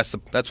music,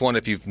 that's one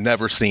if you've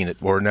never seen it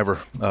or never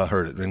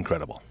heard it.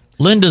 Incredible.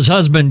 Linda's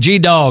husband,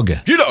 G-Dog.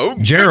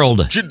 G-Dog.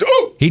 Gerald.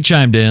 G-Dog. He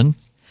chimed in.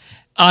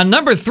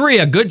 Number 3,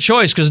 a good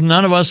choice because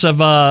none of us have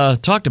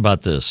talked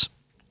about this.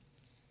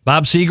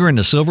 Bob Seger and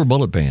the Silver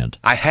Bullet Band.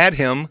 I had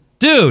him.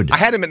 Dude. I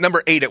had him at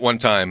number 8 at one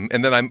time,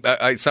 and then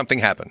something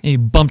happened. You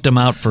bumped him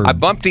out for... I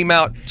bumped him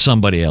out.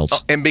 Somebody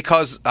else. And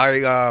because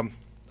I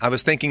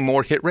was thinking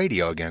more hit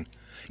radio again.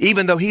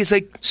 even though he's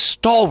a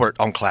stalwart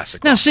on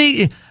classic Now, rock.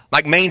 see,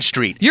 Like Main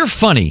Street. you're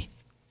funny,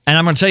 and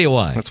I'm going to tell you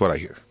why. That's what I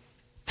hear.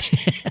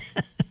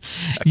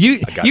 You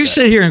that.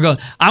 sit here and go,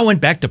 I went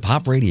back to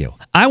pop radio.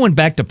 I went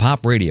back to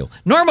pop radio.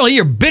 Normally,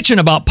 you're bitching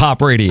about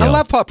pop radio. I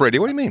love pop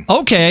radio. What do you mean?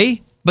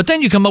 Okay, but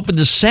then you come up with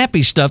this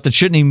sappy stuff that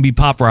shouldn't even be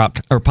pop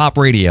rock or pop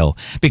radio.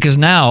 Because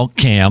now,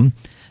 Cam,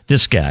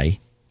 this guy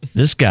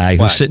who's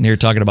What? sitting here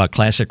talking about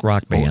classic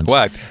rock bands.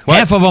 What?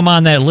 Half of them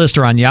on that list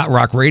are on Yacht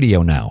Rock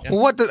Radio now.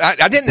 What?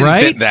 I didn't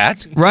Right? invent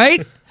that.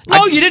 Right?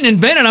 No, you didn't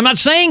invent it. I'm not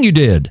saying you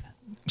did.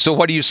 So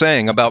what are you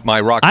saying about my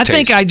rock I taste?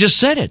 think I just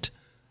said it.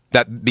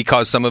 That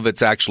because some of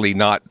it's actually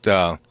not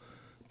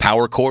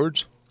power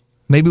chords?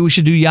 Maybe we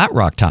should do Yacht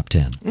Rock Top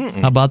 10.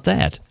 How about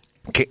that?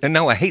 Okay,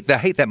 no, I hate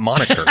that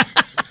moniker.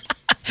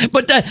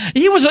 But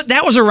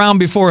that was around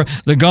before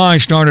the guy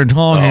started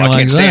talking I like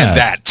can't stand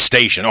that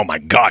station. Oh my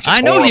gosh, it's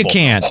I know you horrible.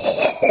 can't.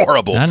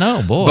 Horrible. I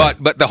know, boy.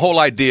 But the whole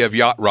idea of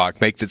yacht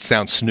rock makes it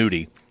sound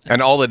snooty,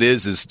 and all it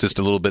is just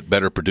a little bit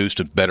better produced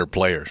and better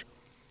players.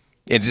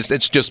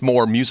 It's just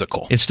more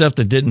musical. It's stuff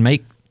that didn't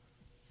make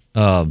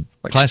Like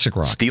classic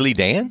rock. Steely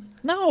Dan?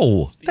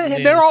 No.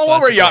 They're all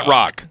over yacht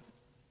rock.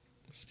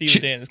 Steely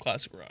Dan is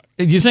classic rock.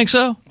 You think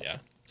so? Yeah.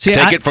 See,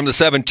 Take it from the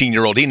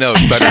 17-year-old. He knows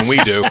better than we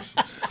do.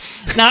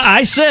 Now,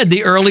 I said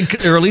the early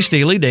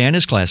Steely Dan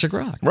is classic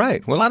rock.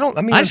 Right. Well,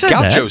 I mean, I it's said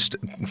gaucho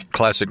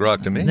classic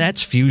rock to me.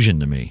 That's fusion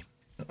to me.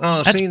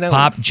 Oh, That's see, that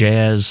pop,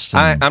 jazz.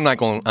 I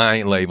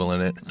ain't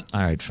labeling it.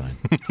 All right,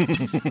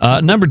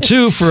 fine. Number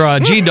 2 for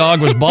G-Dog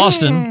was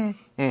Boston.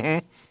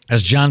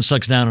 As John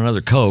sucks down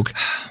another Coke,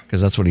 because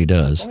that's what he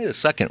does. Only the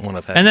second one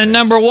I've had. And then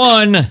number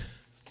 1, number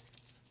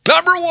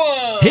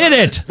 1. hit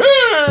it.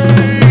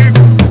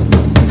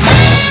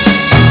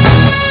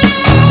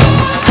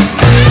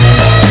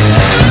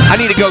 I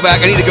need to go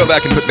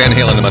back and put Van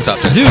Halen in my top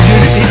 10. Dude,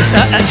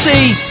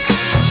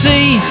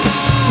 see,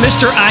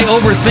 Mr. I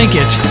overthink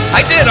it.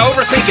 I did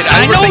overthink it.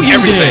 I know overthink you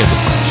everything.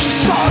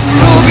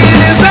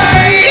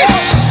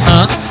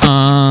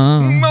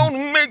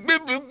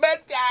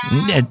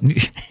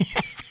 did.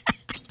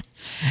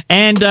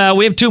 And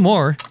we have 2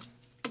 more.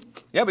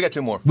 Yeah, we got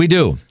 2 more. We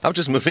do. I was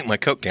just moving my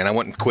Coke can. I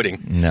wasn't quitting.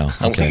 No, I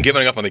wasn't okay.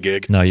 giving up on the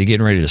gig. No, you're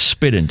getting ready to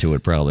spit into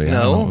it probably. I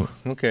don't No.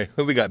 know. Okay.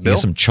 Who we got, You Bill?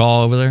 got some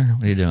chaw over there?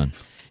 What are you doing?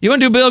 You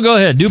want to do Bill? Go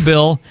ahead. Do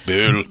Bill.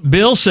 Bill.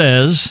 Bill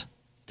says,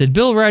 did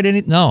Bill write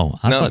any? No.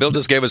 I No, thought- Bill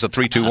just gave us a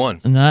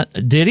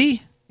 3-2-1. Did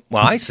he?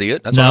 Well, I see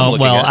it. That's what I'm No,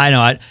 looking well, at. I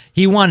know.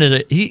 He wanted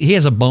it. He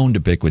has a bone to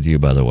pick with you,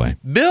 by the way.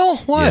 Bill,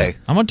 why?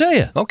 I'm going to tell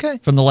you. Okay.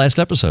 From the last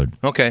episode.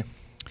 Okay.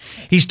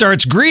 He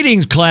starts,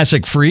 greetings,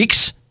 classic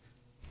freaks.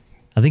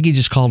 I think he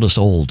just called us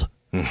old.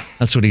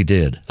 That's what he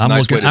did. I'm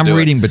nice way to I'm do it.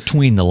 reading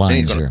between the Then lines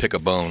he's going here. to pick a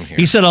bone here.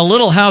 He said a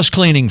little house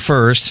cleaning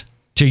first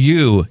to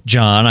you,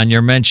 John, on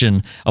your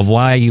mention of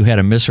why you had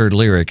a misheard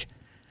lyric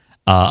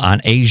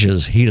on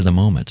Asia's Heat of the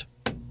Moment.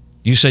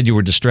 You said you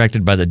were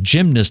distracted by the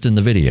gymnast in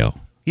the video.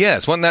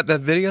 Yes, wasn't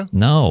that video?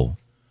 No.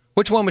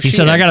 Which one was He she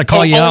said, in? I got to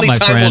call you out, only my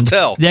time friend. will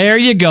tell. There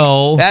you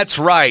go. That's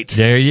right.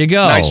 There you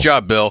go. Nice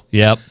job, Bill.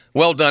 Yep.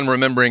 Well done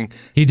remembering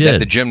He did. that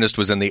the gymnast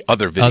was in the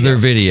other video. Other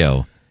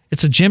video.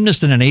 It's a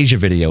gymnast in an Asia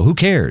video. Who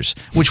cares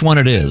which one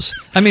it is?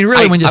 I mean,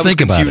 really, when you I was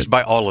think about confused it.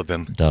 by all of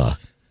them. Duh.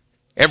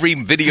 Every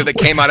video that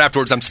came out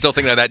afterwards, I'm still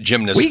thinking of that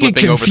gymnast We get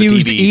flipping over the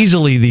confused TVs.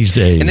 easily these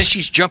days. And then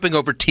she's jumping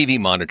over TV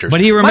monitors.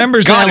 But he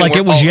remembers My God, that like and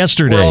it we're was all-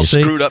 yesterday, We're all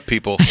see? screwed up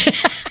people.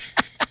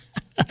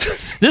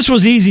 This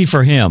was easy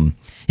for him.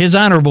 His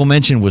honorable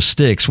mention was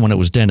Styx when it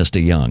was Dennis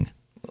DeYoung.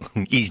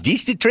 Is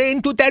this the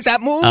train to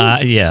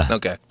Tesamu? Yeah.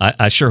 Okay.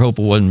 I sure hope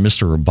it wasn't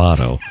Mr.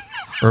 Roboto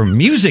or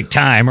Music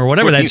Time or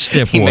whatever that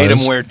stiff he was. made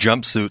him wear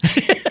jumpsuits.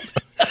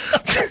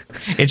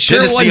 It sure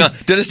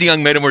wasn't. Dennis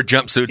DeYoung made him wear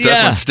jumpsuits.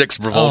 That's when Styx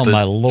revolted. Oh,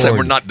 my Lord. Said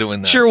we're not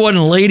doing that. Sure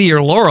wasn't Lady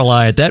or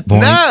Lorelei at that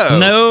point.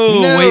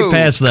 No. Way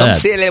past Come that.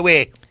 sail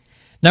away.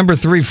 Number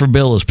 3 for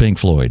Bill is Pink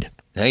Floyd.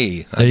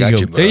 Hey, There I got you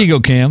you, go. bro. There you go,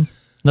 Cam.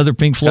 Another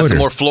Pink Got some Floyder.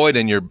 more Floyd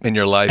in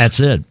your life. That's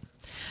it.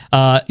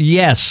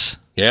 Yes.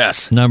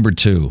 Yes. Number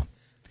 2.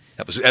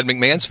 That was Ed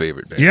McMahon's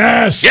favorite band.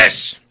 Yes.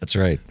 Yes. That's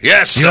right.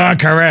 Yes. You are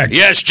correct.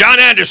 Yes. John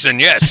Anderson.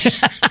 Yes.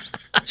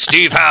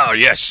 Steve Howe.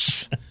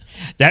 Yes.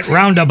 That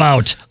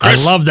roundabout. I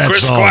love that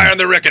Chris song. Squire and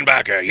the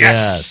Rickenbacker.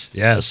 Yes.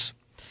 Yes.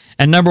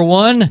 And number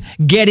 1,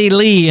 Geddy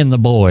Lee and the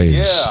Boys.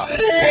 Yeah. One of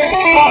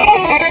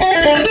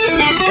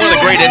the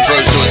great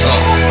intros to a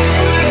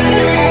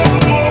song.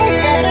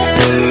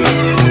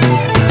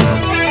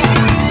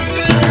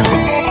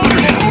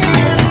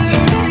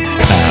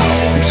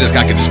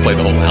 I could just play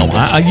the whole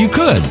album. You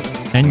could.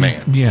 And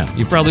Man. yeah,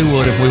 you probably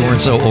would if we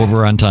weren't so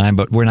over on time,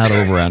 but we're not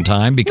over on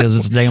time because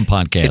it's a damn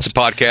podcast. It's a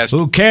podcast.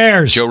 Who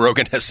cares? Joe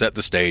Rogan has set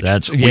the stage.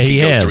 That's We yeah, could he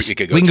go has. we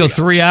We can go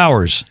 3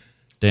 hours.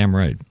 Damn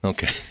right.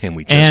 Okay, and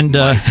we just And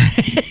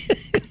might.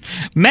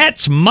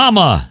 Matt's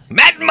mama,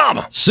 Matt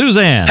Mama.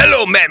 Suzanne.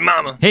 Hello, Matt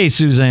Mama. Hey,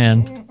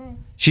 Suzanne.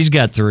 She's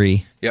got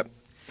 3. Yep.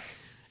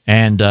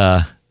 And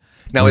Now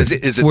is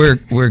it?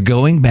 we're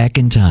going back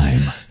in time.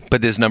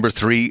 But is number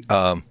 3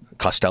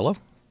 Costello?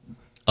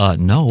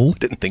 No,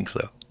 Didn't think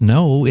so.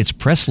 no, it's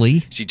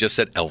Presley. She just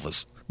said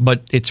Elvis.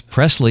 but it's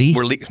Presley.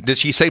 Did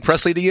she say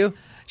Presley to you?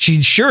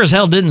 She sure as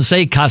hell didn't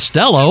say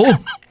Costello.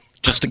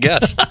 Just a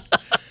guess.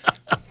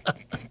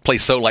 Play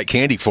So Like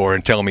Candy for her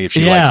and tell me if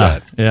she likes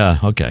that. Yeah,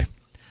 okay.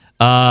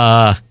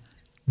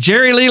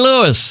 Jerry Lee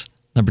Lewis,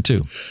 number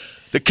 2.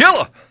 The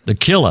Killer. The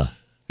Killer.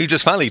 He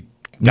just finally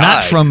died.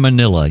 Not from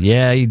Manila.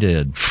 Yeah, he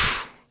did.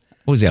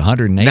 What was he,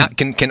 108? Now,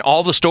 can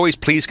all the stories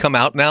please come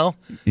out now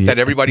that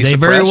everybody's They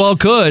suppressed? very well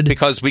could.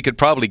 Because we could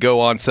probably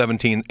go on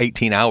 17,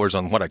 18 hours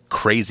on what a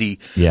crazy,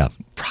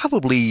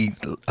 probably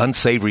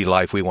unsavory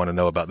life we want to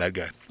know about that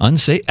guy.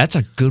 That's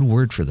a good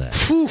word for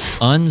that.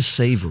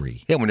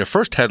 Unsavory. Yeah, when your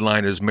first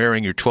headline is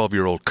marrying your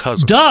 12-year-old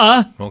cousin.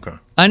 Duh. Okay.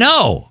 I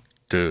know.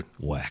 Dude.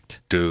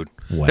 Whacked. Dude.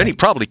 Then he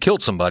probably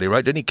killed somebody,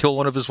 right? Didn't he kill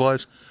one of his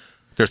wives?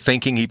 They're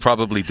thinking he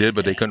probably did,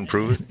 but they couldn't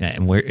prove it.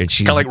 And where it's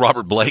kind of like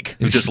Robert Blake,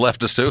 who just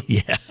left us too.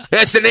 Yeah.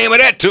 That's the name of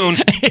that tune.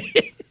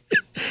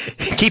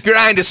 Keep your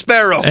eye on the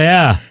sparrow.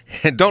 Yeah.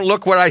 And don't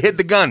look where I hid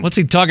the gun. What's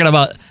he talking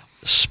about?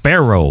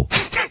 Sparrow.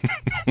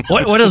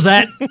 What does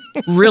that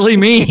really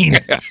mean?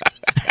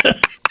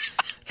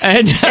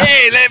 And,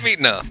 hey, let me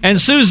know. And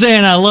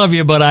Suzanne, I love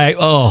you, but I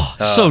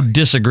so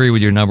disagree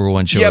with your number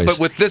one choice. Yeah, but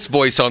with this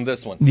voice on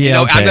this one.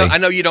 Yeah, okay. I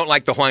know you don't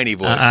like the whiny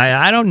voice.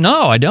 I don't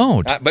know. I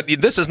don't. But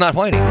this is not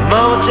whiny.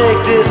 Mama, take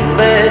this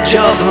badge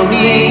off of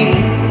me.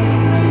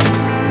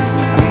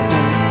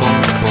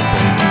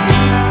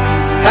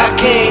 I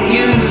can't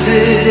use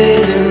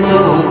it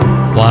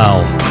anymore.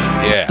 Wow.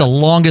 Yeah. The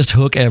longest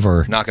hook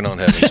ever. Knocking on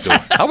heaven's door.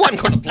 I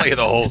wasn't going to play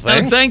the whole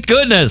thing. Thank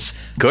goodness.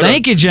 Coulda.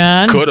 Thank you,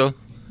 John. Coulda.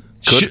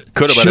 Coulda,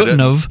 but shouldn't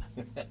have.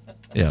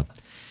 Yeah.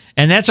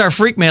 And that's our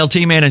freak mail,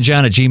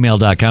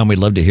 tmanandjohn@gmail.com. We'd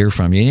love to hear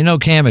from you. You know,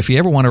 Cam, if you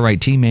ever want to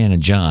write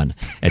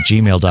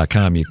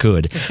tmanandjohn@gmail.com, you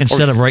could.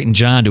 Instead of writing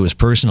John to his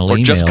personal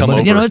email. Just come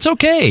over. You know, it's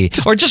okay.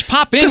 Or just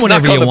pop in just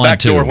whenever knock on you the want back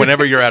to. door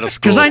whenever you're out of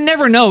school. Because I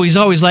never know. He's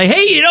always like,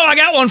 hey, I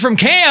got one from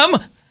Cam.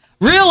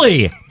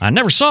 Really? I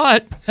never saw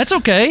it. That's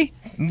okay.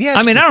 Yes,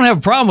 I mean, I don't have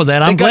a problem with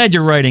that. I'm glad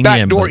you're writing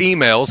in. Backdoor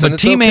emails, and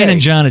it's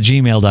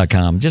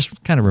tmanandjohn@gmail.com.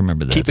 Just kind of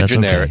remember that. Keep it That's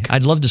generic. Okay.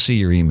 I'd love to see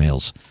your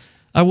emails.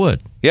 I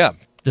would. Yeah.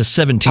 The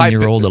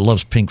 17-year-old that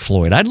loves Pink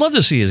Floyd. I'd love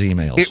to see his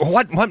emails.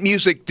 What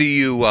music do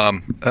you,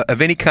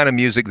 of any kind of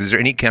music, is there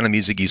any kind of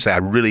music you say I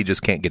really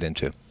just can't get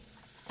into?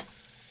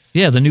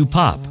 Yeah, the new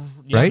pop,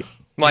 right?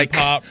 Like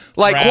pop,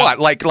 like rap.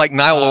 what? Like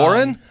Niall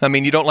Horan? I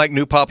mean, you don't like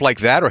new pop like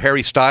that? Or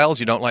Harry Styles?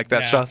 You don't like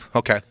that stuff?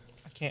 Okay.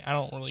 I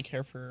don't really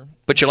care for.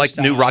 But you like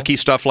new rocky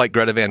stuff like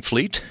Greta Van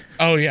Fleet?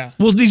 Oh yeah.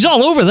 Well, he's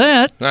all over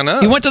that. I know.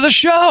 He went to the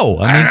show.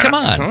 I mean, come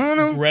on. I don't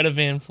know. Greta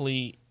Van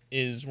Fleet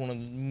is one of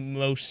the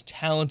most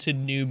talented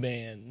new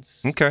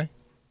bands. Okay.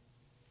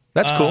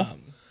 That's cool.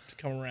 To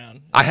come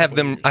around. I have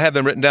them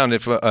written down.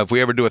 If we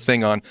ever do a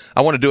thing on,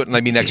 I want to do it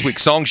maybe next week.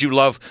 Songs you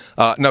love.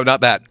 No,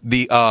 not that.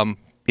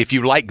 If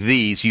you like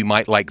these, you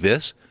might like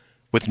this.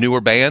 With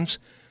newer bands,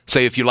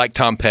 say if you like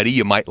Tom Petty,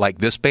 you might like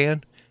this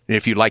band. And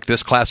if you like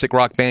this classic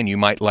rock band, you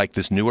might like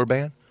this newer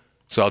band.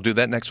 So I'll do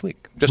that next week.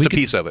 Just a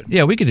piece of it.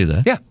 Yeah, we could do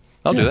that. Yeah,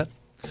 I'll do that.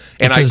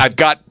 And I've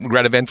got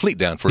Greta Van Fleet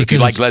down for if you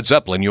like Led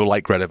Zeppelin, you'll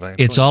like Greta Van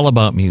Fleet. It's all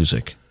about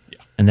music,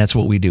 and that's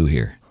what we do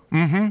here.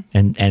 Mm-hmm.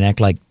 And act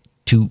like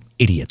two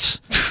idiots.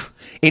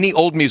 Any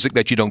old music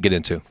that you don't get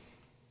into?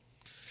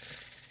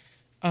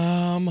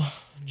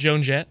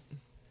 Joan Jett.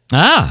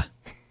 Ah,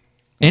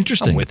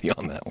 interesting. I'm with you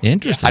on that one.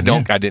 Interesting. I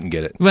didn't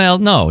get it. Well,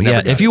 no,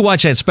 Never got If you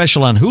watch that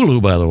special on Hulu,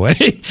 by the way,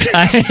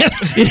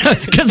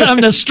 because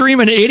I'm the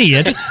streaming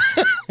idiot.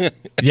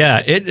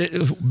 Yeah,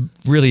 it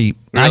really.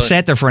 I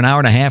sat there for an hour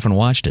and a half and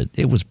watched it.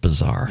 It was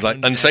bizarre.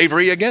 Like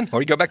unsavory again?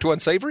 Or you go back to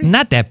unsavory?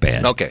 Not that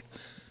bad. Okay.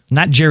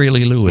 Not Jerry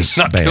Lee Lewis.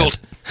 Not bad. killed.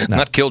 No.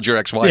 Not killed your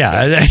ex-wife.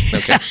 Yeah.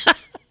 Okay.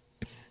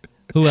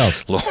 Who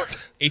else? Lord.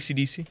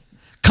 AC/DC.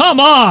 Come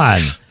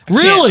on.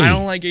 Really? I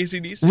don't like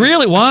AC/DC.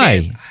 Really?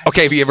 Why?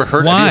 Okay, have you ever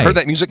heard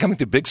that music coming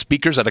through big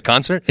speakers at a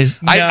concert?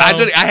 I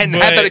hadn't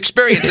had that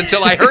experience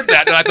until I heard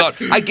that, and I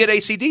thought, I get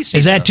AC/DC.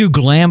 Is that too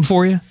glam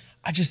for you?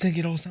 I just think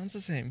it all sounds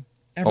the same.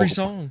 Every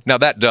song. Now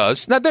that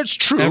does. Now that's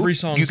true. Every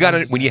song. You got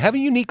when you have a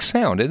unique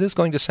sound, it is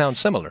going to sound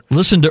similar.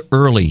 Listen to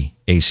early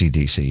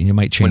AC/DC, and you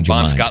might change your When Bon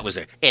mind. Scott was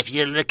there. If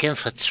you're looking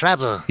for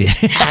trouble,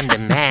 I'm the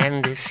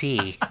man to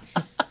see.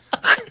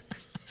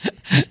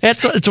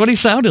 That's what he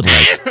sounded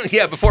like.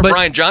 Yeah, before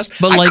Brian Johnson.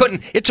 But I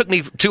couldn't. It took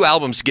me 2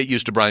 albums to get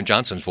used to Brian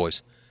Johnson's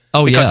voice.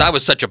 Oh, because yeah. I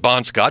was such a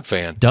Bon Scott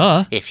fan.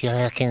 Duh. If you're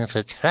looking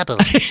for trouble.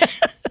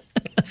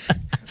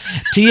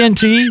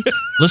 TNT.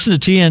 Listen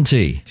to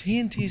TNT.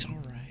 TNT's all right.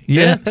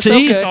 Yeah, that's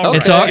see?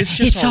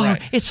 okay.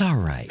 It's all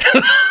right.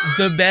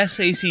 The best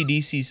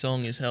AC/DC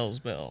song is Hell's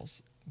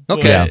Bells.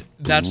 Okay. But Yeah.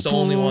 that's the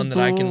only one that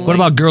I can. What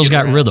about Girls get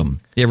Got around. Rhythm?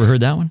 You ever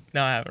heard that one?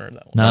 No, I haven't heard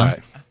that one. No. All right.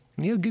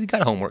 You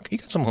got homework. You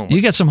got some homework.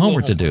 You got some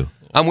homework to do.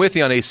 I'm with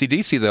you on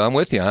AC/DC, though. I'm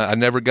with you. I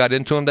never got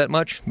into them that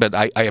much, but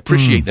I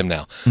appreciate them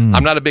now.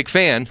 I'm not a big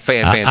fan.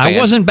 I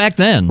wasn't back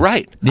then.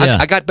 Right. Yeah.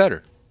 I got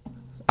better.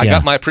 I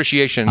got my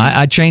appreciation.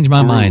 I changed my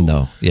grew. mind,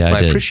 though. Yeah, I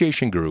my did.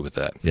 appreciation grew with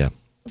that. Yeah.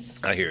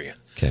 I hear you.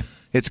 Okay.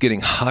 It's getting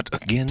hot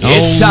again.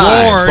 It's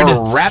time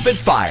Lord. for Rapid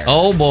Fire.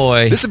 Oh,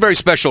 boy. This is a very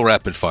special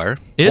rapid fire.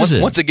 Is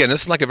it? Once again,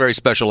 this is like a very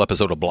special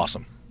episode of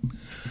Blossom.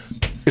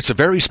 It's a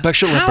very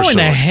special How episode. in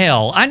the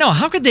hell? I know.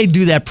 How could they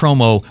do that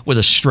promo with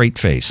a straight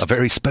face? A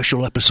very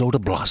special episode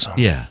of Blossom.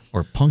 Yeah.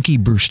 Or Punky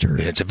Brewster.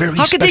 It's a very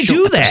How could they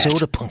special do that?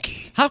 episode of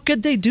Punky. How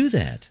could they do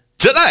that?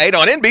 Tonight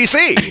on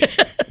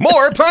NBC,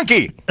 more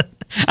Punky.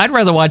 I'd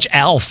rather watch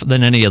Alf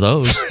than any of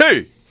those.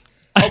 Hey.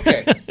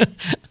 Okay.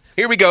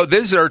 Here we go.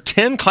 These are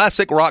 10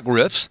 classic rock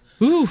riffs.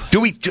 Ooh.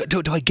 Do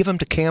I give them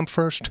to Cam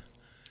first?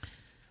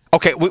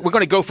 Okay, we're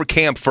going to go for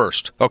Cam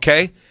first,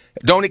 okay?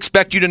 Don't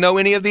expect you to know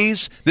any of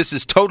these. This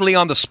is totally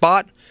on the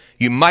spot.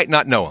 You might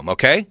not know them,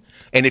 okay?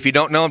 And if you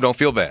don't know them, don't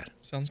feel bad,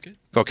 Sounds good.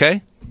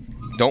 okay?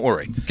 Don't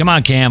worry. Come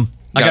on, Cam.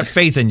 I No. got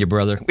faith in you,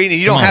 brother.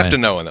 You Come don't on, have man. to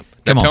know them.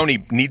 Come on. Tony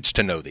needs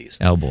to know these.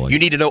 Oh, boy. You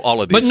need to know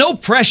all of these. But no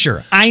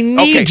pressure. I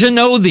need Okay. to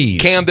know these.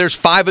 Cam, there's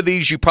 5 of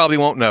these you probably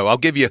won't know.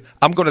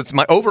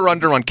 My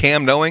over-under on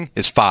Cam knowing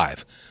is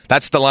 5.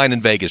 That's the line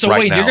in Vegas so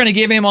right wait, now. you're going to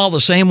give him all the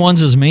same ones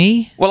as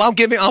me? Well,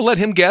 I'll let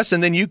him guess,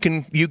 and then you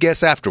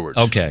guess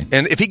afterwards. Okay.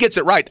 And if he gets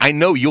it right, I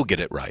know you'll get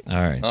it right. All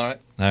right. All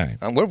right.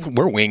 All right.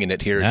 We're winging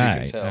it here, as All you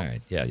right. can tell. All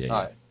right. Yeah.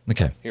 All right.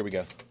 Okay. Here we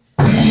go.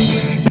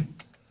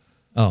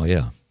 Oh,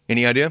 yeah.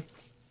 Any idea?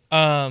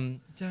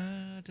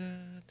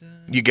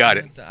 You got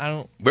it. I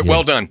don't. But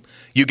well done.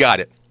 You got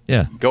it.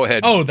 Yeah. Go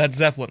ahead. Oh, that's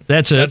Zeppelin.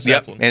 That's it. That's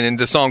Yep. Zeppelin. And in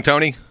the song,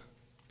 Tony?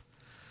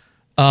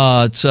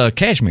 It's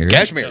Kashmir. right?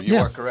 Kashmir. You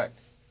Yeah. are correct.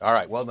 All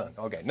right. Well done.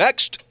 Okay.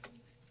 Next.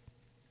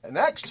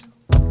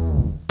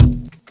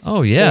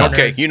 Oh, yeah.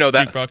 Okay. You know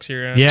that. Jukebox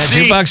Hero. Yeah,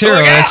 See? Jukebox Hero.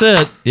 Look That's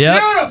out. it. Yeah.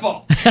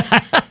 Beautiful.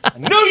 I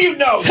knew you'd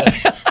know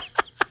this.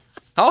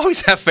 I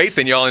always have faith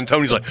in y'all, and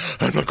Tony's like,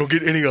 I'm not going to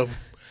get any of them.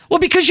 Well,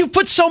 because you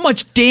put so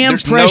much damn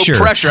There's no pressure.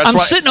 pressure. That's I'm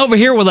why- sitting over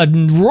here with a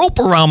rope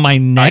around my I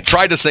neck.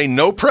 tried to say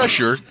no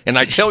pressure, and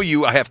I tell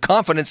you, I have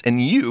confidence in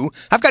you.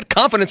 I've got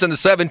confidence in the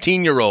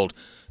 17-year-old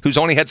who's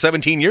only had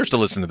 17 years to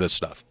listen to this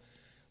stuff.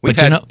 We've But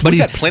you had, know- but we've he-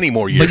 had plenty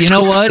more years. But you know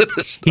to listen what? to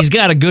this stuff. He's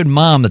got a good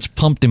mom that's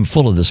pumped him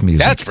full of this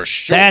music. That's for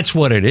sure. That's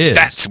what it is.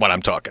 That's what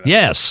I'm talking about.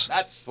 Yes.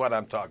 That's what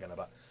I'm talking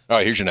about. All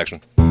right, here's your next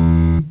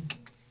one.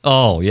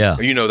 Oh, yeah.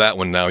 You know that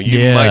one now. You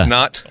Yeah. might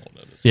not.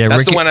 Yeah,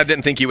 That's Ricky, the one I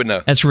didn't think you would know.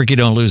 That's Ricky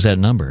Don't Lose That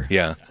Number.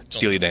 Yeah,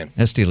 Steely Dan.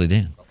 That's Steely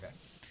Dan.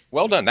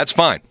 Well done. That's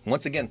fine.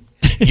 Once again,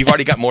 you've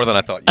already got more than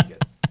I thought you'd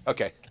get.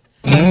 Okay.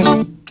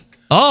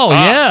 Oh,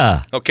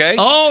 yeah. Okay.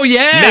 Oh,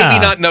 yeah.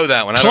 Maybe not know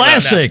that one. I don't know.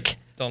 Classic.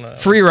 Don't know. That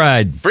one. Free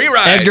Ride. Free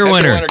Ride. Edgar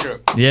Winter.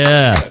 Group.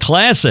 Yeah.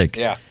 Classic.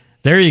 Yeah.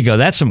 There you go.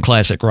 That's some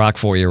classic rock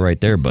for you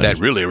right there, buddy. That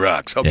really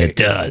rocks. Okay. It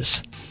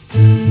does.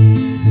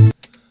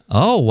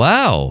 Oh,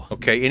 wow.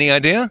 Okay. Any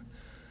idea?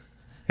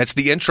 That's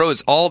the intro.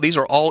 These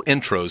are all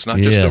intros, not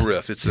just Yeah. the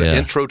riff. It's the Yeah.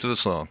 intro to the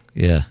song.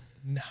 Yeah.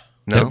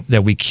 No?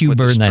 That we cue With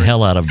the burned the string.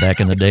 hell out of back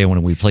in the day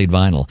when we played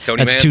vinyl. Tony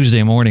That's Man?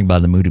 Tuesday Morning by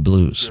the Moody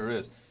Blues. There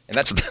is. And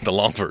that's the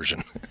long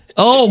version.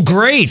 Oh,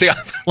 great. See,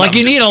 like I'm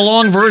you just- need a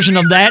long version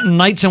of that and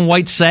Nights in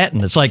White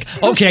Satin. It's like,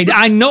 okay,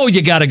 I know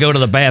you got to go to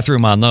the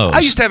bathroom on those. I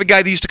used to have a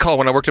guy that used to call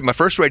when I worked at my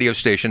first radio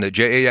station at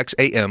JAX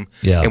AM.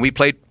 Yeah. And we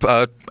played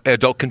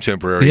adult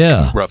contemporary,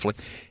 Yeah. roughly.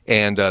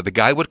 And the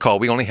guy would call.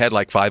 We only had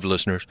like 5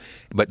 listeners.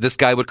 But this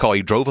guy would call.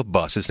 He drove a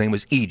bus. His name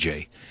was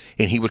EJ.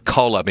 And he would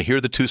call up. And here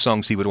are the 2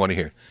 songs he would want to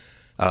hear.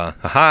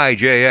 Hi,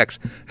 JX.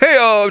 Hey,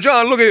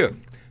 John, look here.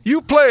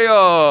 You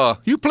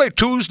play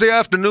Tuesday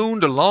afternoon,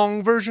 the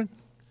long version?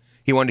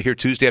 He wanted to hear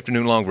Tuesday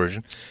afternoon long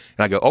version.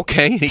 And I go,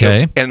 okay. And he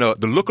Okay. go, and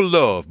The Look of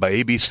Love by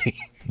ABC.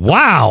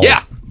 Wow.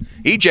 Yeah.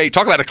 EJ,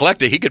 talk about a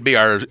collector. He could be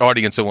our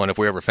audience of one if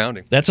we ever found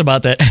him. That's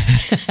about that.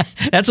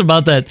 That's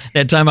about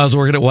that time I was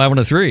working at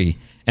Y103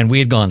 and we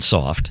had gone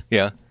soft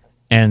Yeah.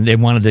 and they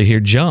wanted to hear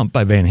Jump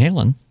by Van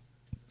Halen.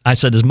 I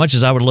said, as much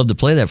as I would love to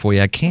play that for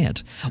you, I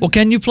can't. Well,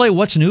 can you play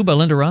What's New by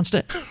Linda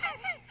Ronstadt?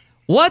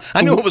 What?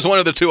 I knew it was one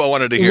of the 2 I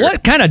wanted to hear.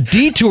 What kind of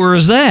detour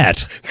is that?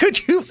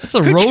 Could you? It's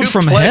a road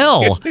from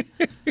hell.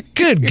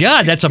 Good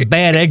God, that's a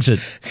bad exit.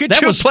 Could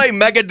that you play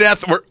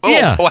Megadeth? Or,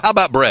 Yeah. Oh, how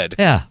about Bread?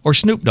 Yeah, or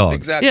Snoop Dogg.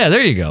 Exactly. Yeah,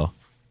 there you go.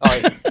 All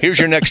right. Here's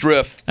your next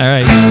riff. All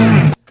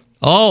right.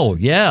 Oh,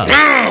 yeah.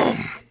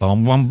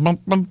 Bum, bum, bum,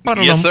 bum,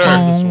 ba-da-dum, Yes, sir.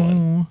 bum. This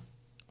one.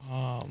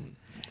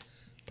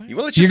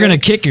 We'll let you You're going to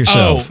think. kick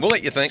yourself. We'll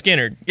let you think.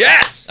 Skinner.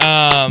 Yes.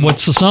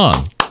 What's the song?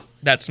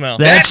 That smell.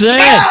 That's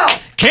That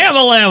it.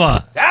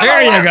 Camelama.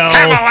 There you go.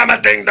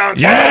 Camelama ding dong.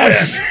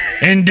 Yes,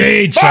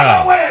 indeed, For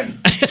the sir. win.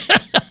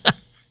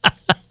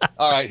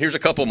 All right. Here's a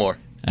couple more.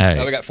 All right.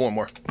 Now we got 4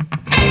 more.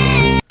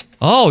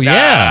 Oh,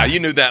 yeah. Ah, you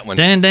knew that one.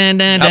 Dan, dan,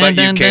 dan, How dan, about you,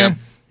 dan, Cam? dan.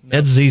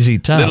 That's ZZ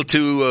Top. Little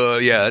too.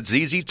 That's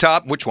ZZ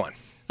Top. Which one?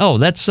 Oh,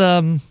 that's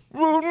Road.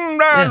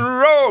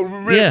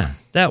 yeah,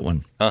 that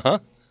one. Uh-huh.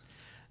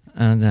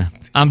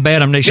 I'm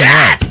Bad, I'm Nationwide.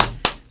 Yes.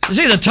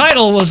 See, the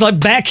title was like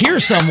back here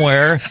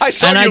somewhere. I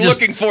saw and you just-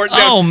 looking for it down,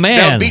 oh, man.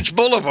 down Beach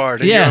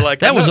Boulevard. And Yeah, you're like,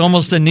 that was "Look,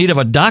 almost in need of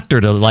a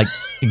doctor to like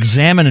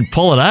examine and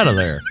pull it out of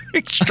there.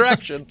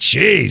 extraction.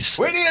 Jeez.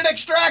 We need an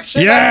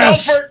extraction.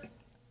 Yes. At Belfort.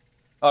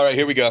 All right,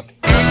 here we go.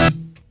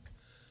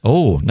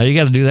 Oh, now you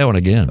got to do that one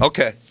again.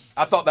 Okay.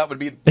 I thought that would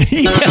be.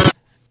 Yeah.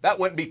 That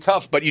wouldn't be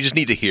tough, but you just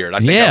need to hear it. I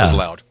think that was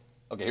loud.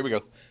 Okay, here we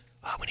go.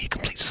 We need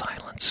complete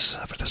silence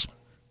for this one.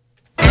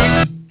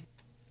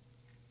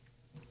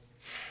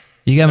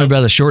 You got me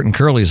by the short and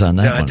curlies on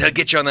that one. Did I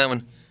get you on that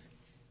one?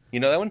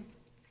 You know that one?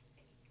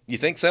 You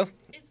think so?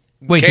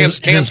 Wait,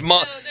 Cam's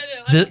mom.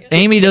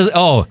 Amy does.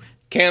 Oh,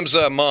 Cam's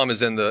mom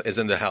is in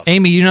the house.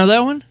 Amy, you know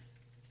that one?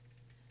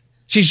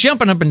 She's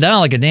jumping up and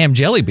down like a damn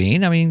jelly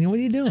bean. I mean, what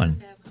are you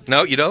doing?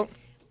 No, you don't.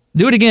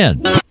 Do it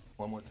again.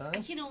 One more time. I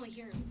can only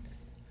hear him.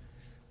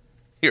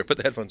 Here, put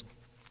the headphones.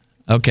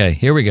 Okay,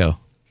 here we go.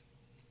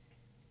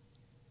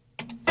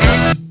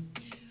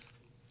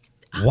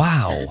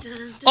 Wow.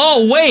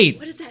 Oh wait.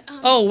 What is that?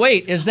 Oh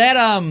wait. Is that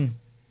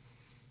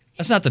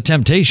That's not the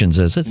Temptations,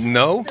 is it?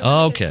 No.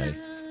 Okay.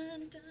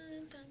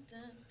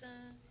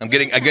 I'm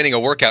getting a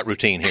workout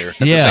routine here at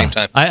the same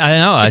time. I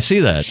know. I see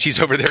that. She's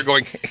over there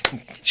going.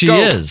 She Go,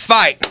 is.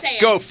 Fight. Say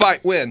it. Go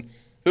fight. Win.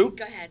 Who?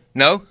 Go ahead.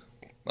 No.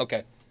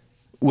 Okay.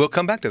 We'll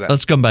come back to that.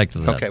 Let's come back to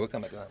that. Okay, we'll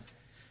come back to that.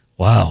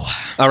 Wow.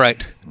 All right.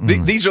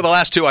 These are the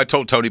last two I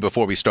told Tony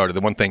before we started.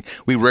 The one thing,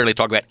 we rarely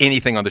talk about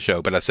anything on the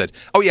show, but I said,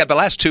 oh, yeah, the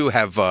last two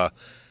have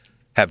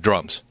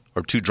drums,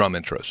 or 2 drum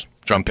intros,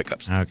 drum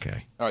pickups.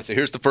 Okay. All right, so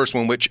here's the first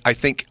one, which I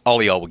think all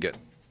of y'all will get.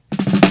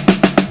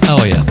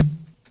 Oh, yeah.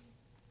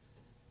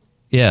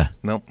 Yeah.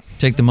 Nope.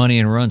 Take the money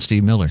and run,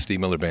 Steve Miller.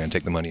 Steve Miller Band,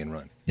 Take the Money and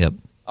Run. Yep.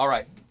 All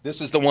right.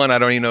 This is the one I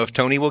don't even know if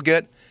Tony will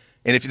get.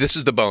 And if this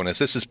is the bonus,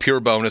 this is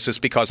pure bonus. It's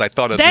because I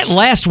thought of That this.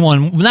 last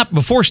one, not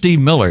before Steve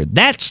Miller,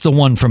 that's the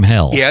one from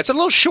hell. Yeah, it's a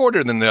little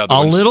shorter than the other A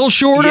ones. little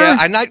shorter?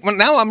 Yeah,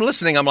 now I'm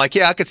listening. I'm like,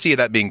 yeah, I could see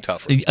that being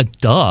tougher.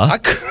 Duh.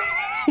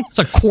 It's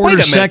a quarter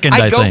Wait a minute. second,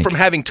 I go think. from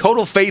having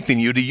total faith in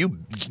you to you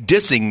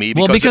dissing me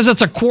because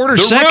it's a quarter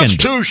the second. riff's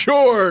too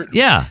short.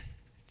 Yeah.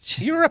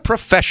 You're a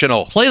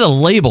professional. Play the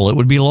label. It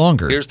would be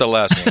longer. Here's the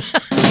last one.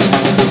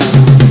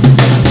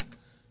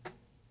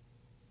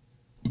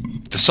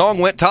 The song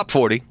went top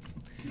 40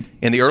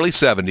 in the early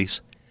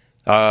 70s.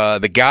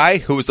 The guy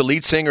who was the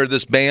lead singer of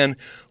this band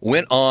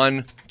went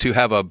on to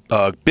have a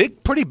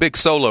pretty big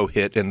solo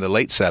hit in the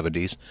late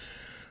 70s.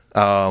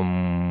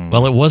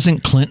 Well, it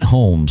wasn't Clint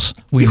Holmes.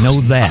 We know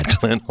that.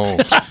 Clint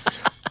Holmes.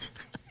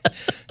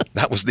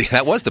 That was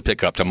the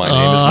pickup to My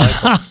Name Is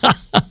Michael.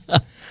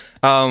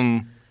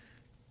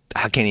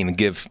 I can't even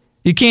give.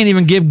 You can't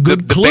even give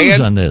good clues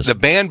band, on this. The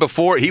band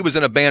before, he was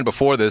in a band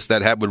before this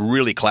that had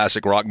really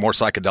classic rock, more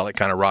psychedelic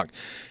kind of rock.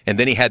 And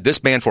then he had this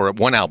band for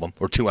one album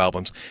or 2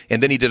 albums.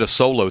 And then he did a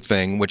solo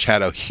thing, which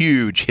had a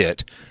huge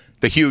hit.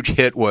 The huge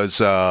hit was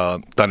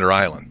Thunder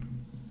Island.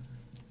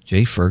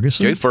 Jay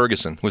Ferguson? Jay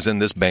Ferguson was in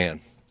this band.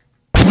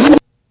 So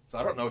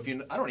I don't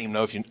even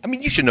know if you, I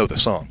mean, you should know the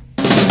song.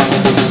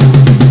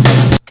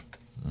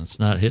 That's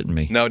not hitting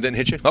me. No, it didn't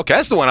hit you? Okay,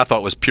 that's the one I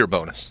thought was pure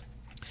bonus.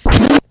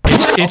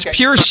 It's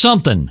pure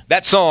something.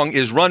 That song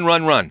is Run,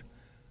 Run, Run.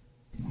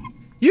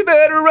 You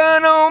better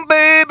run on,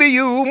 baby,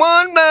 you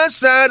on my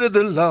side of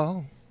the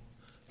law.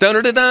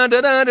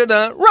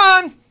 Dun-dun-dun-dun-dun-dun-dun.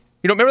 Run!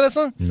 You don't remember that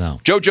song?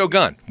 No. JoJo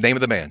Gunn, name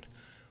of the band.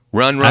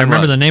 Run, Run, I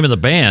remember Run. the name of the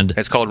band.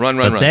 It's called Run,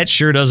 Run, but Run. That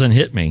sure doesn't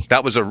hit me.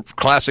 That was a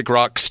classic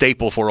rock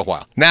staple for a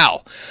while.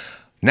 Now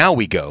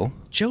we go.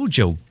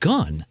 JoJo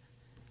Gunn?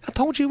 I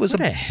told you it was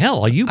what the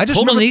hell are you pulling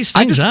remember, these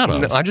things out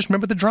of? I just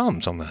remember the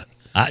drums on that.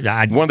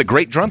 One of the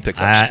great drum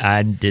pickups.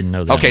 I didn't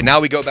know that. Okay, one. now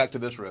we go back to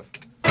this riff.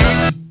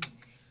 Huh?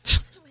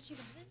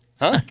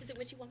 Is it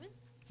Witchy Woman?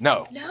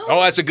 No. No?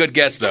 Oh, that's a good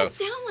guess, though.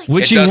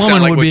 Witchy it does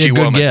sound Woman like would Witchy be a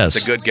good Woman. guess.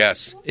 It's a good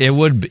guess. It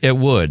would. It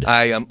would.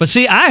 But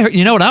see,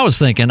 you know what I was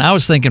thinking? I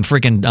was thinking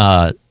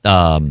freaking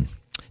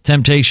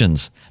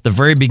Temptations. The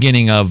very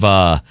beginning of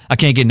I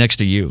Can't Get Next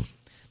to You.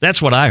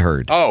 That's what I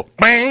heard. Oh.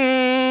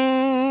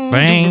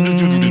 Bang,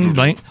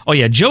 bang. Oh,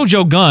 yeah.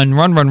 JoJo Gunn,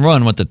 Run, Run,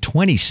 Run went to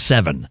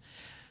 27.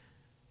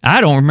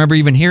 I don't remember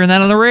even hearing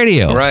that on the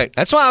radio. Right.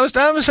 That's why I was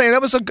saying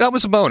that was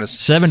a bonus.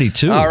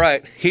 72. All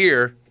right.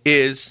 Here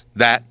is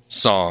that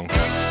song.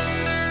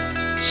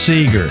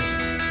 Seeger.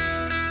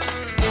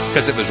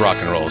 Because it was rock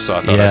and roll, so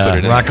I thought I'd put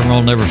it in. Rock and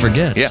roll never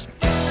forgets. Yeah.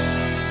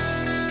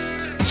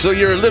 So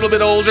you're a little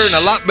bit older and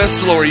a lot bit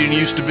slower than you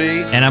used to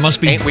be. And I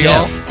must be Ain't we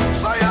deaf. all?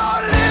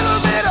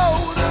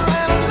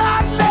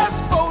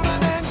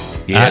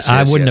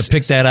 I wouldn't have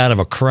picked that out of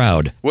a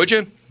crowd. Would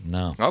you?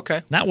 No. Okay.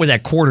 Not with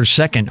that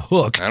quarter-second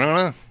hook. I don't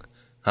know.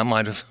 I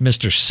might have.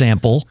 Mr.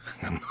 Sample.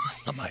 I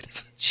might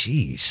have.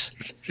 Jeez.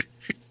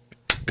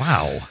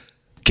 Wow.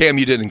 Cam,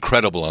 you did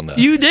incredible on that.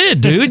 You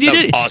did, dude. You That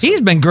was did. awesome. He's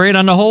been great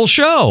on the whole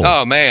show.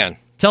 Oh, man.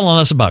 Telling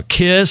us about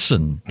Kiss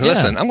and...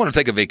 Listen, I'm going to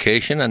take a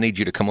vacation. I need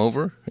you to come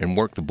over and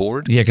work the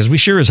board. Yeah, because we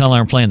sure as hell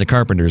aren't playing the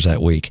Carpenters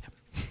that week.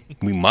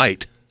 We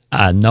might.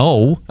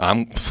 No. I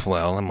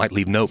might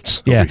leave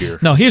notes Yeah. over here.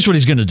 No, here's what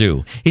he's going to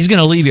do. He's going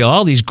to leave you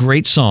all these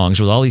great songs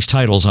with all these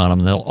titles on them.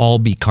 And they'll all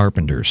be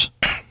Carpenters.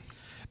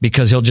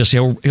 Because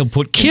he'll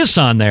put Kiss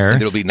on there.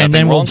 And there'll be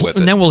nothing wrong with it.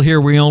 And then we'll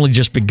hear We Only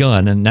Just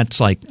Begun. And that's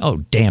like, oh,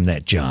 damn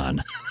that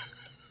John.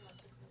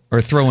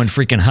 Or throwing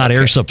freaking Hot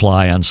Air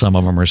Supply on some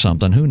of them or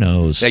something. Who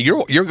knows? Yeah,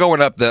 you're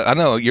going up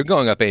you're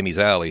going up Amy's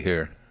alley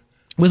here.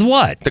 With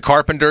what? The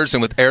Carpenters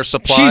and with Air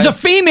Supply. She's a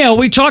female.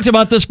 We talked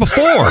about this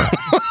before.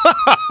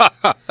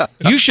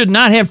 You should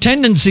not have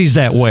tendencies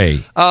that way.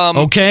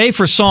 Okay,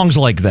 for songs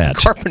like that.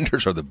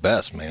 Carpenters are the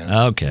best, man.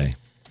 Okay.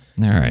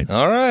 All right.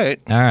 All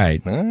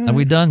right. Are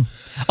we done?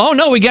 Oh,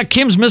 no, we got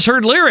Kim's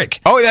misheard lyric.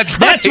 Oh, that's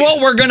right. That's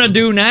what we're going to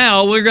do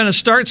now. We're going to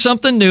start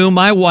something new.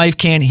 My wife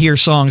can't hear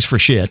songs for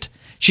shit.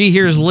 She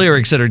hears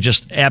lyrics that are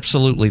just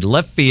absolutely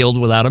left field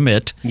without a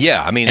mitt.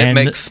 Yeah, I mean, it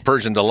makes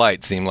Persian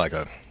Delight seem like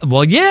a...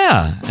 Well,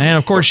 yeah. And,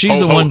 of course, she's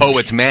the one... Oh,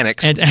 it's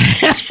Mannix.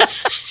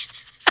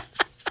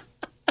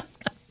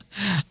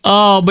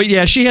 Oh, but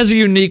yeah, she has a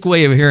unique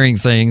way of hearing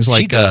things.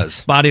 Like she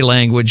does. Body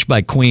Language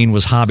by Queen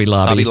was Hobby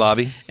Lobby. Hobby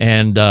Lobby.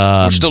 And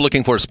we're still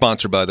looking for a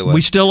sponsor, by the way. We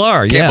still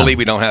are, Can't believe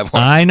we don't have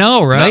one. I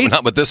know, right?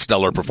 Not with this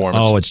stellar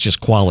performance. Oh, it's just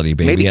quality,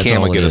 baby. Maybe That's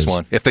Cam all will get it us is.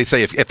 one. If they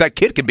say, if that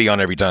kid can be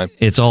on every time.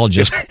 It's all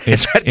just...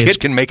 if that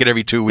kid can make it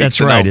every 2 weeks,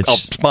 That's right. I'll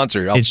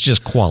sponsor you. It's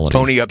just quality.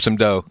 Pony up some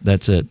dough.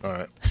 That's it. All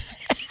right.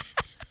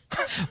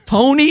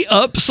 Pony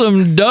up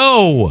some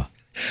dough.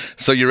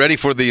 So you ready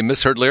for the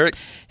misheard lyric?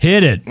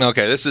 Hit it.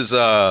 Okay, this is,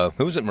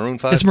 who is it, Maroon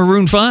 5? It's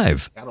Maroon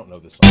 5. I don't know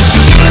this song.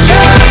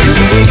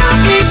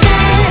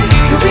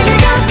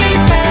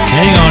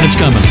 Hang on, it's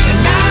coming.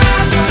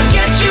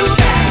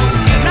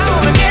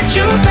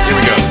 Here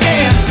we go.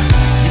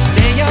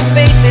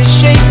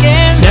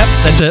 Yep,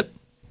 that's it.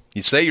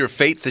 You say your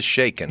faith is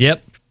shaken.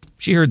 Yep.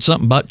 She heard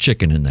something about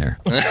chicken in there.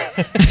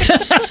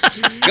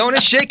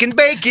 Gonna shake and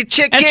bake your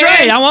chicken. That's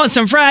right. I want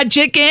some fried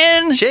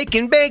chicken. Shake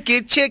and bake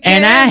your chicken.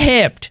 And I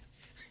hipped.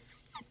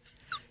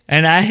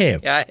 I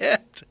hipped.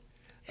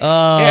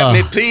 Help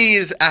me,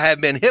 please. I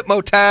have been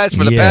hypnotized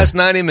for the past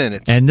 90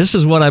 minutes. And this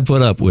is what I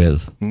put up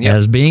with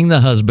as being the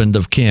husband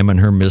of Kim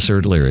and her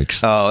misheard lyrics.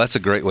 Oh, that's a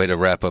great way to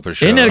wrap up a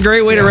show. Isn't it a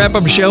great way to wrap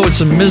up a show with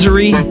some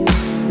misery?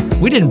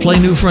 We didn't play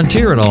New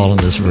Frontier at all in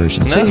this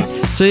version. No.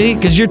 See?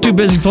 Because you're too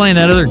busy playing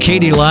that other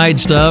Katie Lied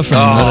stuff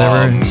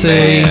and whatever.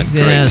 See? Man.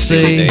 Great Yeah,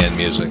 Steely see? Dan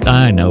music.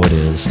 I know it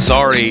is.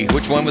 Sorry.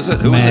 Which one was it?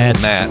 Who was Matt.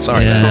 it? Matt.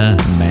 Sorry, yeah, Matt.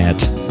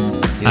 Matt.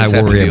 You I just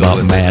have to worry deal about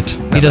with Matt.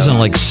 it. He doesn't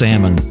like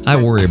salmon. I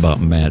worry about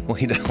Matt. Well,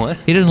 he doesn't what?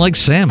 He doesn't like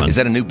salmon. Is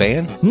that a new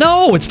band?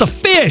 No, it's the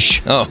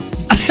Fish. Oh.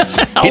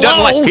 He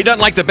doesn't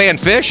like the band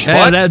Fish?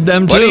 Yeah, What?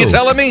 them What are you too.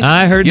 telling me?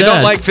 I heard you that. You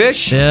don't like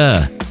Fish?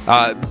 Yeah.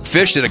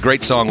 Fish did a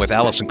great song with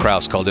Alison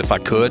Krauss called If I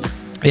Could.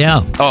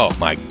 Yeah. Oh,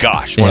 my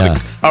gosh. But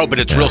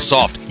it's real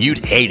soft. You'd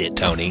hate it,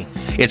 Tony.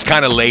 It's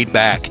kind of laid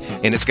back,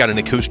 and it's got an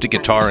acoustic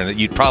guitar in it.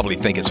 You'd probably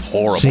think it's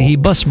horrible. See, he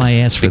busts my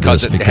ass for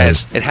because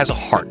this. It has a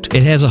heart.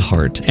 It has a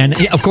heart. And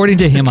according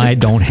to him, I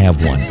don't have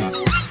one.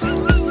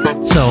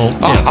 So.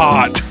 A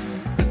heart.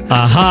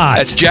 A heart.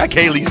 As Jack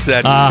Haley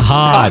said. A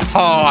heart. A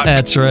heart.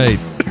 That's right.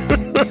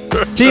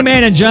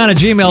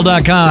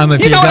 T-Man@gmail.com.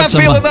 You know what I'm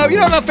feeling, though? You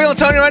know what I'm feeling,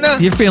 Tony, right now?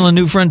 You're feeling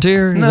New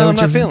Frontier? No, I'm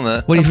not feeling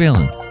that. What are you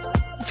feeling?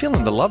 I'm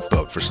feeling the Love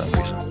Boat for some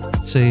reason.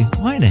 See,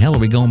 why in the hell are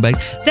we going back?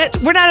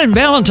 We're not in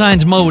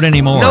Valentine's mode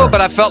anymore. No, but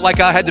I felt like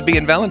I had to be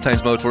in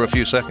Valentine's mode for a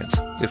few seconds.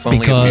 If only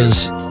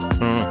because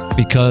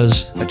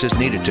I just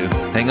needed to.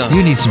 Hang on.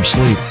 You need some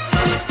sleep.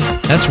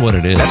 That's what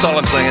it is. That's all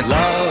I'm saying.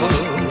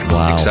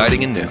 Wow.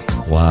 Exciting and new.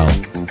 Wow.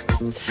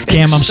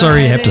 Cam, I'm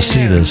sorry you have to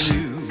see this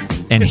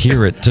and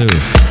hear it too.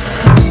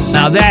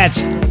 Now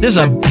this is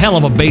a hell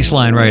of a bass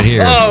line right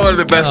here. Oh, one of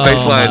the best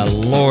bass lines.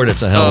 My Lord,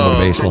 it's a hell of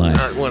a bass line.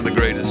 One of the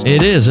greatest.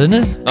 It is, isn't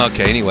it?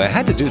 Okay, anyway, I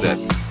had to do that.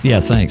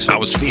 Yeah, thanks. I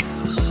was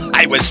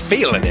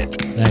feeling it.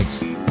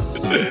 Thanks.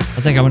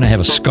 I think I'm going to have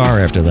a scar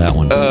after that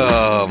one.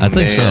 Oh, I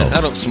think so. I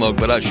don't smoke,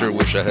 but I sure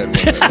wish I had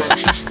one.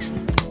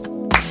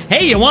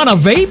 Hey, you want a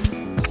vape?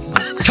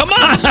 Come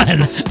on!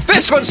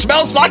 This one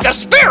smells like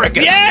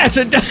asparagus! Yeah, it's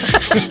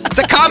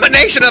a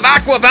combination of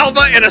Aqua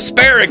Velva and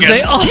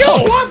asparagus.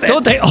 You'll love it.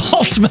 Don't they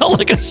all smell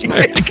like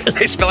asparagus?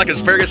 They smell like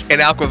asparagus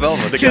and Aqua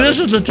Velva together. See, this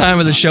is the time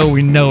of the show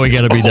we know we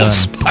got to be done.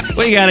 Spice.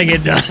 We got to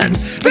get done.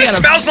 This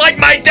smells like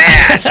my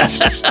dad!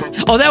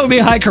 Oh, that would be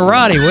high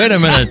karate. Wait a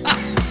minute.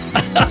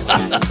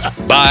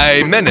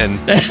 By Menon.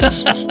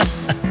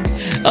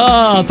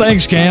 Oh,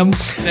 thanks, Cam.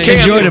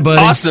 Enjoyed it,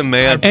 buddy. Awesome,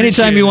 man.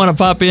 Anytime you want to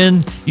pop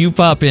in, you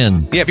pop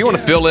in. Yeah, if you want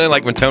to fill in,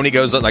 like when Tony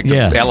goes to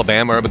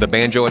Alabama with the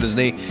banjo at his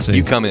knee,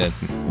 you come in.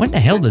 When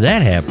the hell did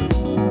that happen?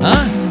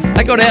 Huh?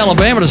 I go to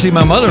Alabama to see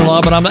my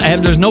mother-in-law, but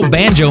there's no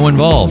banjo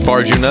involved. As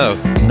far as you know.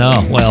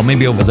 No. Well,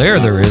 maybe over there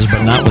is,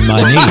 but not with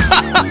my knee.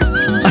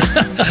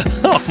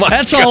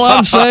 That's all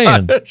I'm saying.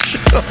 Oh,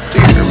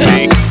 dear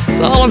me.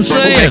 That's all I'm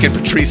saying. We're making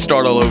Patrice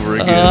start all over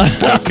again.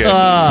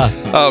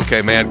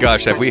 Okay, man.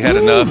 Gosh, have we had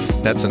enough?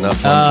 That's enough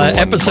fun for one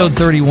episode month.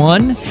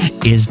 31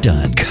 is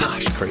done.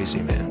 Gosh,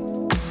 crazy,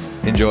 man.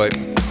 Enjoy.